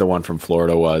reasons the one from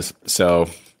Florida was. So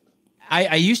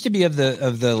I used to be of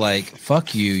the like,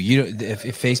 fuck you. If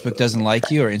Facebook doesn't like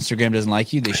you or Instagram doesn't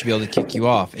like you, they should be able to kick you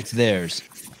off. It's theirs.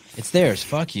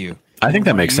 Fuck you. I think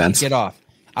that makes sense. Get off.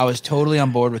 I was totally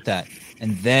on board with that.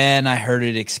 And then I heard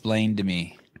it explained to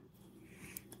me.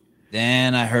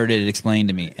 And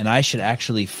I should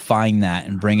actually find that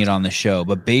and bring it on the show.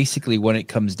 But basically what it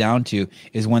comes down to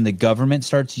is when the government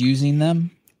starts using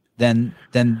them, then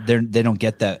they don't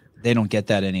get that. They don't get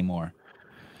that anymore.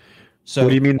 So what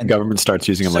do you mean the government starts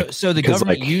using them? So the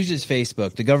government uses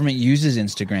Facebook. The government uses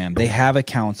Instagram. They have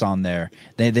accounts on there.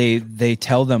 They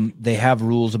tell them they have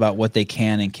rules about what they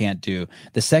can and can't do.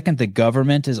 The second the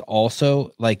government is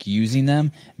also like using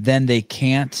them, then they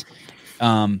can't.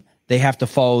 They have to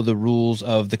follow the rules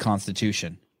of the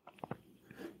Constitution.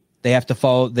 They have to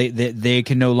follow. They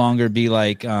can no longer be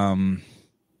like. I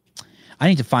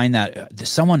need to find that.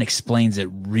 Someone explains it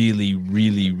really,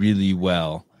 really, really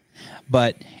well.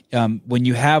 But when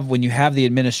you have the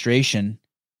administration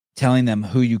telling them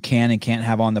who you can and can't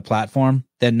have on the platform,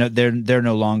 then they're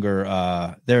no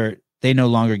longer they no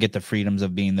longer get the freedoms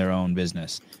of being their own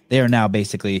business. They are now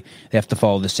basically they have to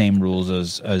follow the same rules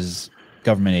as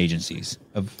government agencies.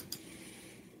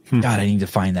 God, I need to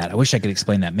find that. I wish I could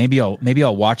explain that. Maybe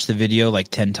I'll watch the video like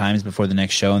 10 times before the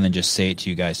next show and then just say it to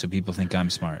you guys so people think I'm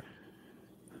smart.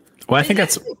 Well, I think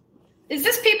that's. Is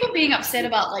this people being upset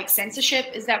about like censorship?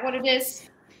 Is that what it is?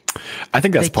 I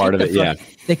think that's part of it. Yeah.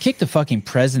 They kicked the fucking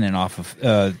president off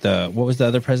of what was the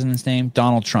other president's name?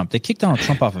 Donald Trump. They kicked Donald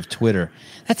Trump off of Twitter.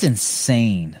 That's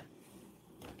insane.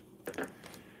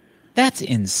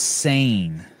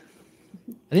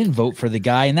 I didn't vote for the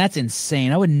guy, and that's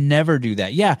insane. I would never do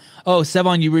that. Yeah. Oh,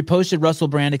 Sevon, you reposted Russell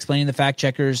Brand explaining the fact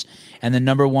checkers, and the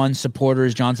number one supporter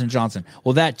is Johnson & Johnson.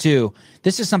 Well, that too.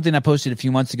 This is something I posted a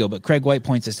few months ago, but Craig White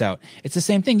points this out. It's the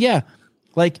same thing. Yeah.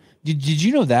 Like, did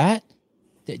you know that?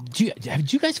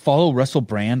 Did you guys follow Russell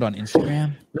Brand on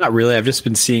Instagram? Not really. I've just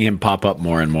been seeing him pop up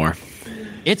more and more.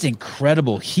 It's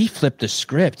incredible. He flipped the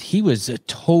script. He was a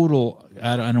total.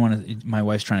 I don't want to. My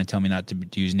wife's trying to tell me not to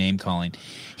use name calling.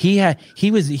 He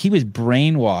was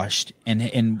brainwashed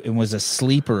and was a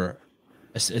sleeper.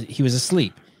 He was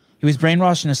asleep. He was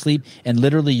brainwashed and asleep, and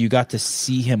literally you got to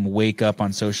see him wake up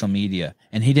on social media,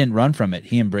 and he didn't run from it.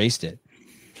 He embraced it.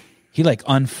 He like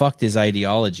unfucked his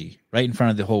ideology right in front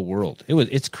of the whole world.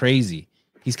 It's crazy.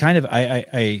 He's kind of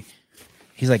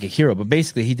he's like a hero. But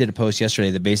basically, he did a post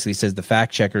yesterday that basically says the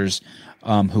fact checkers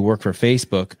who work for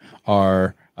Facebook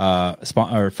are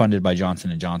funded by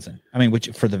Johnson & Johnson. I mean, which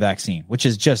for the vaccine, which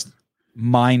is just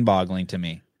mind-boggling to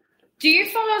me. Do you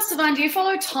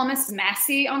follow Thomas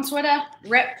Massey on Twitter?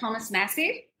 Rep Thomas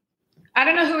Massey? I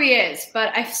don't know who he is,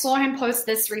 but I saw him post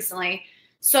this recently.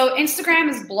 So Instagram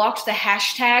has blocked the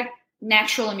hashtag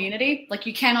natural immunity. Like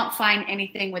you cannot find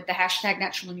anything with the hashtag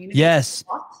natural immunity. Yes.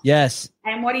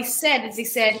 And what he said,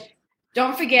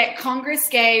 don't forget Congress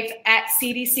gave at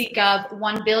CDC Gov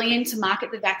 $1 billion to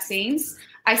market the vaccines.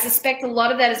 I suspect a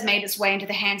lot of that has made its way into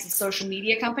the hands of social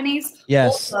media companies.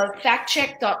 Yes. Also,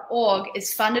 factcheck.org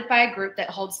is funded by a group that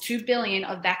holds $2 billion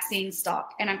of vaccine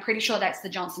stock. And I'm pretty sure that's the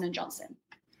Johnson & Johnson.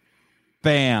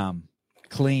 Bam.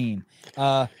 Clean.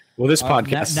 Well, this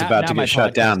podcast is about to get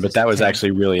shut down, but that was actually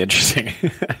really interesting.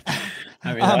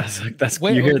 I mean, that's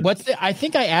wait, I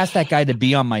think I asked that guy to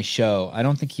be on my show. I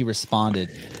don't think he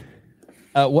responded.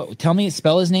 Tell me,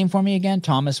 spell his name for me again.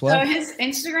 Thomas what? So his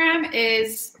Instagram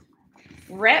is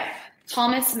Rep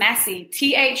Thomas Massey.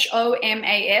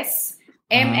 THOMAS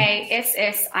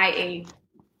MASSIE.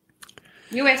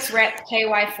 US Rep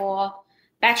KY4.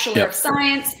 Bachelor of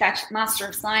Science. Master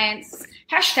of Science.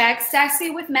 Hashtag Sassy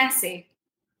with Massey.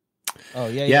 Oh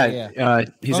yeah.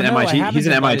 He's an MIT. He's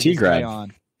an MIT grad.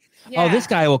 Yeah. Oh, this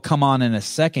guy will come on in a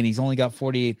second. He's only got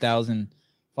 48,000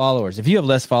 followers. If you have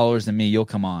less followers than me, you'll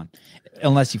come on,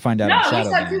 unless you find out. No, he's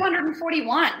got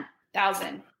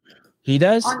 241,000. He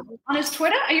does on his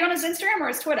Twitter. Are you on his Instagram or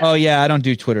his Twitter? Oh yeah, I don't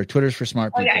do Twitter. Twitter's for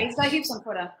smart people. Oh yeah, he's got heaps on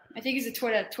Twitter. I think he's a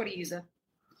Twitter user.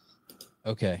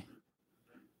 Okay.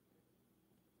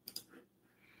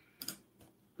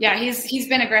 Yeah, he's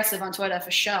been aggressive on Twitter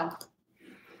for sure.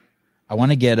 I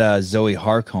want to get Zoe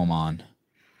Harcombe on.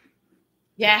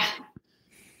 Yeah,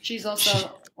 she's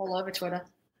also all over Twitter.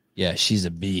 Yeah, she's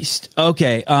a beast.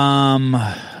 Okay,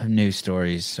 news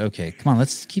stories. Okay, come on,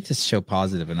 let's keep this show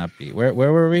positive and upbeat. Where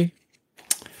were we?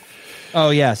 Oh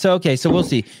yeah, so we'll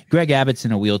see. Greg Abbott's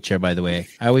in a wheelchair, by the way.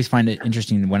 I always find it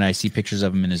interesting when I see pictures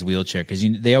of him in his wheelchair because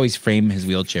they always frame his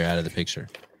wheelchair out of the picture.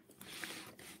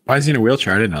 Why is he in a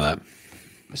wheelchair? I didn't know that.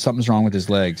 Something's wrong with his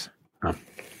legs. Oh,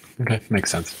 okay, makes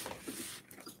sense.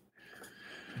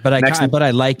 But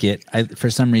I like it. For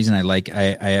some reason, I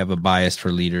have a bias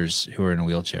for leaders who are in a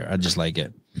wheelchair. I just like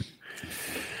it.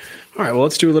 All right, well,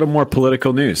 let's do a little more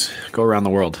political news. Go around the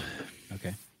world.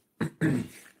 Okay.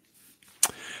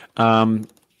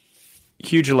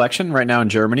 Huge election right now in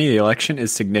Germany. The election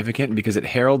is significant because it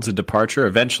heralds the departure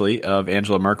eventually of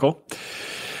Angela Merkel.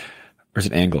 Or is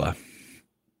it Angela?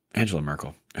 Angela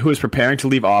Merkel, who is preparing to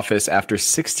leave office after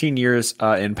 16 years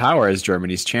in power as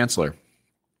Germany's chancellor.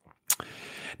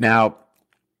 Now,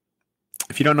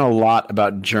 if you don't know a lot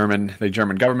about the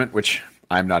German government, which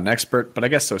I'm not an expert, but I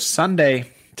guess so,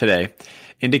 Sunday today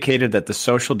indicated that the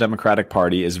Social Democratic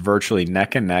Party is virtually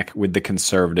neck and neck with the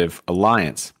Conservative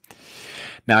Alliance.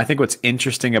 Now, I think what's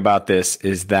interesting about this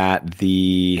is that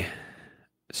the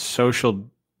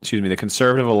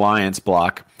Conservative Alliance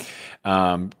bloc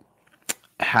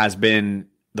has been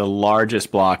the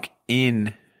largest bloc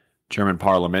in German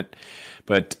parliament,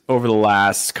 but over the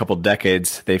last couple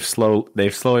decades, they've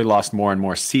slowly lost more and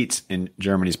more seats in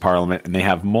Germany's parliament, and they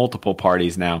have multiple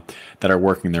parties now that are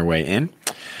working their way in.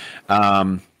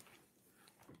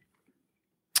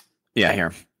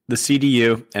 Here. The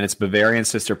CDU and its Bavarian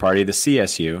sister party, the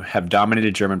CSU, have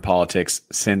dominated German politics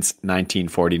since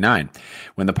 1949,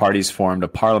 when the parties formed a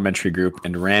parliamentary group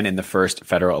and ran in the first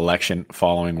federal election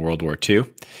following World War II.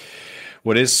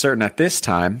 What is certain at this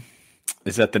time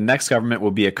is that the next government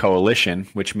will be a coalition,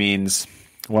 which means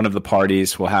one of the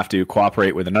parties will have to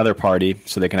cooperate with another party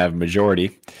so they can have a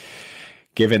majority,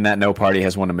 given that no party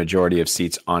has won a majority of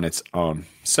seats on its own.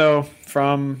 So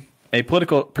from a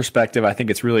political perspective, I think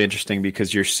it's really interesting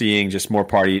because you're seeing just more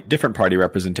different party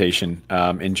representation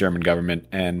in German government,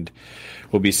 and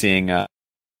we'll be seeing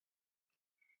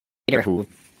who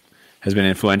has been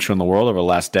influential in the world over the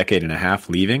last decade and a half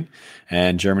leaving,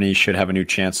 and Germany should have a new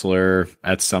chancellor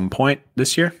at some point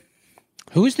this year.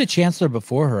 Who was the chancellor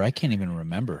before her? I can't even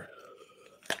remember.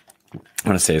 I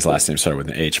want to say his last name started with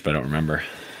an H, but I don't remember.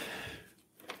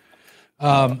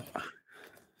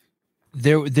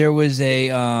 There was a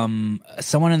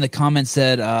someone in the comments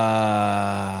said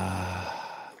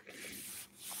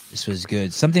this was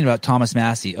good. Something about Thomas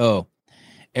Massey. Oh,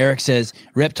 Eric says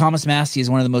Rep. Thomas Massey is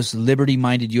one of the most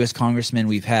liberty-minded U.S. congressmen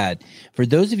we've had. For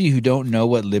those of you who don't know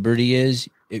what liberty is,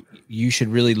 you should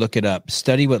really look it up.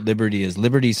 Study what liberty is.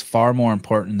 Liberty is far more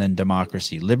important than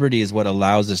democracy. Liberty is what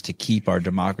allows us to keep our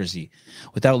democracy.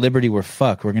 Without liberty, we're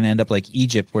fucked. We're going to end up like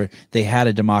Egypt, where they had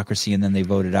a democracy and then they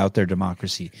voted out their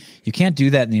democracy. You can't do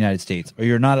that in the United States, or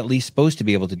you're not at least supposed to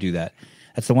be able to do that.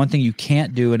 That's the one thing you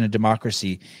can't do in a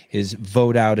democracy is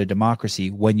vote out a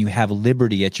democracy when you have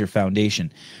liberty at your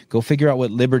foundation. Go figure out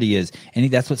what liberty is.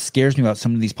 And that's what scares me about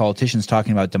some of these politicians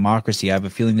talking about democracy. I have a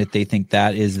feeling that they think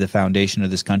that is the foundation of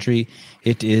this country.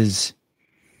 It is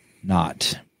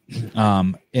not.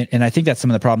 And I think that's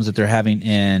some of the problems that they're having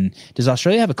does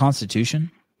Australia have a constitution?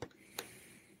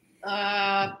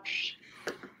 I'm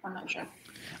not sure.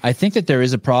 I think that there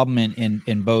is a problem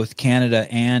in both Canada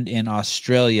and in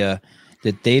Australia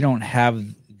that they don't have.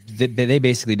 They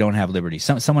basically don't have liberty.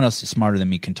 Someone else smarter than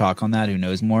me can talk on that, who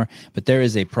knows more. But there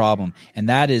is a problem, and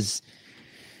that's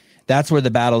where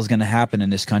the battle is going to happen in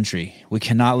this country. We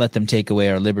cannot let them take away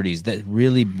our liberties. That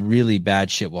really, really bad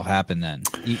shit will happen then,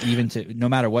 no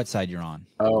matter what side you're on.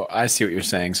 Oh, I see what you're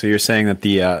saying. So you're saying that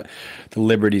the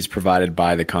liberties provided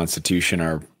by the Constitution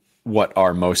are what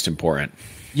are most important.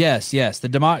 Yes. Yes,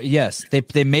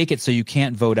 they make it so you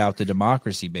can't vote out the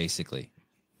democracy. Basically,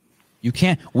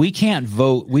 we can't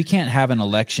vote. We can't have an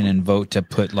election and vote to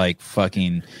put like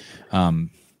fucking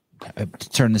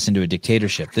turn this into a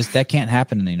dictatorship. That can't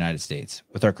happen in the United States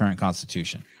with our current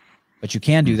constitution. But you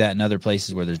can do that in other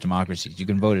places where there's democracies. You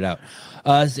can vote it out.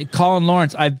 Colin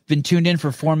Lawrence, I've been tuned in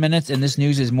for 4 minutes, and this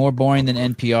news is more boring than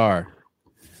NPR.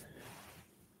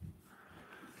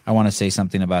 I want to say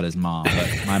something about his mom,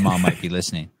 but my mom might be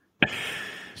listening.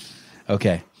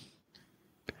 Okay.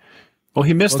 Well,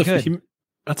 he missed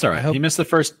that's all right. He missed the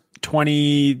first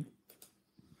 20.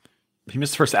 He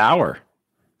missed the first hour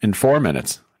in 4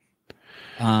 minutes.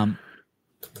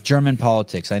 German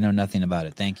politics. I know nothing about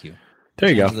it. Thank you. There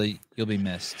you Angela, go. You'll be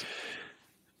missed.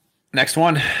 Next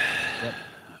one. Yep.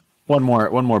 One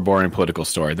more boring political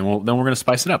story. Then we're going to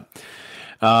spice it up.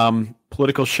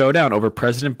 Political showdown over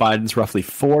President Biden's roughly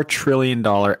 $4 trillion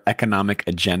economic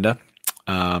agenda.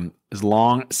 as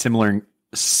long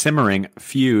simmering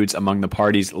feuds among the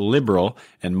party's liberal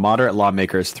and moderate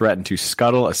lawmakers threaten to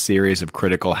scuttle a series of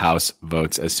critical House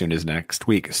votes as soon as next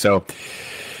week. So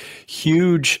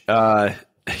huge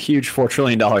 $4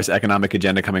 trillion economic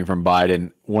agenda coming from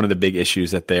Biden. One of the big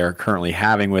issues that they're currently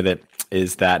having with it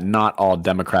is that not all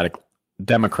Democrat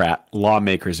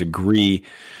lawmakers agree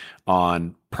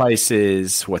on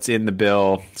prices, what's in the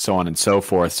bill, so on and so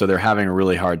forth. So they're having a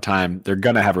really hard time. They're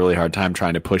going to have a really hard time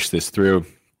trying to push this through,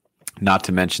 not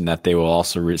to mention that they will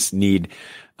also need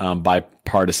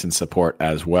bipartisan support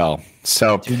as well.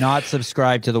 So do not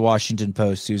subscribe to the Washington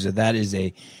Post, Sousa. That is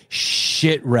a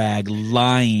shit rag,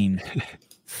 lying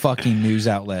fucking news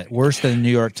outlet, worse than the New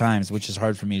York Times, which is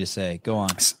hard for me to say. Go on.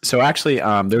 So actually,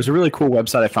 there's a really cool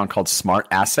website I found called Smart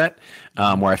Asset,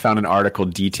 where I found an article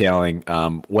detailing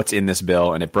what's in this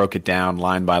bill, and it broke it down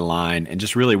line by line, and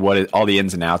just really all the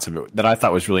ins and outs of it that I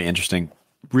thought was really interesting.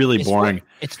 Really boring.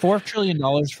 It's $4 trillion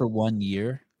for 1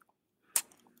 year.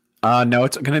 No,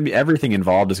 it's going to be, everything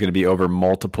involved is going to be over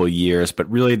multiple years, but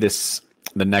really the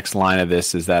next line of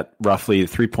this is that roughly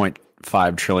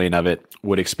 3.5 trillion of it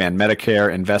would expand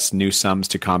Medicare, invest new sums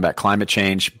to combat climate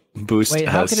change, boost. Wait,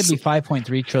 how could it be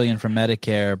 5.3 trillion for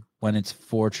Medicare when it's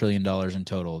 $4 trillion in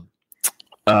total?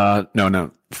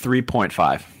 No,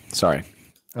 3.5. Sorry.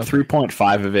 Okay.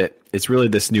 3.5 of it. It's really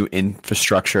this new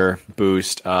infrastructure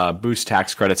boost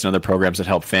tax credits and other programs that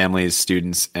help families,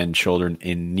 students, and children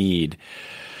in need.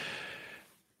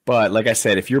 But like I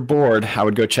said, if you're bored, I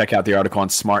would go check out the article on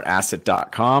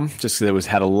smartasset.com, just because it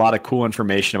had a lot of cool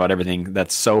information about everything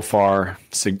that's so far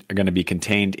going to be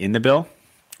contained in the bill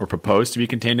or proposed to be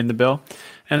contained in the bill.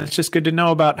 And it's just good to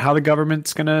know about how the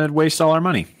government's going to waste all our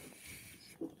money.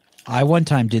 I one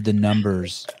time did the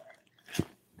numbers.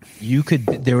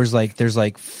 There's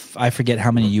like, I forget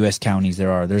how many U.S. counties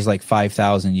there are. There's like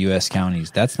 5,000 U.S.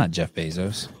 counties. That's not Jeff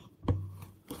Bezos.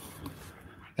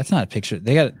 That's not a picture.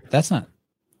 That's not.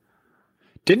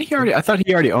 Didn't he already? I thought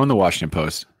he already owned the Washington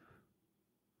Post.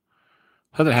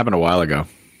 I thought that happened a while ago.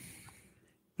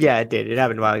 Yeah, it did. It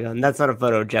happened a while ago. And that's not a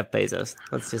photo of Jeff Bezos.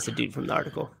 That's just a dude from the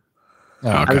article. Oh,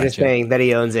 okay. I'm just saying that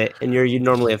he owns it. And you're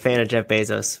normally a fan of Jeff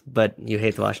Bezos, but you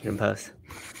hate the Washington Post.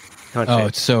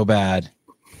 It's so bad.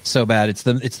 So bad. It's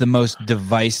the most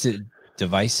divisive.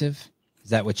 Is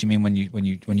that what you mean when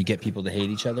you get people to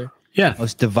hate each other? Yeah.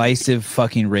 Most divisive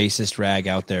fucking racist rag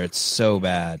out there. It's so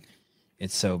bad.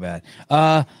 It's so bad.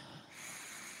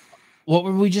 What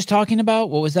were we just talking about?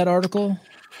 What was that article?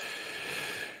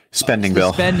 Spending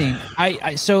bill. Spending.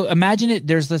 So imagine it.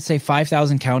 There's, let's say,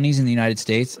 5,000 counties in the United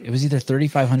States. It was either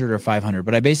 3,500 or 500.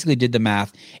 But I basically did the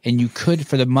math, and you could,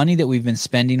 for the money that we've been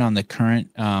spending on the current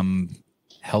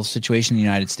health situation in the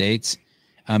United States,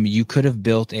 you could have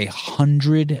built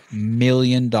 $100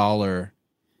 million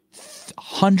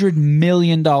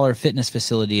fitness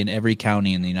facility in every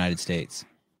county in the United States.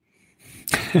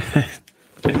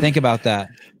 Think about that.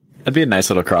 That'd be a nice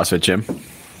little CrossFit gym,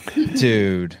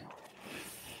 dude.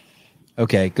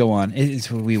 Okay, go on.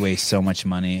 We waste so much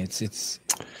money. It's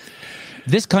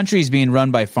this country is being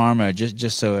run by pharma.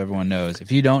 Just so everyone knows.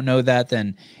 If you don't know that,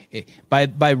 then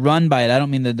by run by it, I don't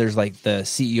mean that there's like the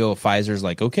CEO of Pfizer's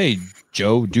like, okay,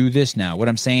 Joe, do this now. What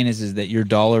I'm saying is that your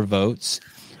dollar votes,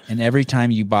 and every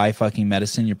time you buy fucking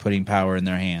medicine, you're putting power in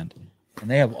their hand. And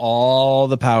they have all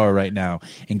the power right now.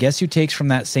 And guess who takes from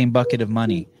that same bucket of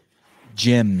money?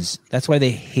 Gyms. That's why they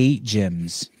hate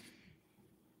gyms.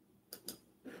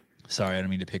 Sorry, I don't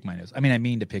mean to pick my nose. I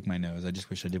mean to pick my nose. I just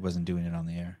wish I wasn't doing it on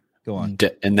the air. Go on.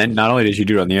 And then not only did you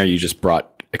do it on the air, you just brought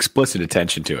explicit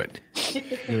attention to it.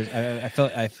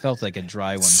 I felt like a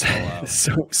dry one fell out.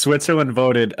 So Switzerland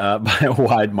voted by a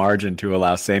wide margin to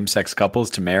allow same-sex couples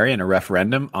to marry in a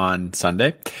referendum on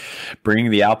Sunday,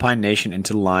 bringing the Alpine nation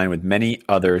into line with many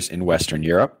others in Western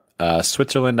Europe.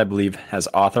 Switzerland, I believe, has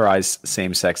authorized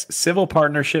same-sex civil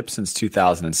partnerships since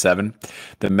 2007.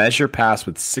 The measure passed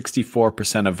with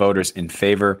 64% of voters in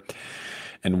favor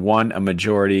and won a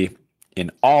majority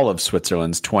in all of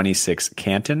Switzerland's 26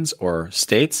 cantons or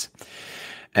states.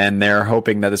 And they're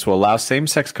hoping that this will allow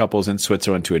same-sex couples in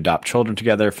Switzerland to adopt children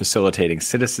together, facilitating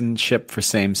citizenship for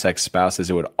same-sex spouses.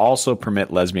 It would also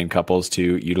permit lesbian couples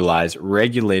to utilize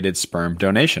regulated sperm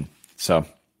donation. So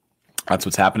that's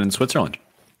what's happened in Switzerland.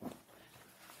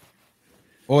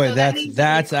 Boy, so that's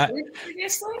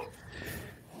previously?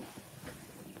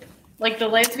 Like the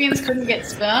lesbians couldn't get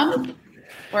sperm,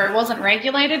 or it wasn't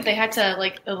regulated. They had to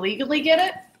like illegally get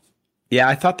it. Yeah,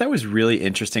 I thought that was really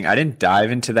interesting. I didn't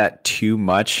dive into that too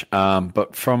much,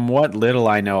 but from what little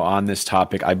I know on this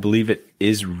topic, I believe it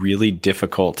is really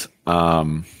difficult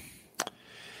for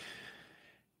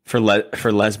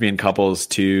lesbian couples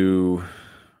to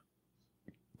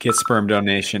get sperm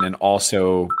donation and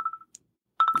also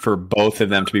for both of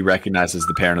them to be recognized as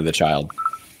the parent of the child.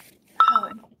 Oh,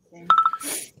 interesting.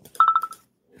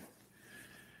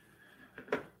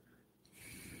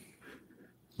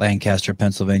 Lancaster,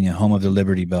 Pennsylvania, home of the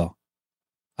Liberty Bell.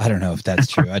 I don't know if that's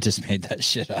true. I just made that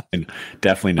shit up.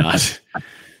 Definitely not.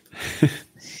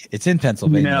 It's in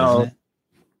Pennsylvania, isn't it?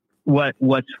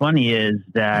 What's funny is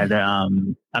that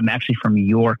I'm actually from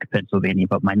York, Pennsylvania,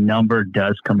 but my number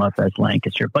does come up as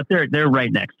Lancaster. But they're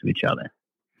right next to each other.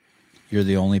 You're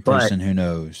the only person who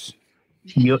knows.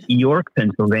 York,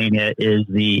 Pennsylvania is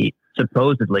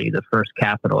supposedly the first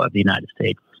capital of the United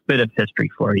States. It's a bit of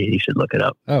history for you. You should look it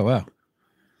up. Oh, wow.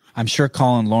 I'm sure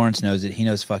Colin Lawrence knows it. He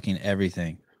knows fucking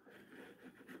everything.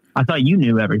 I thought you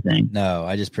knew everything. No,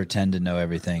 I just pretend to know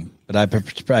everything. But I'm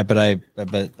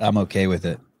okay with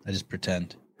it. I just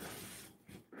pretend.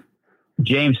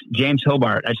 James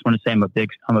Hobart. I just want to say I'm a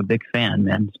big fan,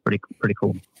 man. It's pretty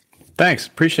cool. Thanks.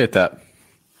 Appreciate that.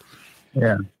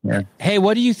 Yeah. Hey,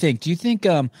 what do you think? Do you think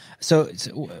Mr.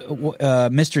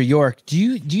 York, do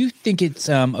you think it's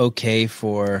okay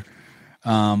for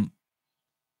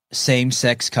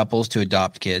same-sex couples to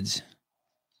adopt kids?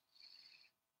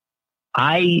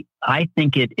 I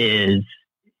think it is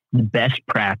the best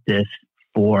practice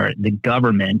for the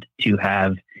government to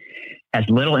have as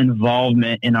little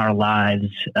involvement in our lives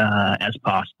as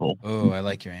possible. Oh, I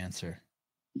like your answer.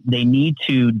 They need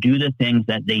to do the things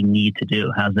that they need to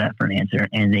do. How's that for an answer?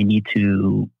 And they need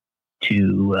to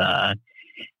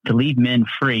leave men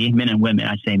free, men and women.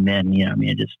 I say men,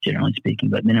 just generally speaking,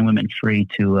 but men and women free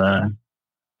to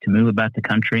move about the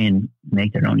country and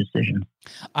make their own decisions.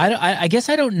 I guess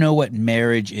I don't know what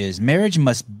marriage is. Marriage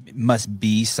must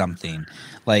be something.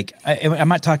 Like I'm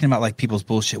not talking about like people's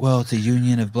bullshit. Well, it's a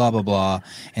union of blah blah blah,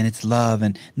 and it's love,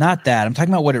 and not that. I'm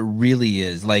talking about what it really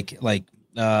is. Like what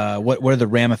are the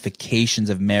ramifications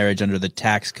of marriage under the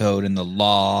tax code and the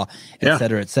law, et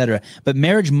cetera, et cetera. But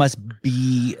marriage must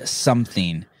be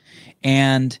something,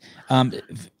 and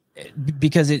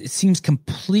because it seems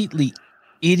completely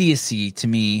idiocy to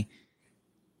me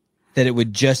that it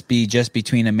would just be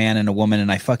between a man and a woman.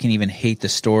 And I fucking even hate the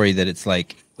story that it's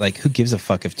like who gives a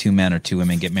fuck if two men or two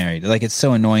women get married? Like, it's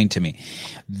so annoying to me.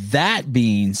 That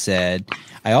being said,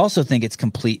 I also think it's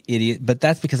complete idiot, but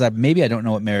that's because maybe I don't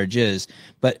know what marriage is.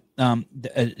 But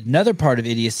another part of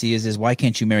idiocy is why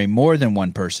can't you marry more than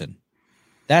one person?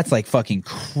 That's like fucking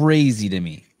crazy to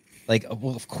me. Like,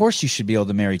 well, of course you should be able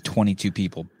to marry 22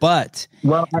 people, but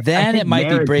then it might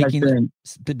be breaking.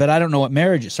 But I don't know what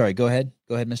marriage is. Sorry, go ahead,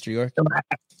 Mr. York.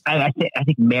 I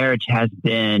think marriage has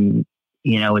been,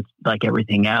 it's like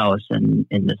everything else in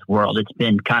this world. It's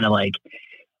been kind of like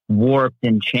warped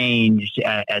and changed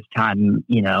as time,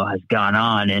 has gone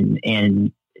on,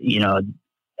 and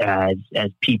as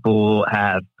people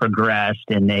have progressed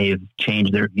and they've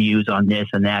changed their views on this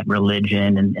and that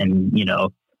religion and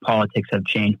politics have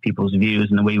changed people's views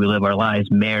and the way we live our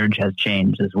lives. Marriage has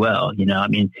changed as well.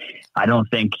 I don't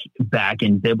think back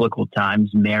in biblical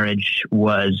times, marriage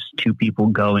was two people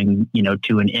going,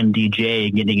 to an MDJ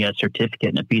and getting a certificate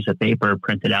and a piece of paper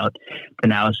printed out to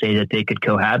now say that they could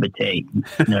cohabitate.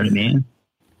 You know what I mean?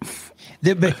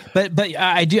 But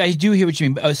I do hear what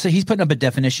you mean. So he's putting up a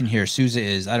definition here. Sousa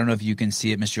is. I don't know if you can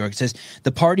see it, Mr. York. It says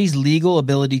the parties' legal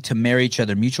ability to marry each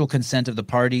other, mutual consent of the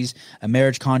parties. A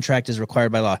marriage contract is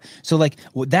required by law. So like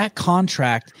that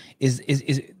contract is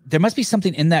there must be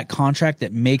something in that contract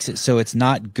that makes it so it's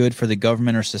not good for the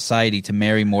government or society to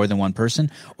marry more than one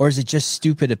person, or is it just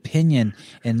stupid opinion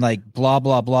and like blah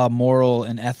blah blah moral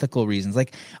and ethical reasons?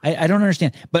 Like I don't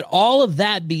understand. But all of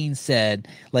that being said,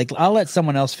 like I'll let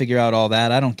someone else figure out all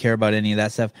that. I don't care about any of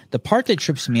that stuff. The part that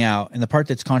trips me out and the part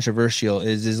that's controversial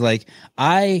is like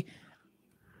I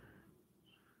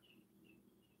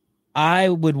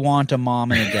would want a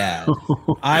mom and a dad.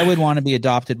 I would want to be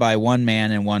adopted by one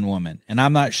man and one woman. And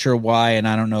I'm not sure why, and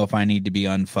I don't know if I need to be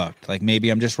unfucked. Like maybe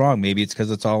I'm just wrong. Maybe it's because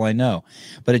that's all I know.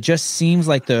 But it just seems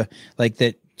like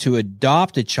that to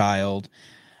adopt a child.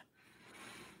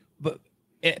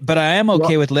 But I am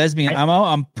okay with lesbian.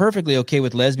 I'm perfectly okay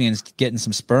with lesbians getting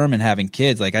some sperm and having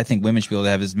kids. Like I think women should be able to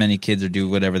have as many kids or do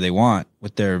whatever they want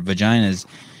with their vaginas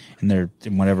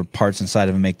and whatever parts inside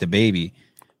of them make the baby.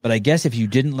 But I guess if you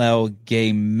didn't allow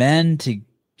gay men to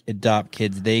adopt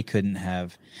kids, they couldn't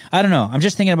have. I don't know. I'm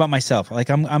just thinking about myself.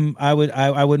 Like I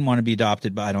wouldn't want to be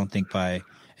adopted, but I don't think by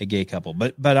a gay couple.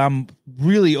 But I'm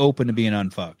really open to being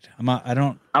unfucked.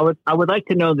 I would like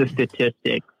to know the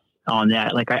statistics on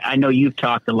that. Like I know you've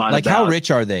talked a lot. Like about, how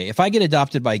rich are they? If I get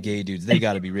adopted by gay dudes, they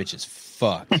got to be rich as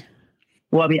fuck.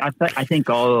 Well, I mean, I think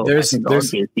all gay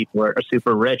people are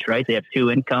super rich, right? They have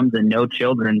 2 incomes and no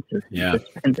children to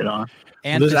spend it on.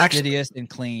 And there's fastidious and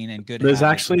clean and good. There's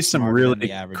actually some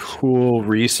really cool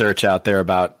research out there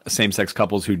about same-sex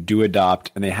couples who do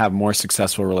adopt and they have more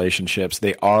successful relationships.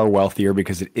 They are wealthier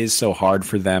because it is so hard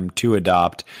for them to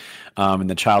adopt. And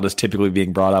the child is typically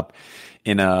being brought up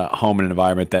in a home and an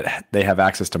environment that they have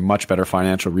access to much better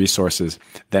financial resources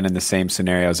than in the same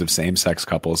scenarios of same-sex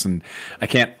couples. And I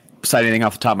can't cite anything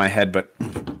off the top of my head, but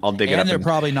I'll dig it up. And they're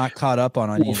probably not caught up on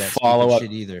any of that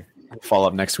shit either. Follow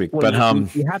up next week. Well,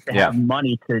 but you have to have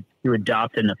money to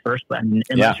adopt in the first place.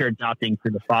 Unless you're adopting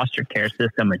through the foster care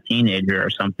system, a teenager or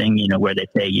something, where they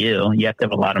pay you have to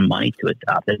have a lot of money to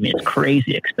adopt. I mean, it's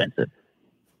crazy expensive.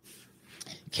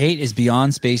 Kate is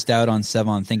beyond spaced out on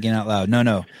Sevon, thinking out loud.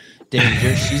 No,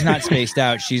 Dave, she's not spaced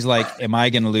out. She's like, am I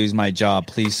going to lose my job?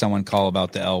 Please, someone call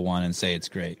about the L1 and say it's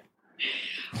great.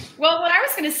 Well, what I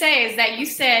was going to say is that you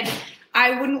said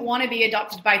I wouldn't want to be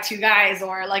adopted by 2 guys,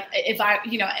 or like if I,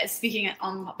 speaking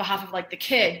on behalf of like the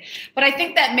kid. But I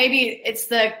think that maybe it's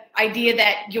the idea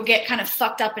that you'll get kind of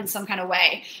fucked up in some kind of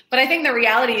way. But I think the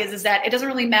reality is that it doesn't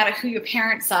really matter who your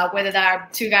parents are, whether they're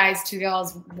 2 guys, 2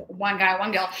 girls, 1 guy,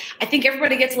 1 girl. I think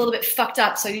everybody gets a little bit fucked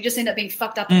up. So you just end up being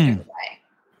fucked up in a different way.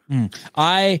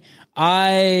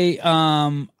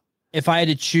 If I had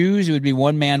to choose, it would be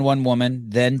 1 man, 1 woman,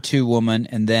 then 2 women,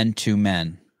 and then 2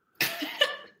 men.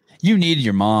 You need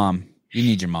your mom.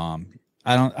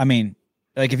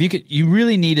 Like if you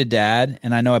really need a dad,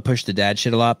 and I know I push the dad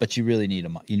shit a lot, but you really need a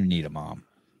mom.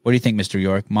 What do you think, Mr.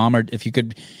 York? Mom, or if you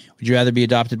could, would you rather be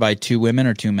adopted by 2 women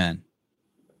or 2 men?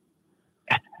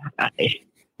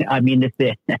 I mean,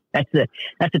 that's a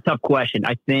tough question.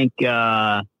 I think,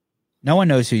 no one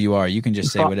knows who you are. You can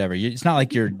just say whatever. It's not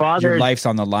like your life's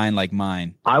on the line like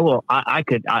mine. I'll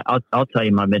tell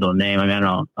you my middle name. I mean,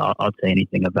 I'll say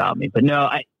anything about me. But no,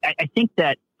 I think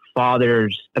that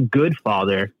a good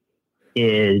father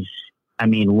is,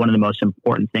 one of the most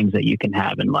important things that you can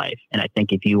have in life. And I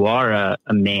think if you are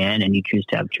a man and you choose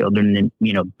to have children, then,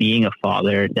 being a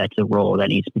father, that's a role that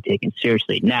needs to be taken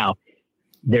seriously. Now,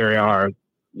 there are,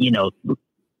 there's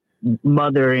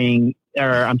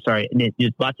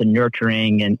lots of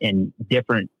nurturing and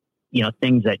different,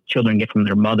 things that children get from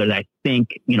their mother that I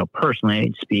think,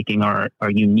 personally speaking, are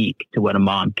unique to what a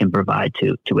mom can provide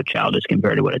to a child as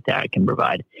compared to what a dad can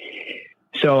provide.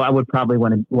 So I would probably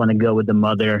want to go with the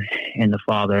mother and the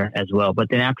father as well. But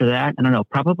then after that, I don't know,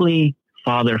 probably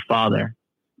father.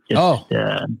 Wow.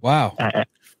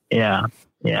 Yeah.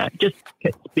 Just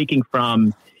speaking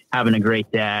from having a great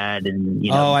dad and,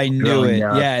 I knew it.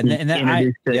 Yeah. And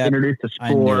introduced to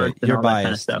sports. You're biased.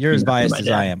 Kind of stuff, You're as biased as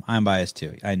I am. I'm biased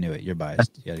too. I knew it. You're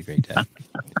biased. You had a great dad.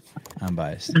 I'm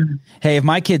biased. Hey, if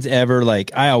my kids ever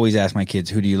I always ask my kids,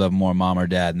 who do you love more, mom or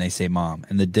dad? And they say mom.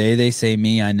 And the day they say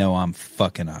me, I know I'm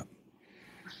fucking up.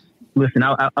 Listen,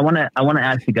 I want to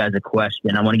ask you guys a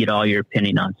question. I want to get all your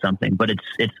opinion on something, but it's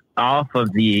off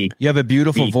of the. You have a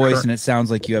beautiful voice, and it sounds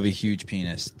like you have a huge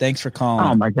penis. Thanks for calling.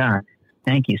 Oh my God.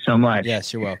 Thank you so much.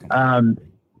 Yes, you're welcome.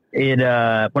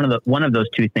 One of those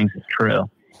 2 things is true.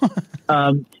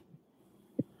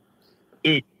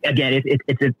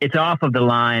 It's off of the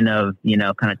line of,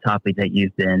 kind of topic that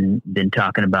you've been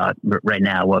talking about right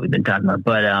now, what we've been talking about,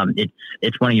 but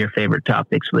it's one of your favorite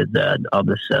topics with all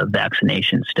this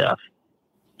vaccination stuff.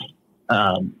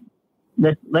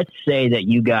 Let's say that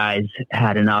you guys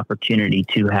had an opportunity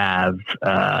to have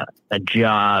a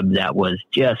job that was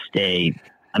just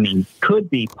could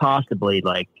be possibly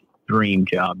like dream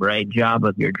job, right? Job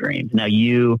of your dreams. Now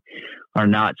you are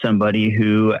not somebody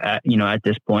who, at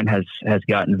this point has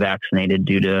gotten vaccinated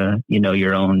due to,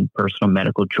 your own personal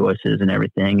medical choices and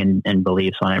everything and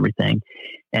beliefs on everything.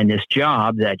 And this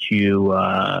job that you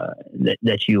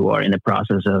that you are in the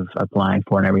process of applying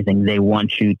for and everything, they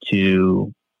want you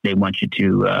to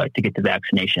get the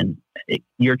vaccination.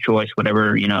 Your choice,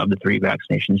 whatever, of the 3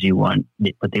 vaccinations you want,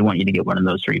 but they want you to get one of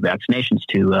those 3 vaccinations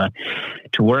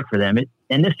to work for them.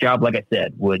 And this job, like I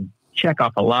said, would check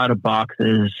off a lot of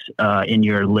boxes in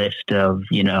your list of,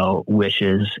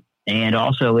 wishes. And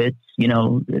also it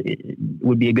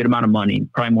would be a good amount of money,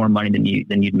 probably more money than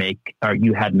you'd make or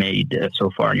you had made so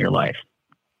far in your life.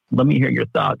 Let me hear your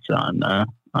thoughts on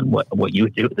what you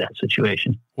would do with that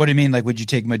situation. What do you mean? Like, would you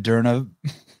take Moderna,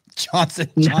 Johnson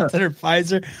or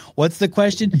Pfizer? What's the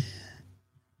question?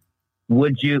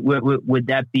 Would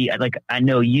that be like, I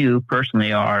know you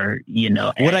personally are,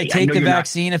 would I take the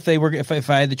vaccine if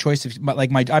I had the choice of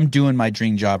I'm doing my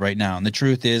dream job right now. And the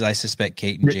truth is I suspect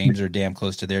Kate and James are damn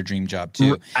close to their dream job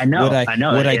too. I know.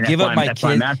 Would I give up my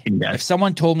kids? If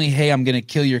someone told me, hey, I'm going to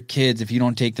kill your kids if you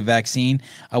don't take the vaccine,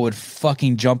 I would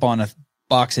fucking jump on a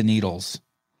box of needles.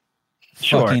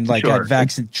 Sure, Fucking like sure.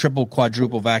 I'd triple,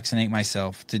 quadruple vaccinate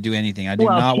myself to do anything. I do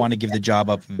not want to give the job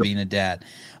up of being a dad.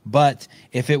 But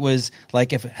if it was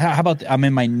like, how about I'm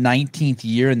in my 19th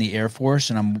year in the Air Force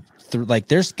and I'm like,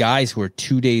 there's guys who are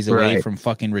 2 days away Right. from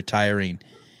fucking retiring.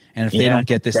 And if they don't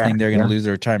get this thing, they're going to lose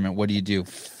their retirement. What do you do?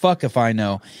 Fuck if I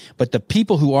know. But the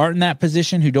people who aren't in that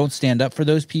position, who don't stand up for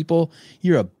those people,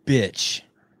 you're a bitch.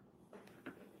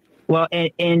 Well,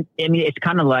 and I mean, it's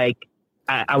kind of like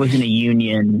I was in a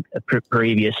union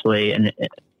previously and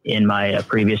in my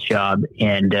previous job.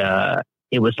 And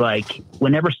it was like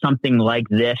whenever something like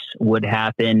this would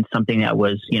happen, something that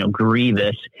was,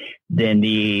 grievous, then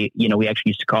we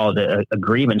actually used to call it a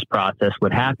grievance process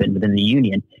would happen within the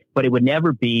union. But it would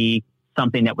never be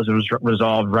something that was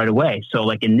resolved right away. So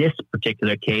like in this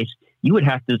particular case, you would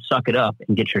have to suck it up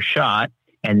and get your shot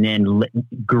and then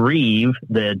grieve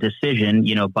the decision,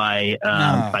 by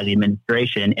the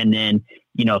administration. And then,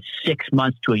 6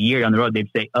 months to a year down the road, they'd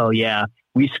say, oh yeah,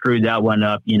 we screwed that one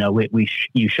up.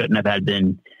 You shouldn't have had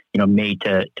been, made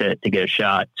to get a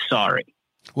shot. Sorry.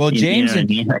 Well, James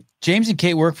and James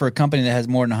Kate work for a company that has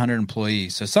more than 100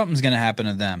 employees, so something's going to happen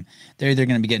to them. They're either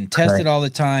going to be getting tested all the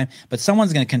time, but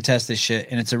someone's going to contest this shit,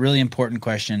 and it's a really important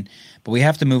question. But we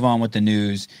have to move on with the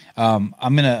news. I'm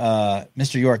going to,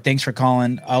 Mr. York, thanks for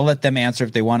calling. I'll let them answer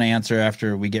if they want to answer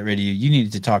after we get rid of you. You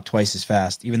needed to talk twice as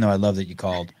fast, even though I love that you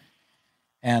called.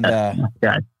 And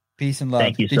peace and love.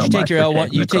 Thank you Did so you take much your for L1?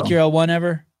 taking You the take call. your L1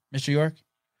 ever, Mr. York?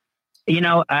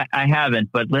 I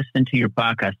haven't, but listening to your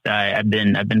podcast, I've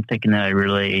been thinking that I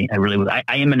really would. I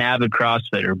am an avid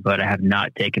CrossFitter, but I have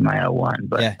not taken my L1,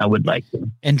 but Yeah. I would like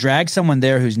to. And drag someone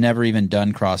there who's never even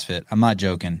done CrossFit. I'm not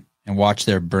joking. And watch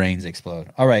their brains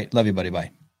explode. All right. Love you, buddy.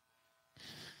 Bye.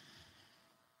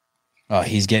 Oh,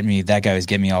 that guy was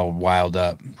getting me all riled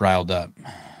up.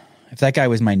 If that guy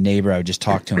was my neighbor, I would just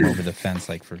talk to him over the fence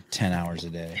like for 10 hours a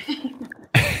day.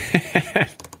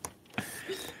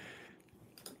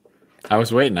 I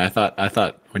was waiting. I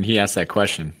thought when he asked that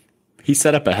question, he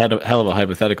set up a hell of a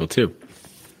hypothetical too.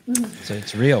 So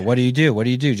it's real. What do you do? What do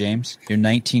you do, James? You're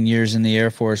 19 years in the Air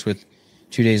Force with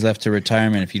 2 days left to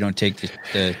retirement. If you don't take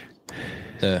the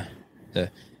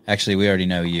actually, we already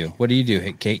know you. What do you do?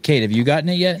 Hey, Kate, have you gotten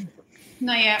it yet?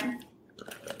 Not yet.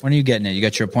 When are you getting it? You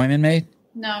got your appointment made?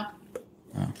 No.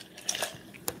 Oh.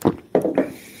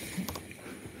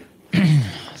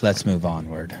 Let's move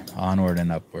onward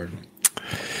and upward.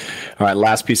 All right,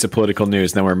 last piece of political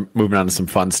news. Then we're moving on to some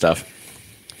fun stuff.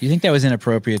 You think that was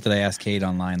inappropriate that I asked Kate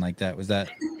online like that? Was that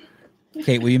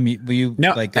Kate? Will you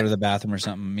No, like go to the bathroom or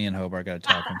something? Me and Hobart got to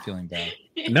talk. I'm feeling bad.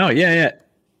 No, yeah.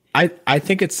 I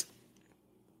think it's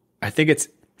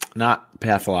not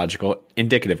pathological,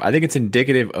 indicative. I think it's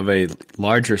indicative of a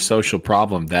larger social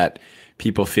problem that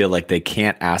people feel like they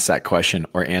can't ask that question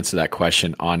or answer that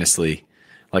question honestly.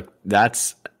 Like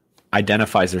that's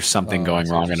identifies there's something going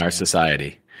wrong in our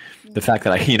society. The fact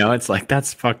that it's like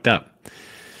that's fucked up.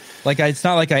 Like it's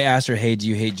not like I asked her, "Hey, do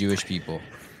you hate Jewish people?"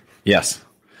 Yes.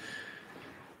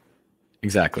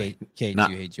 Exactly. Kate, not,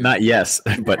 do you hate Jewish not yes,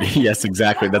 but yes,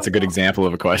 exactly. That's a good example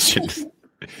of a question.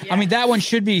 I mean, that one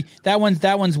should be that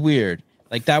one's weird.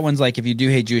 Like that one's like if you do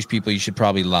hate Jewish people, you should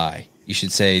probably lie. You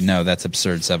should say, "No, that's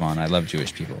absurd, Savon. I love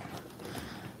Jewish people."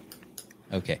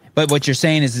 Okay, but what you're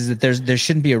saying is that there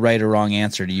shouldn't be a right or wrong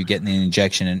answer to you getting the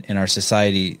injection, and our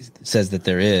society says that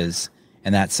there is,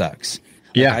 and that sucks.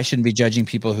 Yeah, I shouldn't be judging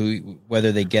people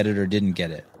whether they get it or didn't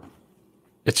get it.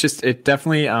 It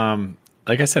definitely,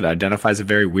 like I said, identifies a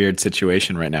very weird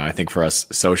situation right now. I think for us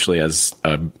socially as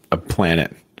a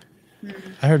planet.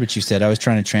 I heard what you said. I was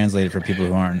trying to translate it for people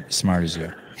who aren't as smart as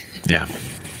you. Yeah.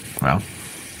 Well.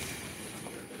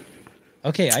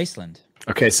 Okay, Iceland.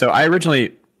 Okay, so I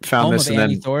originally found Home this of and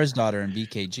Annie then Thor's daughter in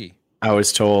BKG. I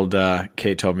was told,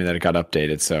 Kate told me that it got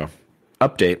updated. So,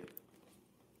 update.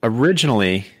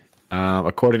 Originally,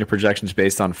 according to projections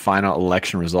based on final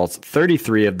election results,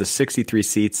 33 of the 63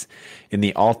 seats in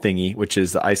the Alþingi, which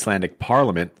is the Icelandic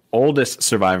parliament, oldest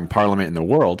surviving parliament in the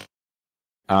world,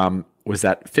 was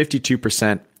that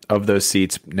 52% of those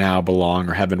seats now belong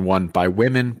or have been won by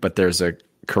women, but there's a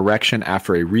correction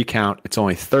after a recount. It's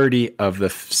only 30 of the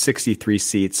 63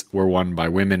 seats were won by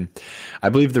women. I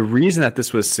believe the reason that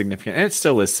this was significant, and it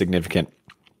still is significant,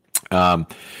 the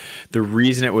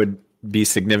reason it would be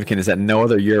significant is that no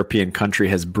other European country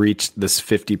has breached this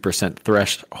 50%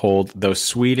 threshold, though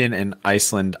Sweden and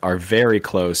Iceland are very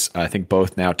close. I think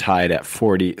both now tied at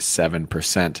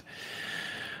 47%.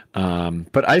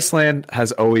 But Iceland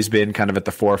has always been kind of at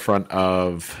the forefront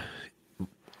of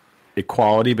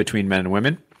equality between men and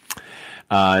women.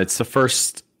 It's the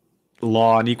first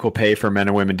law on equal pay for men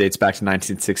and women dates back to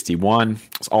 1961.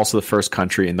 It's also the first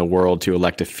country in the world to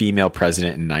elect a female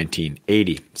president in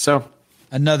 1980. So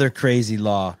Another crazy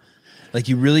law. Like,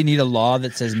 you really need a law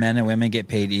that says men and women get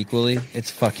paid equally? It's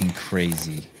fucking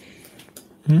crazy.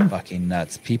 Fucking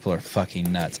nuts. People are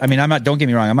fucking nuts. I mean, don't get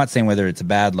me wrong. I'm not saying whether it's a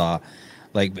bad law.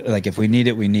 Like if we need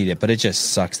it, we need it. But it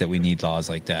just sucks that we need laws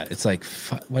like that. It's like,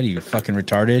 what are you, fucking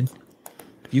retarded?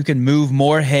 You can move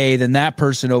more hay than that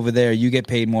person over there. You get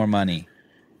paid more money.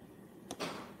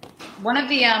 One of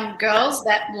the girls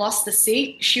that lost the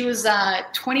seat, she was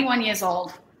 21 years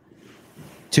old.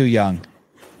 Too young.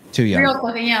 Real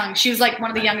fucking young. She was like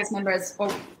one of the youngest members, or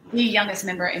the youngest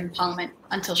member in Parliament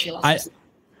until she lost the seat.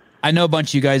 I know a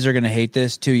bunch of you guys are going to hate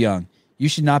this. Too young. You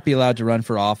should not be allowed to run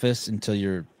for office until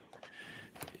you're...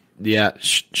 Yeah,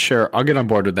 sure. I'll get on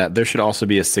board with that. There should also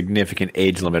be a significant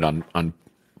age limit on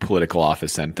political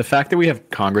office. And the fact that we have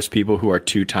Congress people who are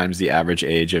 2 times the average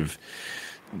age of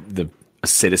a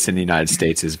citizen in the United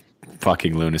States is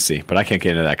fucking lunacy. But I can't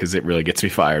get into that because it really gets me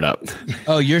fired up.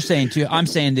 Oh, you're saying too? I'm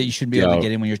saying that you shouldn't be able to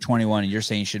get in when you're 21, and you're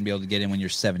saying you shouldn't be able to get in when you're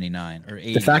 79 or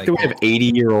 80. The fact that we have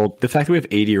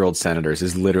 80-year-old senators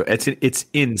is literally it's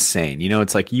insane. You know,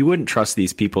 it's like you wouldn't trust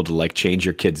these people to like change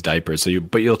your kids' diapers,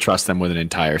 but you'll trust them with an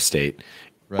entire state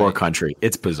or country.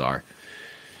 It's bizarre.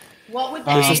 What would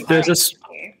I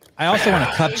also want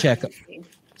a cup check.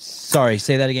 Sorry,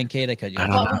 say that again, Kate. I cut you off.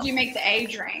 What would you make the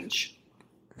age range?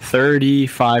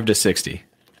 35 to 60.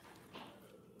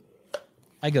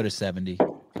 I go to 70.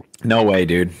 No way,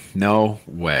 dude. No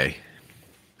way.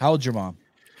 How old's your mom?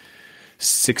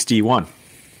 61.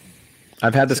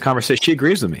 I've had this conversation. She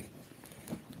agrees with me.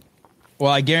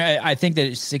 Well, I think that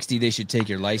at 60 they should take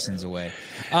your license away.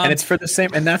 And it's for the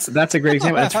same, and that's a great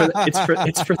example.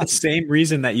 It's for the same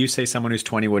reason that you say someone who's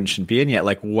 21 shouldn't be in yet.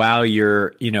 Like while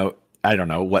you're, I don't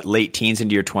know, late teens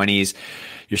into your 20s,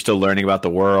 you're still learning about the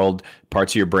world.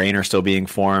 Parts of your brain are still being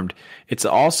formed. It's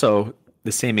also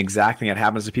the same exact thing that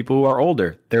happens to people who are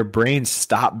older. Their brains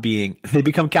they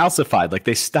become calcified. Like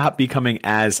they stop becoming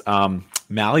as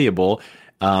malleable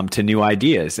to new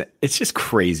ideas. It's just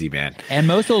crazy, man. And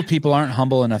most old people aren't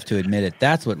humble enough to admit it.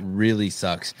 That's what really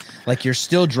sucks. Like you're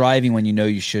still driving when you know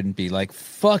you shouldn't be. Like,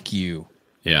 fuck you.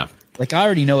 Yeah. Like I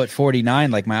already know at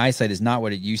 49, like my eyesight is not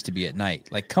what it used to be at night.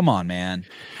 Like, come on, man.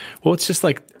 Well, it's just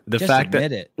like it's the fact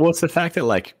that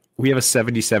like we have a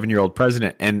 77-year-old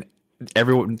president and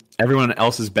everyone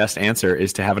else's best answer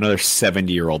is to have another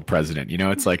 70-year-old president.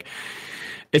 It's like,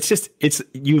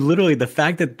 the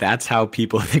fact that that's how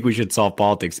people think we should solve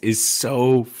politics is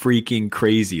so freaking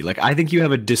crazy. Like, I think you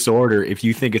have a disorder if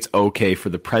you think it's okay for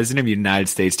the president of the United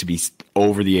States to be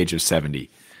over the age of 70.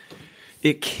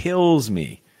 It kills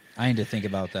me. I need to think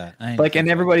about that. And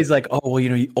everybody's like, oh,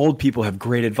 well, old people have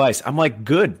great advice. I'm like,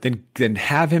 good.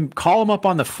 Then call him up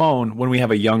on the phone when we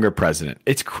have a younger president.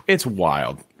 It's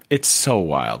wild. It's so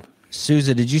wild.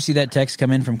 Sousa, did you see that text come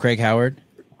in from Craig Howard?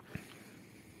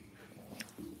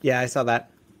 Yeah, I saw that.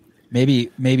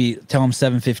 Maybe tell him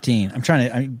 7:15. I'm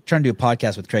trying to do a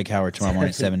podcast with Craig Howard tomorrow morning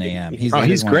at 7 a.m.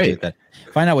 He's great.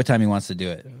 Find out what time he wants to do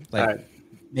it.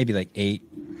 Maybe like 8.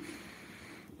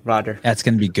 Roger. That's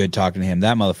going to be good talking to him.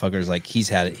 That motherfucker's like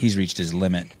he's reached his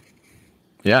limit.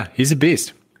 Yeah, he's a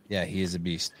beast. Yeah, he is a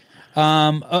beast.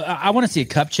 I want to see a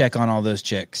cup check on all those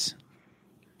chicks.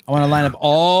 I want to line up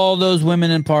all those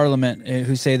women in Parliament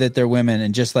who say that they're women,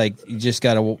 and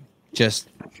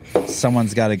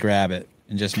someone's got to grab it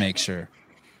and just make sure.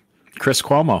 Chris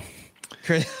Cuomo.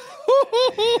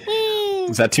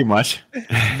 Is that too much?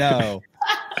 No.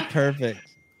 Perfect.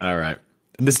 All right.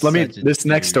 This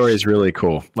next story is really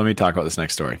cool. Let me talk about this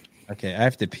next story. Okay, I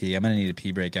have to pee. I'm going to need a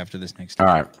pee break after this next story.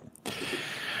 All right.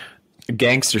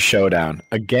 Gangster showdown.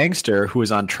 A gangster who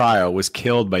was on trial was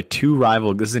killed by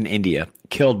this is in India,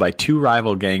 killed by 2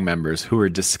 rival gang members who were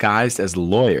disguised as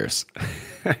lawyers.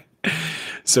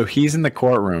 So he's in the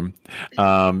courtroom,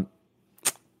 and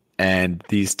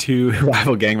these 2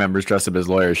 rival gang members dressed up as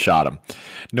lawyers shot him.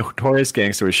 Notorious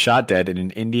gangster was shot dead in an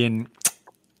Indian...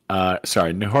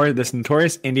 This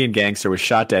notorious Indian gangster was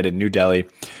shot dead in New Delhi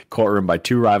courtroom by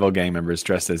 2 rival gang members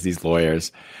dressed as these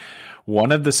lawyers.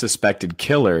 One of the suspected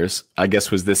killers, I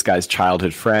guess, was this guy's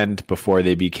childhood friend before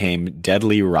they became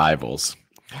deadly rivals.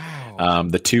 Wow.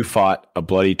 The 2 fought a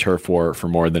bloody turf war for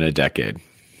more than a decade.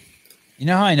 You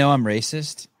know how I know I'm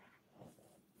racist?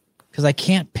 Because I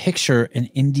can't picture an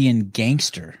Indian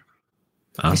gangster.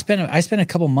 I spent a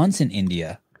couple months in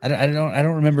India. I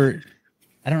don't remember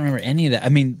any of that. I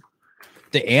mean,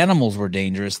 the animals were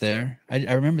dangerous there.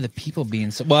 I remember the people being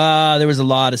there was a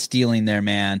lot of stealing there,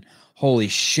 man. Holy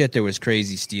shit, there was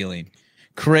crazy stealing.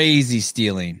 Crazy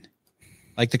stealing.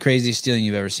 Like the craziest stealing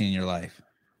you've ever seen in your life.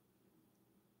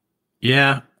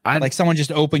 Yeah. Like someone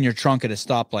just open your trunk at a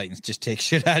stoplight and just take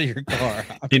shit out of your car.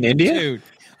 In India? Dude.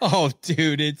 Oh,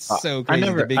 dude, it's so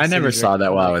crazy. I never saw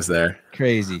that while I was there.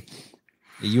 Crazy.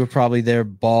 You were probably there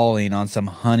balling on some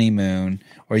honeymoon,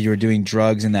 or you were doing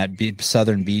drugs in that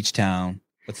southern beach town.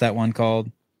 What's that one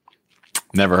called?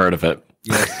 Never heard of it.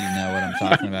 Yes, you know what I'm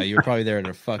talking about. You were probably there at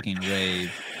a fucking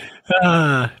rave.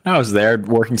 I was there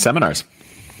working seminars.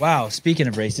 Wow. Speaking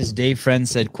of racist, Dave Friend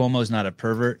said Cuomo's not a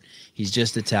pervert. He's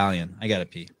just Italian. I gotta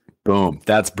pee. Boom.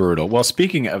 That's brutal. Well,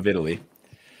 speaking of Italy,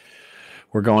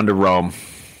 we're going to Rome.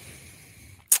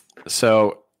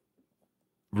 So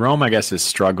Rome, I guess, is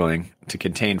struggling to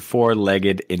contain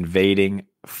four-legged invading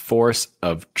force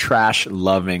of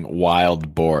trash-loving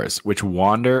wild boars, which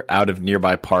wander out of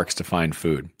nearby parks to find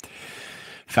food.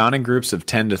 Found in groups of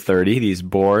 10 to 30, these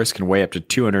boars can weigh up to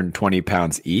 220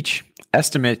 pounds each.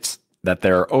 Estimates that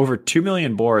there are over 2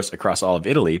 million boars across all of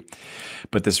Italy,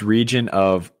 but this region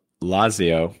of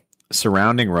Lazio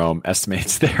surrounding Rome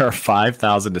estimates there are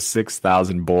 5,000 to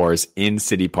 6,000 boars in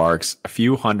city parks, a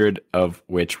few hundred of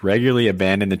which regularly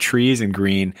abandon the trees and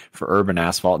green for urban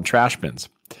asphalt and trash bins.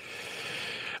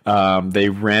 They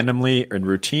randomly and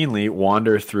routinely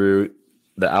wander through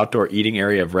the outdoor eating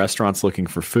area of restaurants looking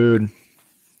for food.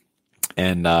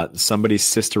 And somebody's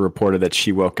sister reported that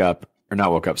she was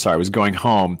going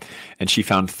home, and she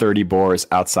found 30 boars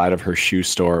outside of her shoe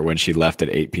store when she left at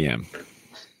 8 p.m.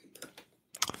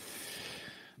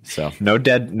 So no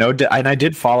dead, and I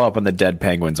did follow up on the dead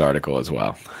penguins article as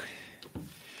well.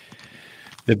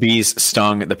 The bees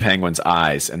stung the penguins'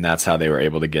 eyes, and that's how they were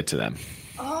able to get to them.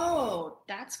 Oh,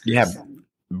 that's gruesome.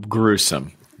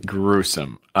 Yeah,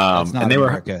 gruesome. That's not and they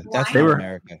America. That's not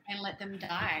America. And let them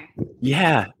die.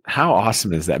 Yeah, how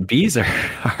awesome is that? Bees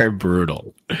are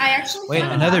brutal. I actually wait.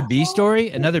 Another bee story.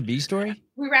 Another bee story.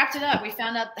 We wrapped it up. We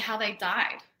found out how they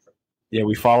died. Yeah,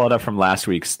 we followed up from last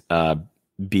week's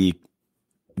bee/penguin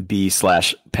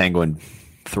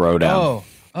throwdown.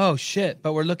 Oh shit!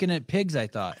 But we're looking at pigs. I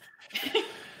thought.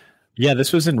 Yeah,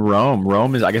 this was in Rome.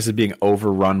 Rome is being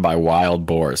overrun by wild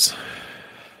boars.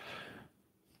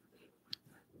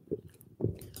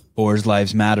 Boars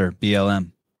Lives Matter.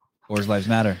 BLM. Boars Lives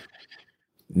Matter.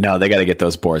 No, they got to get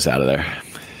those boars out of there.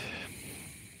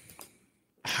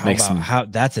 That's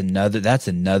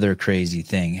another crazy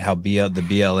thing. How the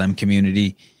BLM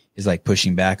community is like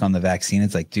pushing back on the vaccine.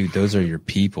 It's like, dude, those are your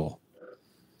people.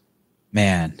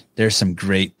 Man, there's some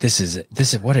great. This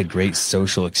is what a great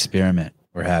social experiment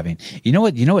we're having. You know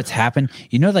what's happened?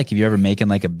 Like if you're ever making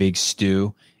like a big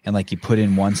stew and like you put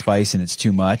in one spice and it's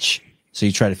too much. So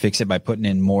you try to fix it by putting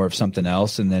in more of something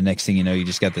else, and the next thing you know, you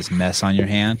just got this mess on your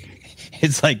hand.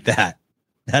 It's like that.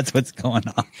 That's what's going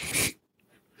on.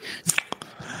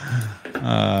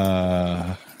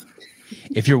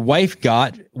 What if your wife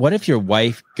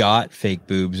got fake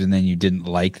boobs and then you didn't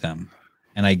like them?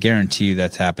 And I guarantee you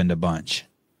that's happened a bunch.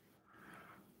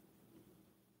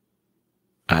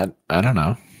 I don't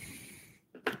know.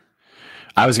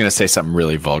 I was going to say something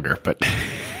really vulgar, but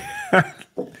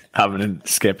I'm going to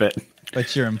skip it.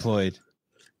 But you're employed.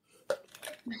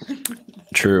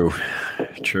 True.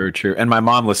 And my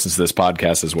mom listens to this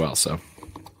podcast as well, so.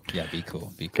 Yeah, be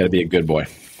cool. Gotta be a good boy.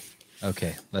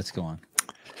 Okay, let's go on.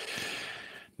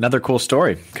 Another cool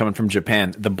story coming from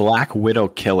Japan. The Black Widow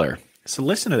Killer. So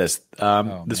listen to this.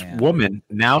 This woman,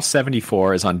 now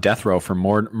 74, is on death row for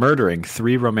murdering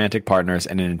 3 romantic partners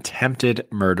and an attempted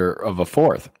murder of a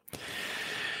 4th.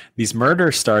 These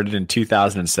murders started in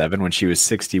 2007 when she was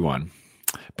 61.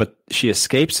 But she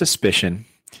escaped suspicion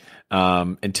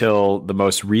until the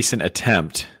most recent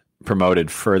attempt promoted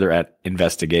further at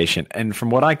investigation. And from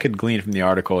what I could glean from the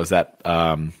article is that,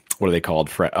 what are they called?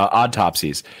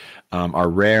 Autopsies are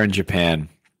rare in Japan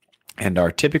and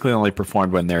are typically only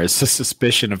performed when there is a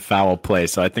suspicion of foul play.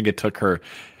 So I think it took her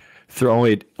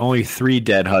through only 3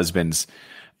 dead husbands.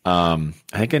 I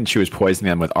think and she was poisoning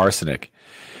them with arsenic.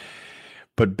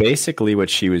 But basically what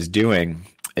she was doing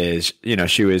is,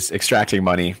 she was extracting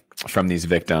money from these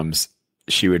victims.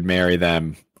 She would marry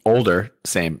them older,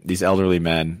 these elderly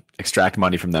men, extract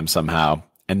money from them somehow.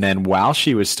 And then while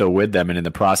she was still with them and in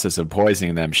the process of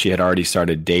poisoning them, she had already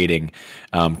started dating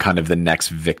kind of the next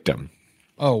victim.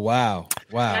 Oh, wow.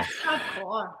 That's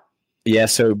hardcore. Yeah,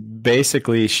 so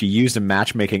basically she used a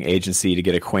matchmaking agency to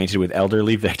get acquainted with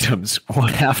elderly victims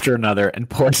one after another and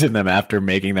poison them after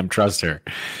making them trust her.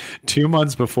 2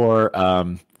 months before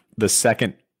the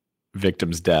second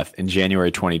victim's death in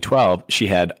January 2012, she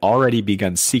had already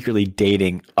begun secretly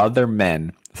dating other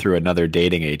men through another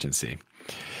dating agency.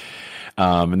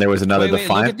 And there was another. Look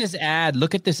at this ad.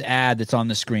 Look at this ad that's on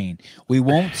the screen. We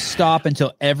won't stop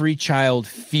until every child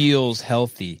feels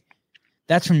healthy.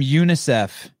 That's from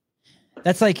UNICEF.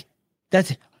 That's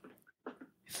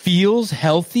feels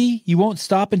healthy. You won't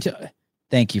stop until.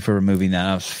 Thank you for removing that.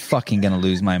 I was fucking gonna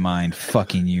lose my mind.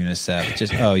 Fucking UNICEF.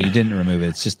 Just you didn't remove it.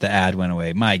 It's just the ad went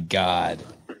away. My God,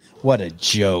 what a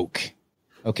joke.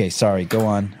 Okay, sorry. Go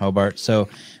on, Hobart. So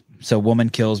woman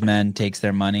kills men, takes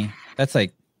their money. That's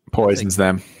like poisons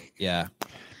them. Yeah.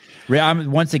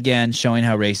 I'm once again showing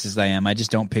how racist I am. I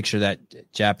just don't picture that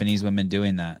Japanese women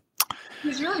doing that.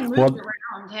 He's really moved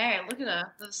around. Hey, look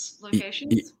at those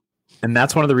locations. And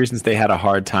that's one of the reasons they had a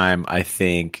hard time, I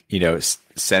think,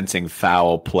 sensing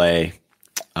foul play.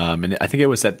 And I think it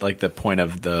was at like the point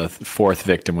of the fourth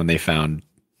victim when they finally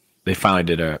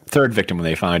did a third victim when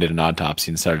they finally did an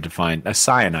autopsy and started to find a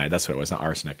cyanide. That's what it was, not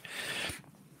arsenic.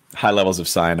 High levels of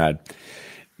cyanide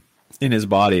in his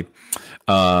body.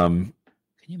 Can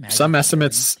you imagine some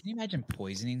estimates. Can you imagine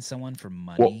poisoning someone for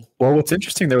money? Well, what's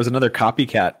interesting, there was another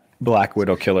copycat Black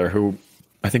Widow killer who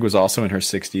I think was also in her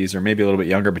 60s or maybe a little bit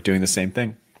younger, but doing the same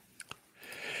thing.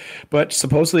 But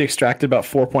supposedly extracted about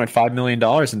 $4.5 million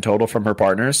in total from her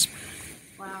partners.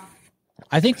 Wow.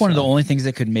 I think one of the only things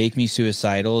that could make me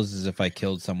suicidal is if I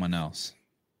killed someone else.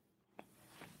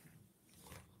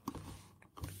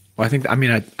 Well, I think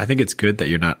it's good that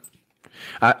you're not.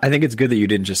 I think it's good that you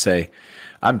didn't just say,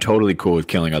 I'm totally cool with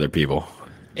killing other people.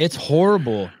 It's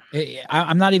horrible.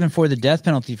 I'm not even for the death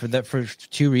penalty for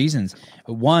two reasons.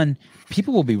 One,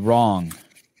 people will be wrong.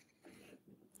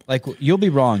 Like, you'll be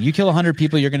wrong. You kill 100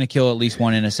 people, you're going to kill at least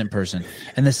one innocent person.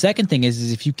 And the second thing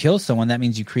is if you kill someone, that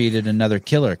means you created another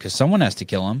killer because someone has to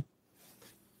kill him.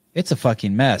 It's a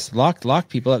fucking mess. Lock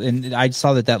people up. And I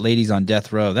saw that lady's on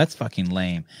death row. That's fucking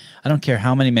lame. I don't care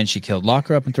how many men she killed. Lock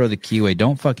her up and throw the key away.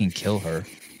 Don't fucking kill her.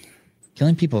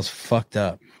 Killing people is fucked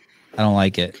up. I don't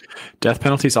like it. Death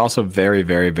penalty is also very,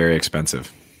 very, very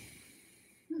expensive.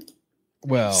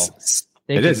 Well,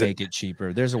 they could make it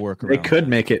cheaper. There's a workaround. They could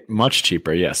make it much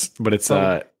cheaper, yes. But it's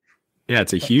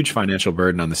it's a huge financial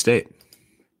burden on the state.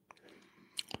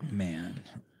 Man.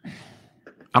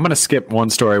 I'm going to skip one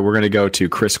story. We're going to go to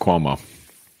Chris Cuomo.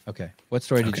 Okay. What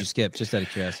story did you skip? Just out of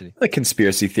curiosity. The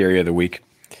conspiracy theory of the week.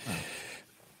 Oh.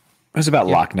 It was about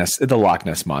the Loch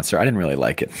Ness Monster. I didn't really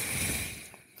like it.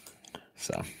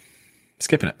 So,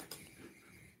 skipping it.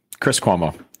 Chris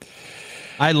Cuomo.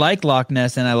 I like Loch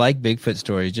Ness and I like Bigfoot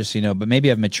stories, just so you know, but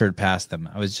maybe I've matured past them.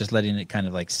 I was just letting it kind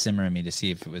of like simmer in me to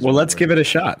see if it was. Well, let's give it a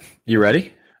shot. You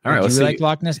ready? All right. Do you like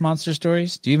Loch Ness Monster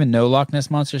stories? Do you even know Loch Ness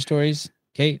Monster stories?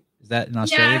 Kate, is that in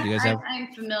Australia? Yeah, Do you guys have?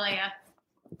 I'm familiar.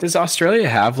 Does Australia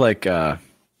have like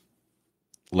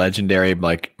legendary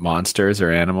like monsters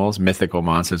or animals, mythical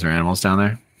monsters or animals down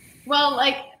there? Well,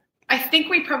 like I think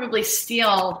we probably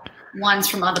steal ones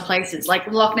from other places, like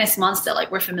Loch Ness Monster.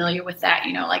 Like we're familiar with that,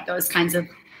 like those kinds of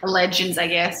legends. I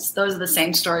guess those are the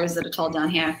same stories that are told down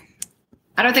here.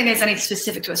 I don't think there's any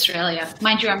specific to Australia,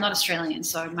 mind you. I'm not Australian,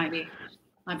 so it might be.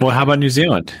 Well, how about New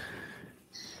Zealand?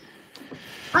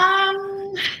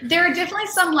 There are definitely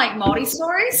some like Maori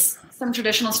stories, some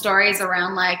traditional stories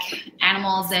around like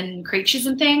animals and creatures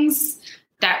and things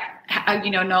that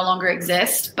no longer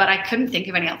exist. But I couldn't think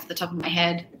of any off the top of my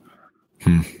head.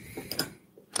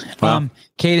 Wow.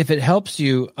 Kate, if it helps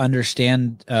you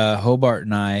understand Hobart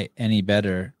and I any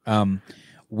better,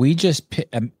 we just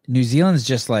New Zealand's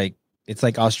just like it's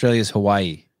like Australia's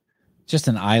Hawaii, just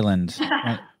an island.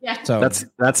 Right? Yeah. So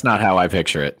that's not how I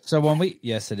picture it. So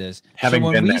yes, it is. Having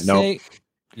been there, no.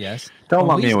 Yes. Don't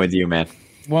lump me in with you, man.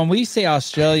 When we say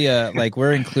Australia, like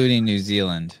we're including New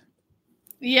Zealand.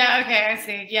 Yeah. Okay. I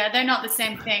see. Yeah, they're not the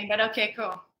same thing, but okay,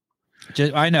 cool.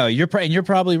 I know you're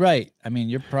probably right. I mean,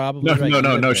 you're probably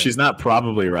right. No. She's not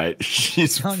probably right.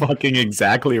 She's fucking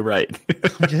exactly right.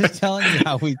 I'm just telling you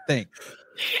how we think.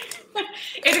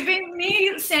 It'd be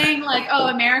me saying like, "Oh,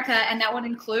 America," and that would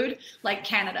include like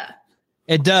Canada.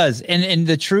 It does, and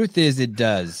the truth is, it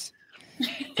does.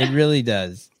 It really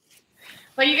does.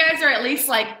 But you guys are at least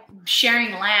like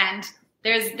sharing land.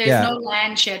 There's no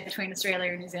land shared between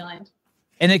Australia and New Zealand.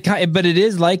 And but it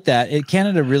is like that.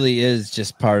 Canada really is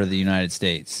just part of the United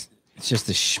States. It's just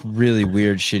a really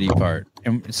weird, shitty part.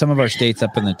 And some of our states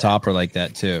up in the top are like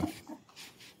that too.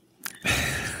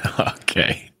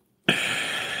 Okay.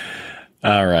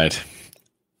 All right.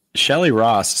 Shelley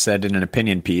Ross said in an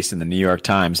opinion piece in the New York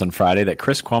Times on Friday that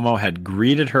Chris Cuomo had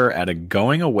greeted her at a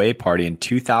going away party in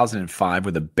 2005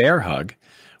 with a bear hug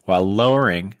while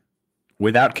lowering,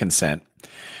 without consent,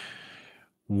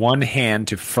 one hand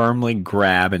to firmly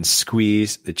grab and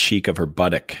squeeze the cheek of her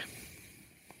buttock.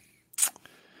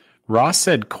 Ross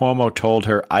said Cuomo told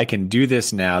her, "I can do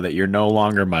this now that you're no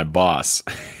longer my boss."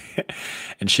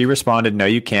 And she responded, "No,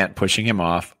 you can't," pushing him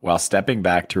off while stepping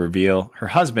back to reveal her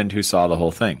husband, who saw the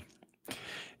whole thing.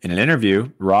 In an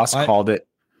interview, Ross called it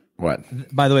what?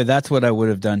 By the way, that's what I would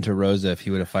have done to Rosa if he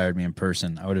would have fired me in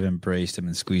person. I would have embraced him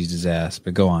and squeezed his ass.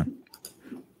 But go on.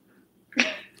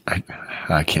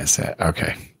 I can't say it.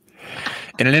 Okay.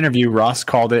 In an interview, Ross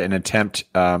called it an attempt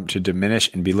to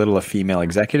diminish and belittle a female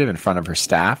executive in front of her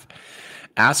staff.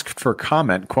 Asked for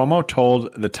comment, Cuomo told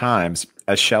The Times,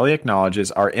 as Shelley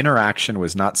acknowledges, our interaction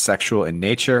was not sexual in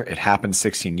nature. It happened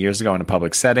 16 years ago in a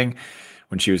public setting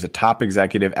when she was a top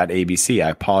executive at ABC. I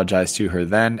apologized to her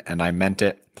then, and I meant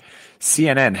it.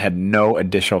 CNN had no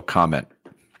additional comment.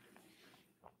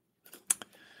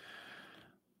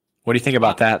 What do you think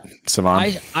about that,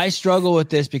 Savan? I struggle with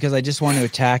this because I just want to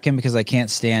attack him because I can't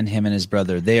stand him and his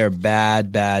brother. They are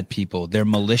bad people. They're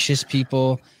malicious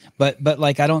people. But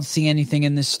like, I don't see anything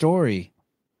in this story.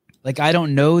 Like, I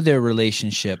don't know their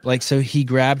relationship. Like, so he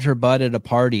grabbed her butt at a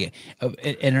party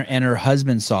and her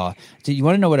husband saw. Do you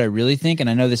want to know what I really think? And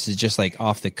I know this is just like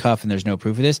off the cuff and there's no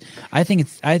proof of this. I think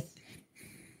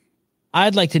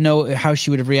I'd like to know how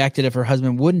she would have reacted if her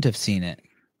husband wouldn't have seen it.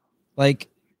 Like,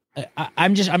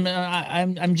 I'm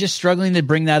just struggling to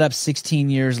bring that up 16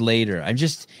 years later.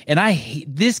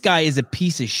 This guy is a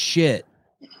piece of shit.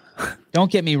 Don't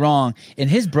get me wrong. And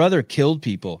his brother killed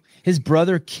people. His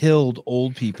brother killed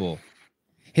old people.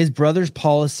 His brother's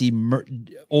policy,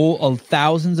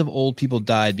 thousands of old people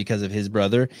died because of his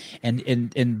brother.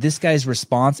 And this guy's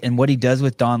response and what he does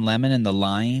with Don Lemon and the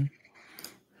lying,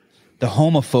 the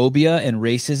homophobia and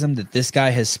racism that this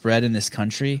guy has spread in this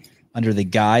country under the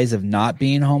guise of not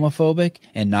being homophobic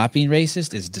and not being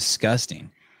racist is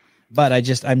disgusting. But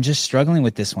I'm just struggling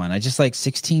with this one. I just like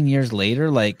 16 years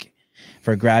later, like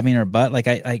for grabbing her butt, like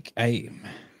I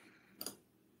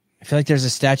feel like there's a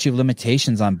statute of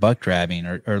limitations on butt grabbing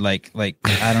or like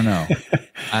I don't know.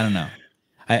 I don't know.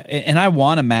 I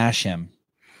want to mash him.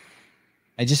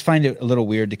 I just find it a little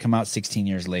weird to come out 16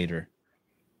 years later.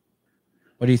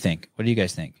 What do you think? What do you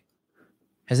guys think?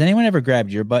 Has anyone ever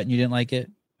grabbed your butt and you didn't like it?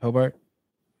 Hobart?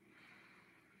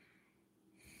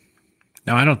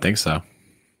 No, I don't think so.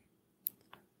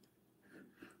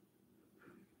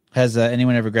 Has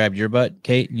anyone ever grabbed your butt,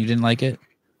 Kate, and you didn't like it?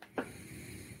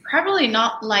 Probably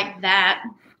not like that.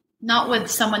 Not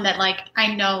with someone that like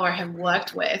I know or have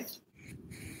worked with.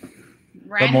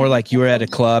 But more like you were at a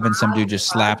club and some dude just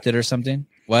slapped it or something?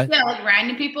 What? Yeah, like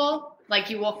random people. Like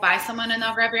you walk by someone and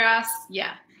they'll grab your ass.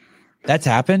 Yeah. That's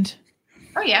happened?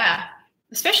 Oh, yeah.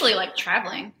 Especially like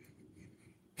traveling.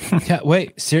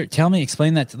 Wait, tell me,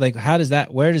 explain that. Like,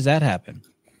 where does that happen?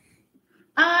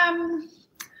 I'm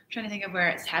trying to think of where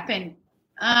it's happened.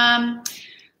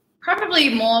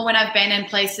 Probably more when I've been in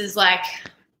places like,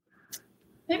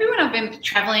 maybe when I've been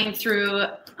traveling through,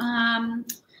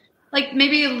 like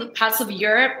maybe parts of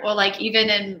Europe or like even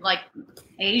in like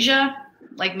Asia,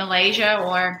 like Malaysia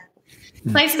or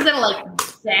places that are like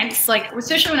dense, like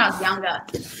especially when I was younger.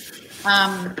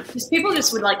 Because people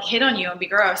just would like hit on you and be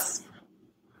gross.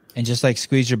 And just like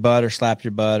squeeze your butt or slap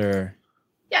your butt or.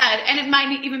 Yeah, and it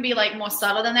might even be like more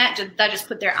subtle than that. They just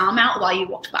put their arm out while you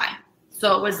walked by.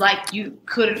 So it was like you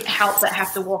couldn't help but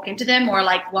have to walk into them, or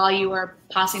like while you were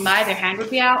passing by, their hand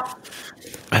would be out.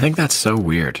 I think that's so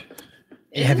weird.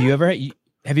 Have you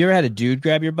ever had a dude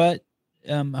grab your butt,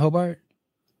 Hobart?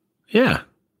 Yeah.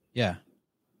 Yeah.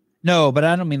 No, but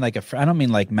I don't mean like I don't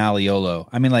mean like Maliolo.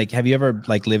 I mean like, have you ever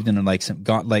like lived in like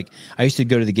I used to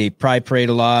go to the Gay Pride Parade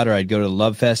a lot, or I'd go to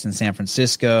Love Fest in San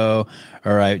Francisco,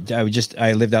 or I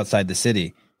lived outside the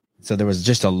city, so there was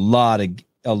just a lot of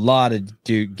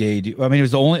gay dude. I mean,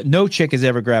 it was no chick has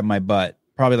ever grabbed my butt.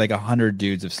 Probably like 100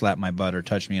 dudes have slapped my butt or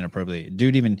touched me inappropriately.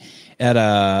 Dude, even at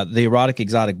the erotic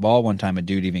exotic ball one time, a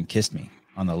dude even kissed me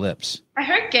on the lips. I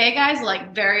heard gay guys are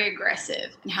like very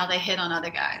aggressive in how they hit on other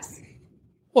guys.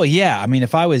 Well, yeah. I mean,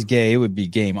 if I was gay, it would be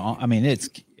game. I mean, it's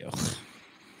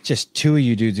just two of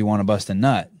you dudes who want to bust a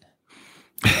nut.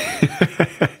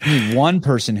 I need one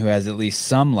person who has at least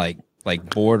some like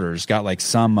borders, got like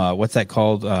some what's that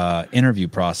called? Interview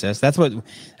process.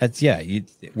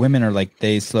 Women are like,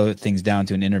 they slow things down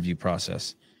to an interview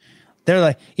process. They're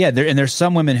like, and there's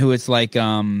some women who it's like it's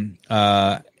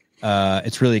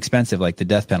really expensive, like the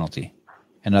death penalty,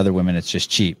 and other women it's just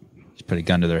cheap. Just put a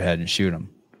gun to their head and shoot them.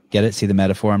 Get it? See the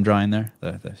metaphor I'm drawing there?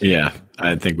 Yeah,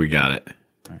 I think we got it.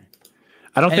 Right.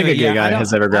 I don't think a gay guy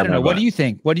has ever grabbed my butt. What do you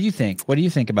think? What do you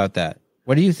think about that?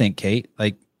 What do you think, Kate?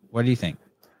 Like, what do you think?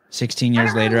 16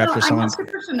 years later after someone... I'm not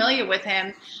super familiar with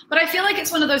him, but I feel like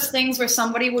it's one of those things where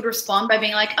somebody would respond by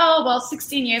being like, oh, well,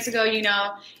 16 years ago,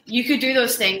 you could do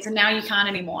those things and now you can't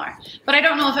anymore. But I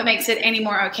don't know if it makes it any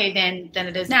more okay than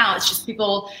it is now. It's just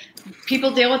people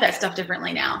deal with that stuff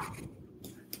differently now.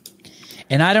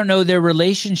 And I don't know their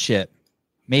relationship.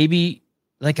 Maybe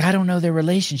like, I don't know their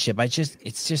relationship. It's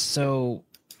just so,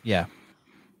 yeah.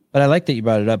 But I like that you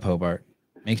brought it up, Hobart.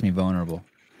 Makes me vulnerable.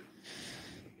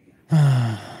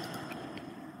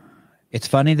 It's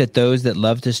funny that those that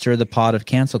love to stir the pot of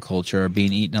cancel culture are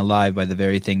being eaten alive by the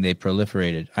very thing they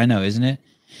proliferated. I know, isn't it?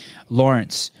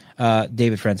 Lawrence,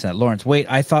 David Frenson. Lawrence, wait,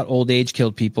 I thought old age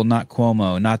killed people, not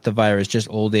Cuomo, not the virus, just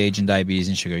old age and diabetes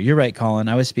and sugar. You're right, Colin.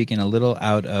 I was speaking a little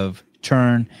out of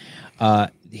turn.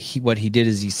 What he did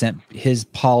is he sent his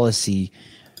policy,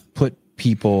 put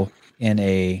people in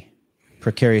a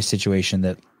precarious situation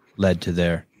that led to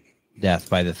their death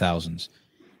by the thousands.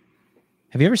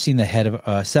 Have you ever seen the head of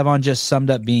Sevon just summed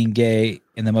up being gay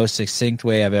in the most succinct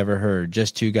way I've ever heard.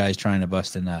 Just two guys trying to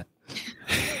bust a nut.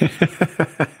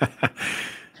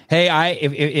 Hey,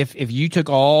 if you took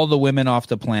all the women off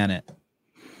the planet,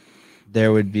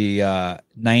 there would be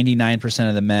 99%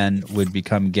 of the men would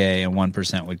become gay and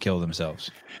 1% would kill themselves.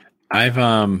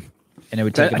 And it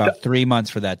would take about 3 months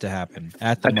for that to happen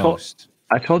at the most.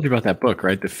 I told you about that book,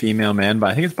 right? The Female Man, but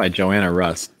I think it's by Joanna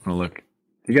Russ. Oh, look,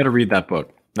 you got to read that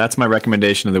book. That's my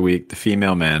recommendation of the week, The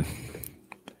Female Man.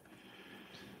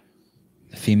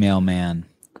 The Female Man.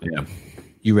 Yeah.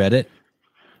 You read it?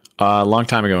 A long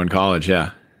time ago in college,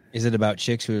 yeah. Is it about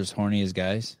chicks who are as horny as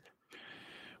guys?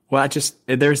 Well,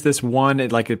 there's this one,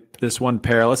 this one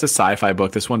parallel, it's a sci-fi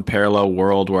book, this one parallel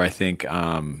world where I think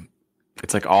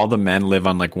it's like all the men live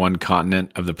on like one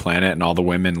continent of the planet and all the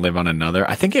women live on another.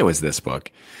 I think it was this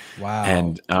book. Wow.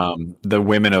 And the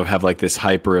women have like this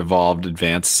hyper evolved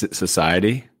advanced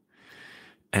society.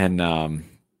 And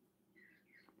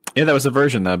yeah, that was the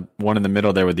version, the one in the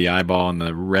middle there with the eyeball and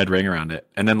the red ring around it.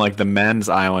 And then like the men's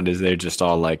island is they're just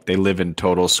all like, they live in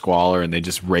total squalor and they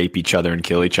just rape each other and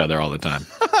kill each other all the time.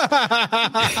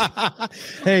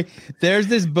 Hey, there's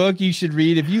this book you should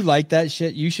read. If you like that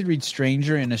shit, you should read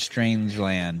Stranger in a Strange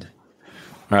Land.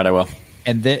 All right, I will.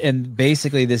 And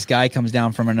basically this guy comes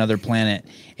down from another planet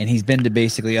and he's been to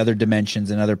basically other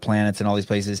dimensions and other planets and all these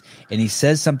places. And he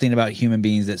says something about human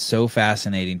beings that's so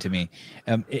fascinating to me.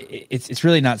 It's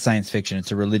really not science fiction.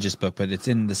 It's a religious book, but it's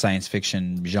in the science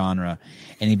fiction genre.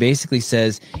 And he basically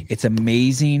says it's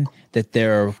amazing that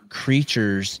there are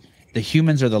creatures, the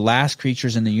humans are the last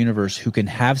creatures in the universe who can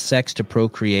have sex to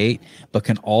procreate, but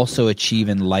can also achieve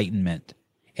enlightenment.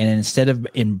 And instead of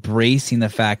embracing the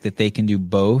fact that they can do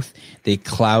both, they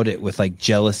cloud it with like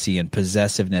jealousy and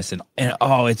possessiveness. And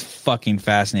oh, it's fucking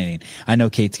fascinating. I know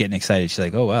Kate's getting excited. She's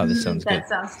like, oh, wow, this sounds good.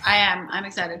 I'm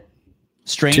excited.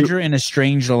 Stranger in a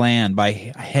Strange Land by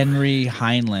Henry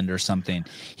Heinlein or something.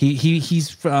 He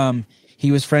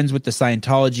was friends with the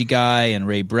Scientology guy and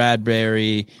Ray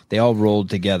Bradbury. They all rolled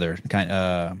together.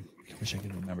 I wish I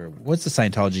could remember. What's the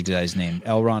Scientology guy's name?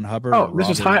 L. Ron Hubbard? Oh, this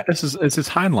is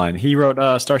Heinlein. He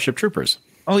wrote Starship Troopers.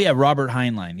 Oh yeah, Robert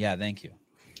Heinlein. Yeah, thank you.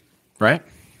 Right?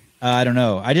 I don't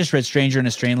know. I just read Stranger in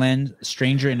a Strange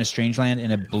Land,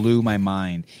 and it blew my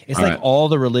mind. It's all like all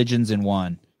the religions in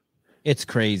one. It's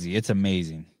crazy. It's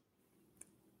amazing.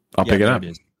 I'll pick it up.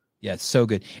 Yeah, it's so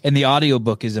good. And the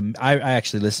audiobook is I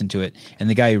actually listened to it,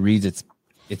 and the guy who reads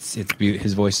it's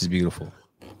his voice is beautiful.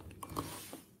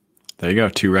 There you go.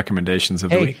 2 recommendations of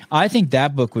the week. I think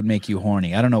that book would make you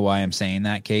horny. I don't know why I'm saying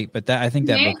that, Kate, but I think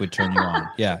that book would turn you on.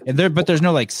 Yeah, and there's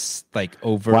no like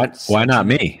overt. Why not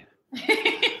me?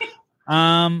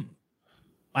 I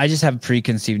just have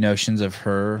preconceived notions of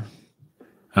her.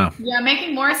 Oh. Yeah,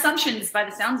 making more assumptions by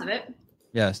the sounds of it.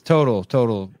 Yes,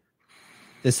 total.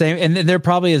 The same, and they're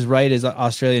probably as right as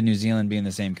Australia and New Zealand being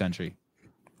the same country.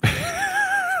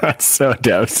 That's so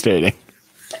devastating.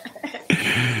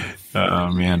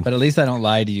 Oh man! But at least I don't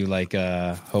lie to you like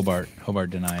Hobart. Hobart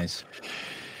denies.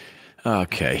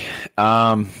 Okay.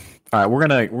 All right. We're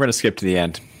gonna skip to the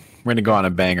end. We're gonna go on a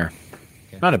banger.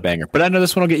 Okay. Not a banger, but I know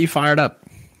this one will get you fired up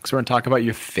because we're gonna talk about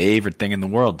your favorite thing in the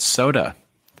world, soda.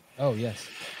 Oh yes.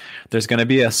 There's gonna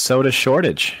be a soda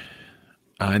shortage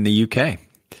in the UK.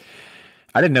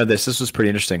 I didn't know this. This was pretty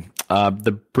interesting.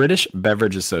 The British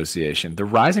Beverage Association. The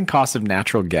rising cost of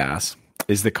natural gas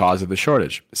is the cause of the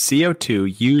shortage.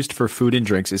 CO2 used for food and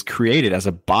drinks is created as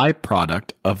a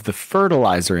byproduct of the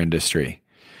fertilizer industry,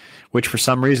 which for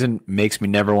some reason makes me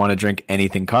never want to drink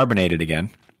anything carbonated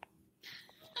again.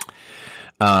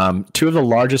 2 of the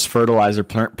largest fertilizer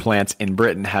plants in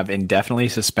Britain have indefinitely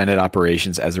suspended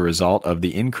operations as a result of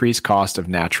the increased cost of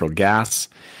natural gas.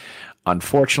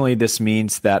 Unfortunately, this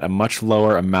means that a much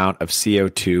lower amount of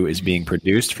CO2 is being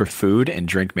produced for food and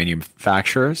drink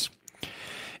manufacturers.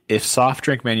 If soft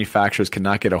drink manufacturers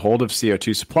cannot get a hold of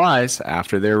CO2 supplies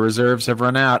after their reserves have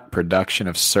run out, production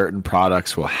of certain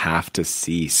products will have to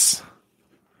cease.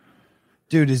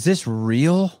 Dude, is this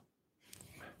real?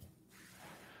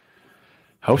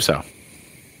 Hope so.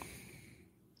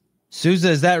 Souza,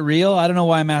 is that real? I don't know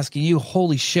why I'm asking you.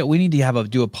 Holy shit, we need to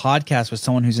do a podcast with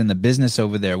someone who's in the business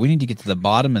over there. We need to get to the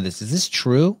bottom of this. Is this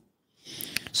true?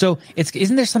 So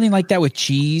isn't there something like that with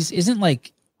cheese? Isn't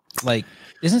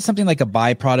something like a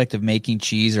byproduct of making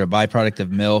cheese or a byproduct of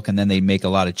milk, and then they make a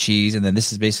lot of cheese, and then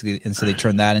this is basically, and so they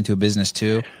turn that into a business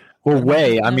too? Well,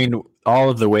 whey, I mean, all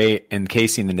of the whey and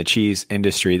casein in the cheese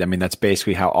industry, I mean, that's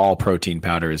basically how all protein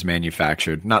powder is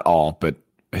manufactured. Not all, but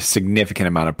a significant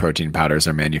amount of protein powders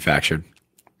are manufactured.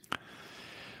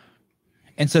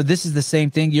 And so this is the same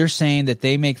thing. You're saying that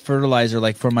they make fertilizer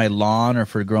like for my lawn or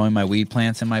for growing my weed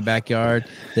plants in my backyard,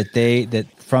 that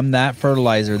from that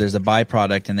fertilizer, there's a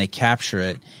byproduct and they capture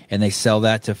it and they sell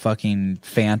that to fucking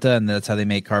Fanta, and that's how they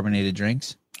make carbonated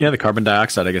drinks? Yeah, the carbon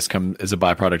dioxide, I guess, is a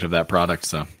byproduct of that product.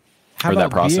 So, how about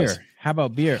that process. Beer? How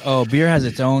about beer? Oh, beer has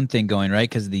its own thing going, right?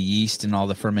 Because of the yeast and all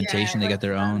the fermentation, they got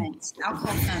their own.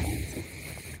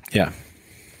 Yeah.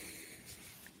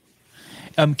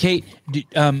 Kate,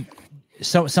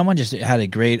 so someone just had a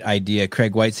great idea.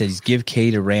 Craig White says, give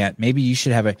Kate a rant. Maybe you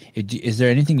should have is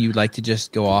there anything you'd like to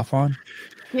just go off on?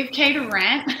 Give Kate a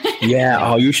rant? Yeah.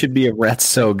 Oh, you should be a rant.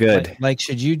 So good. Like,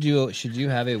 should you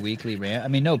have a weekly rant? I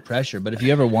mean, no pressure, but if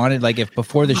you ever wanted, like if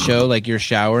before the show, like you're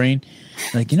showering,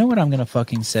 like, you know what I'm going to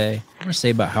fucking say? I'm going to say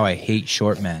about how I hate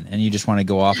short men, and you just want to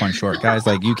go off on short guys.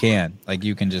 Like you can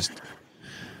just.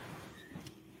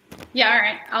 Yeah. All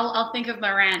right. I'll think of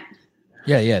my rant.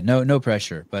 Yeah, no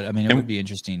pressure, but I mean, it would be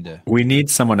interesting to. We need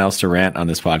someone else to rant on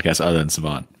this podcast other than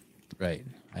Savant. Right,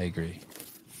 I agree.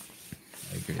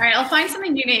 All right, I'll find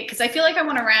something unique because I feel like I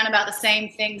want to rant about the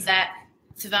same things that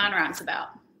Savant rants about.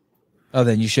 Oh,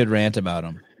 then you should rant about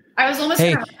them. I was almost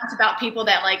going to rant about people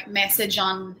that like message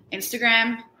on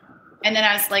Instagram, and then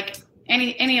I was like,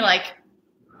 any like,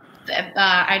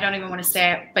 I don't even want to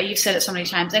say it, but you've said it so many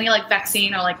times. Any like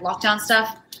vaccine or like lockdown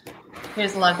stuff.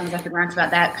 There's a lot of things I could rant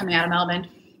about that coming out of Melbourne.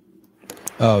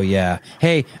 Oh yeah.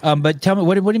 Hey, but tell me,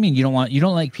 what do you mean you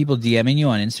don't like people DMing you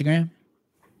on Instagram?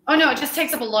 Oh no, it just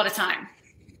takes up a lot of time.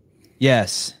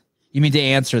 Yes. You mean to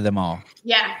answer them all?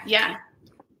 Yeah.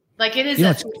 Like it is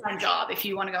a full-time job if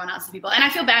you want to go and answer people. And I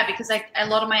feel bad because a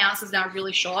lot of my answers now are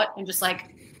really short and just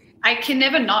like I can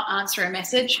never not answer a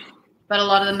message, but a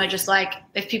lot of them are just like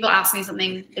if people ask me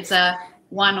something, it's a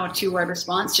 1 or 2 word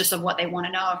response just of what they want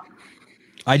to know.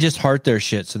 I just heart their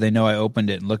shit so they know I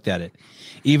opened it and looked at it.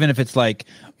 Even if it's like,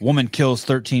 woman kills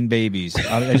 13 babies.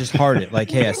 I just heart it. Like,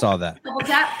 hey, I saw that. Double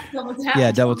tap.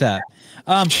 Yeah, double tap.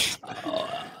 Have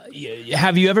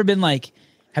you ever been like,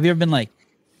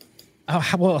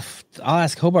 oh, well, I'll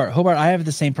ask Hobart. Hobart, I have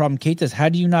the same problem Kate does. How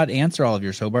do you not answer all of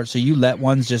yours, Hobart? So you let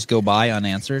ones just go by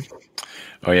unanswered?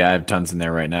 Oh, yeah, I have tons in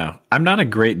there right now. I'm not a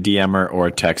great DMer or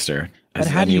texter. But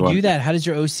how do you do that? How does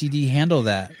your OCD handle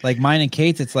that? Like mine and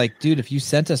Kate's, it's like, dude, if you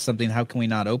sent us something, how can we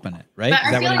not open it? Right? But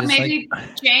I feel like maybe,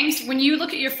 James, when you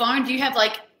look at your phone, do you have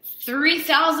like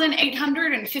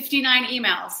 3,859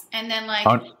 emails and then like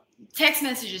text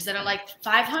messages that are like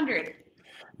 500?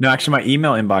 No, actually, my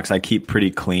email inbox I keep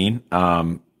pretty clean.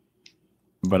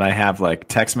 But I have like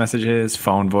text messages,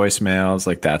 phone voicemails,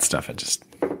 like that stuff. Do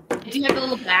you have the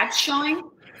little badge showing?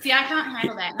 See, I can't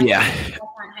handle that. Yeah. I can't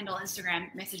handle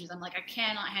Instagram messages. I'm like, I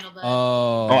cannot handle that.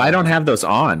 Oh, I don't have those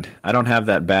on. I don't have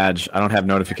that badge. I don't have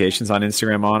notifications on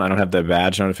Instagram on. I don't have the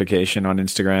badge notification on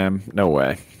Instagram. No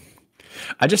way.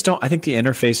 I just don't. I think the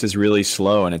interface is really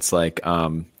slow, and it's like,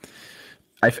 when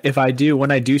I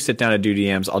do sit down to do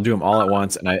DMs, I'll do them all at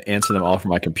once, and I answer them all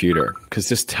from my computer because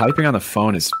just typing on the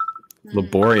phone is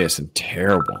laborious and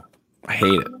terrible. I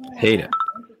hate it.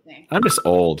 I'm just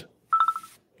old.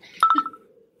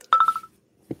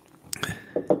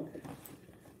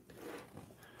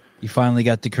 You finally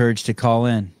got the courage to call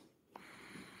in.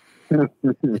 At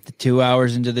the 2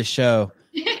 hours into the show,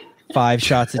 5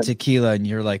 shots of tequila, and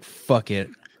you're like, fuck it.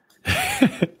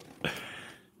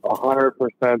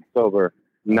 100% sober.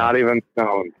 Not even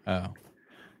stoned. Oh.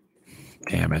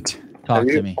 Damn it. Talk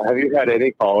to me. Have you had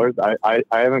any callers? I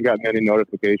haven't gotten any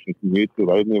notifications from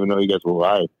YouTube. I didn't even know you guys were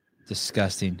live.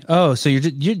 Disgusting. Oh, so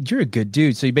you're a good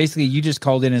dude. So you just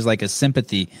called in as like a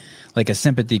sympathy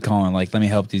calling. Like, let me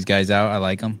help these guys out. I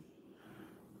like them.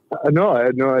 No, I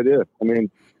had no idea. I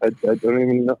mean, I don't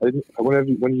even know. When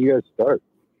did you guys start?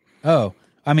 Oh,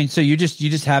 I mean, so you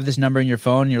just have this number in your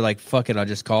phone and you're like, fuck it, I'll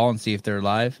just call and see if they're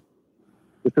live.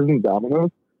 This isn't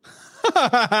Domino's?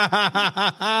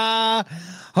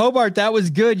 Hobart, that was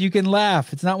good. You can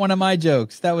laugh. It's not one of my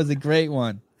jokes. That was a great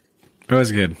one. It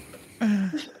was good.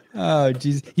 Oh,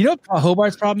 jeez. You know what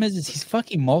Hobart's problem is he's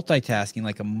fucking multitasking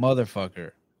like a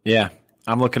motherfucker. Yeah.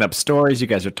 I'm looking up stories. You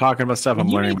guys are talking about stuff. I'm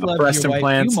learning about breast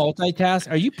implants. Do you multitask?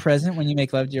 Are you present when you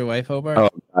make love to your wife, Hobart? Oh,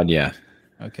 God, yeah.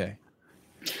 Okay.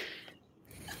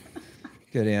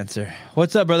 Good answer.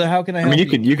 What's up, brother? How can I I help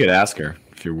mean, you could ask her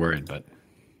if you're worried, but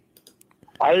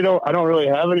I don't really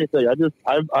have anything.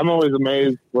 I'm always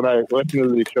amazed when I listen to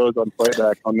these shows on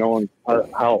playback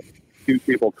how few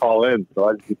people call in. So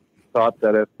I just thought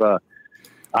that if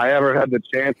I ever had the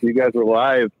chance, you guys were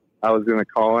live, I was going to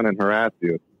call in and harass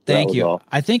you. Thank you. All.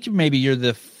 I think maybe you're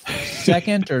the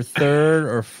second or third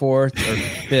or fourth or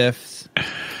fifth.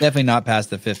 Definitely not past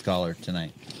the fifth caller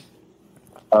tonight.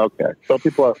 Okay, so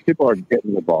people are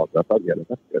getting the balls up. I get it.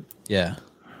 That's good. Yeah,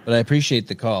 but I appreciate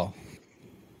the call.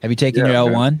 Have you taken Yeah,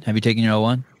 your man. L1? Have you taken your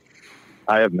L1?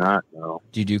 I have not. No.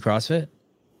 Do you do CrossFit?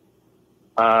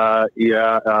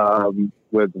 Yeah.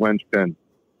 With Winchpin.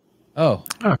 Oh,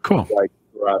 cool. Like,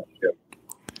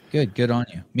 yeah. good on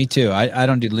you. Me too. I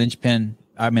don't do linchpin.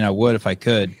 I mean, I would if I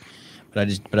could, but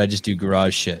I just do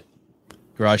garage shit.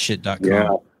 GarageShit.com.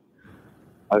 Yeah.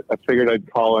 I figured I'd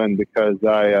call in because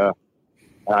I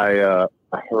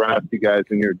harassed you guys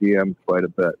in your DMs quite a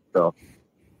bit. So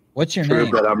What's your prove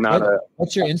name? that I'm not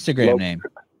What's your Instagram name?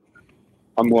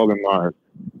 I'm Logan Mars.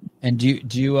 And do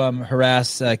you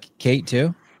harass Kate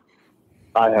too?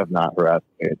 I have not harassed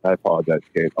Kate. I apologize,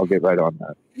 Kate. I'll get right on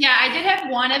that. Yeah, I did have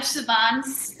one of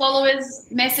Siobhan's followers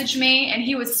message me, and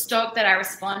he was stoked that I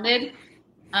responded.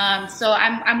 So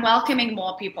I'm welcoming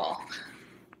more people.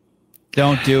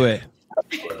 Don't do it.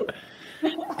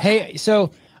 Hey,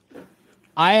 so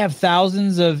I have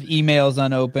thousands of emails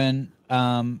unopened,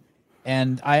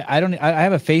 and I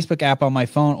have a Facebook app on my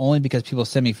phone only because people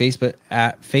send me Facebook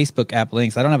app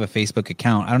links. I don't have a Facebook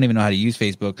account. I don't even know how to use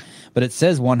Facebook, but it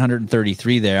says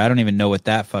 133 there. I don't even know what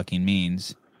that fucking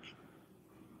means.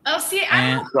 Oh, see,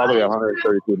 I'm Probably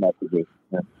 132 messages.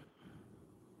 Yeah.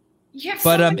 You have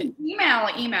But, so many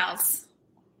emails.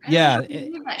 I yeah, don't know how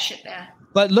to leave that shit there.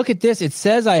 But look at this. It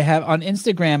says I have on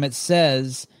Instagram. It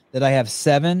says that I have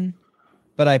 7,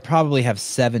 but I probably have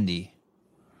 70.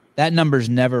 That number's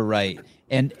never right.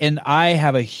 And I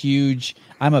have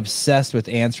I'm obsessed with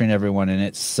answering everyone, and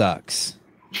it sucks.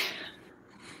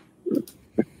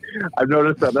 I've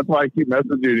noticed that. That's why I keep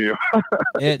messaging you.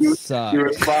 It sucks. You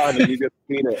respond and you just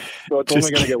need it. So it's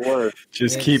only going to get worse.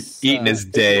 Just It keep eating his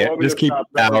sucks. day. Just keep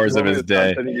hours of his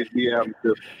day. Sending you DMs,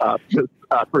 just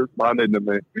stop responding to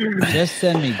me. Just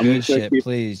send me I'm good just gonna shit, keep-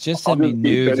 please. Just I'll send me just keep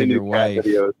nudes of sending your you cat wife.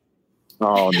 videos.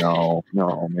 Oh,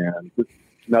 no, man. Just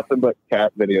nothing but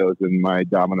cat videos in my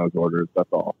Domino's orders. That's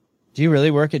all. Do you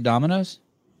really work at Domino's?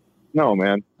 No,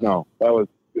 man. No. That was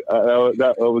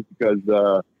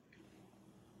because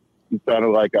it sounded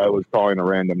like I was calling a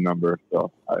random number.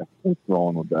 So I was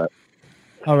rolling with that.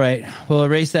 All right. We'll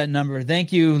erase that number.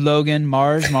 Thank you, Logan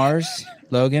Mars.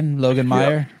 Logan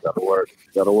Meyer. Yeah, that'll work.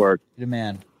 You're the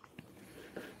man.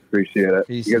 Appreciate it.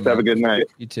 Peace You and guys have a love. good night.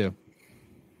 You too.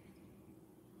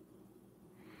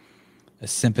 A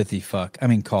sympathy fuck. I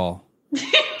mean, call.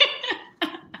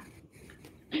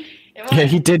 Yeah,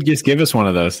 he did just give us one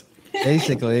of those.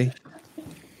 Basically,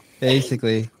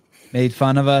 made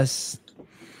fun of us.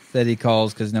 Said he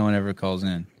calls because no one ever calls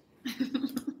in.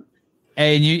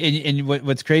 Hey, and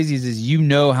what's crazy is you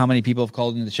know how many people have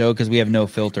called into the show because we have no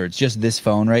filter. It's just this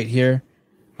phone right here.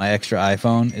 My extra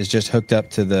iPhone is just hooked up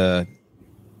to the.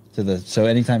 So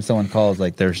anytime someone calls,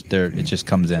 like it just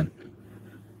comes in.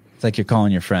 It's like you're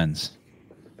calling your friends.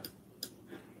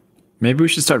 Maybe we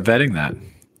should start vetting that.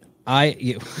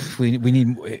 We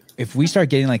need, if we start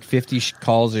getting like 50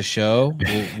 calls a show,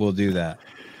 we'll do that.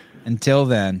 Until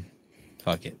then,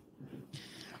 fuck it.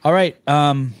 All right.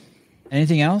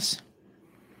 Anything else?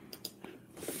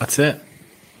 That's it.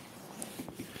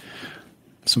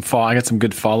 I got some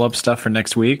good follow-up stuff for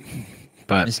next week.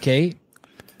 But Miss Kate?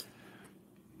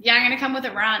 Yeah, I'm gonna come with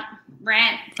a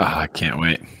rant. I can't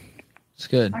wait. It's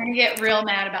good. I'm gonna get real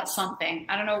mad about something.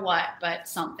 I don't know what, but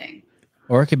something.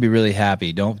 Or it could be really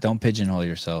happy. Don't pigeonhole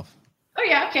yourself. Oh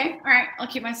yeah, okay. All right. I'll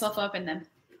keep myself open then.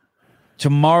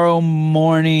 Tomorrow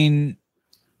morning,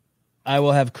 I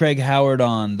will have Craig Howard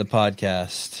on the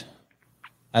podcast.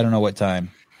 I don't know what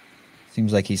time.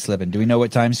 Seems like he's slipping. Do we know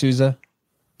what time, Souza?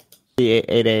 8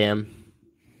 a.m.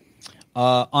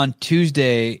 On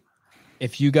Tuesday,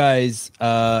 if you guys,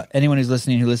 anyone who's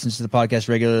listening who listens to the podcast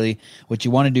regularly, what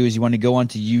you want to do is you want to go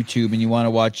onto YouTube and you want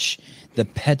to watch the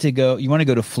Petago. You want to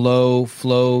go to Flow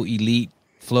Elite,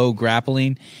 Flow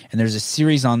Grappling, and there's a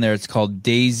series on there. It's called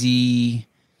Daisy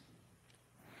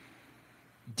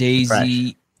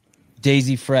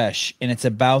Fresh, and it's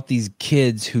about these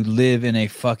kids who live in a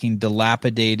fucking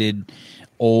dilapidated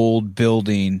old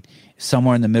building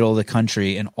somewhere in the middle of the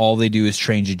country, and all they do is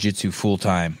train jiu-jitsu full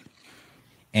time.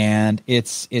 And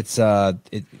it's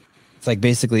It's like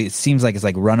basically, it seems like it's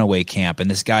like runaway camp, and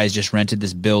this guy's just rented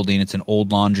this building. It's an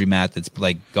old laundromat that's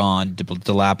like gone,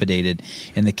 dilapidated,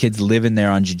 and the kids live in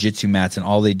there on jiu-jitsu mats, and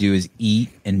all they do is eat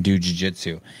and do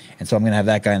jiu-jitsu. And so I'm going to have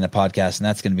that guy in the podcast, and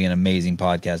that's going to be an amazing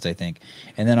podcast, I think.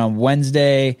 And then on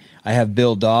Wednesday, I have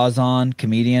Bill Dawes on,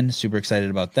 comedian. Super excited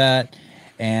about that.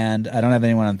 And I don't have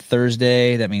anyone on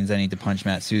Thursday. That means I need to punch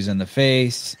Matt Souza in the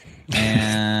face.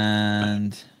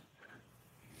 And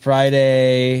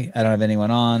Friday, I don't have anyone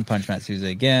on. Punch Matt Souza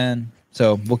again.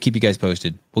 So we'll keep you guys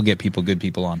posted. We'll get good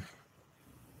people on.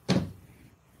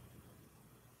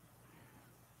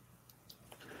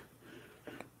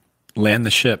 Land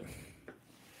the ship.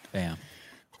 Bam.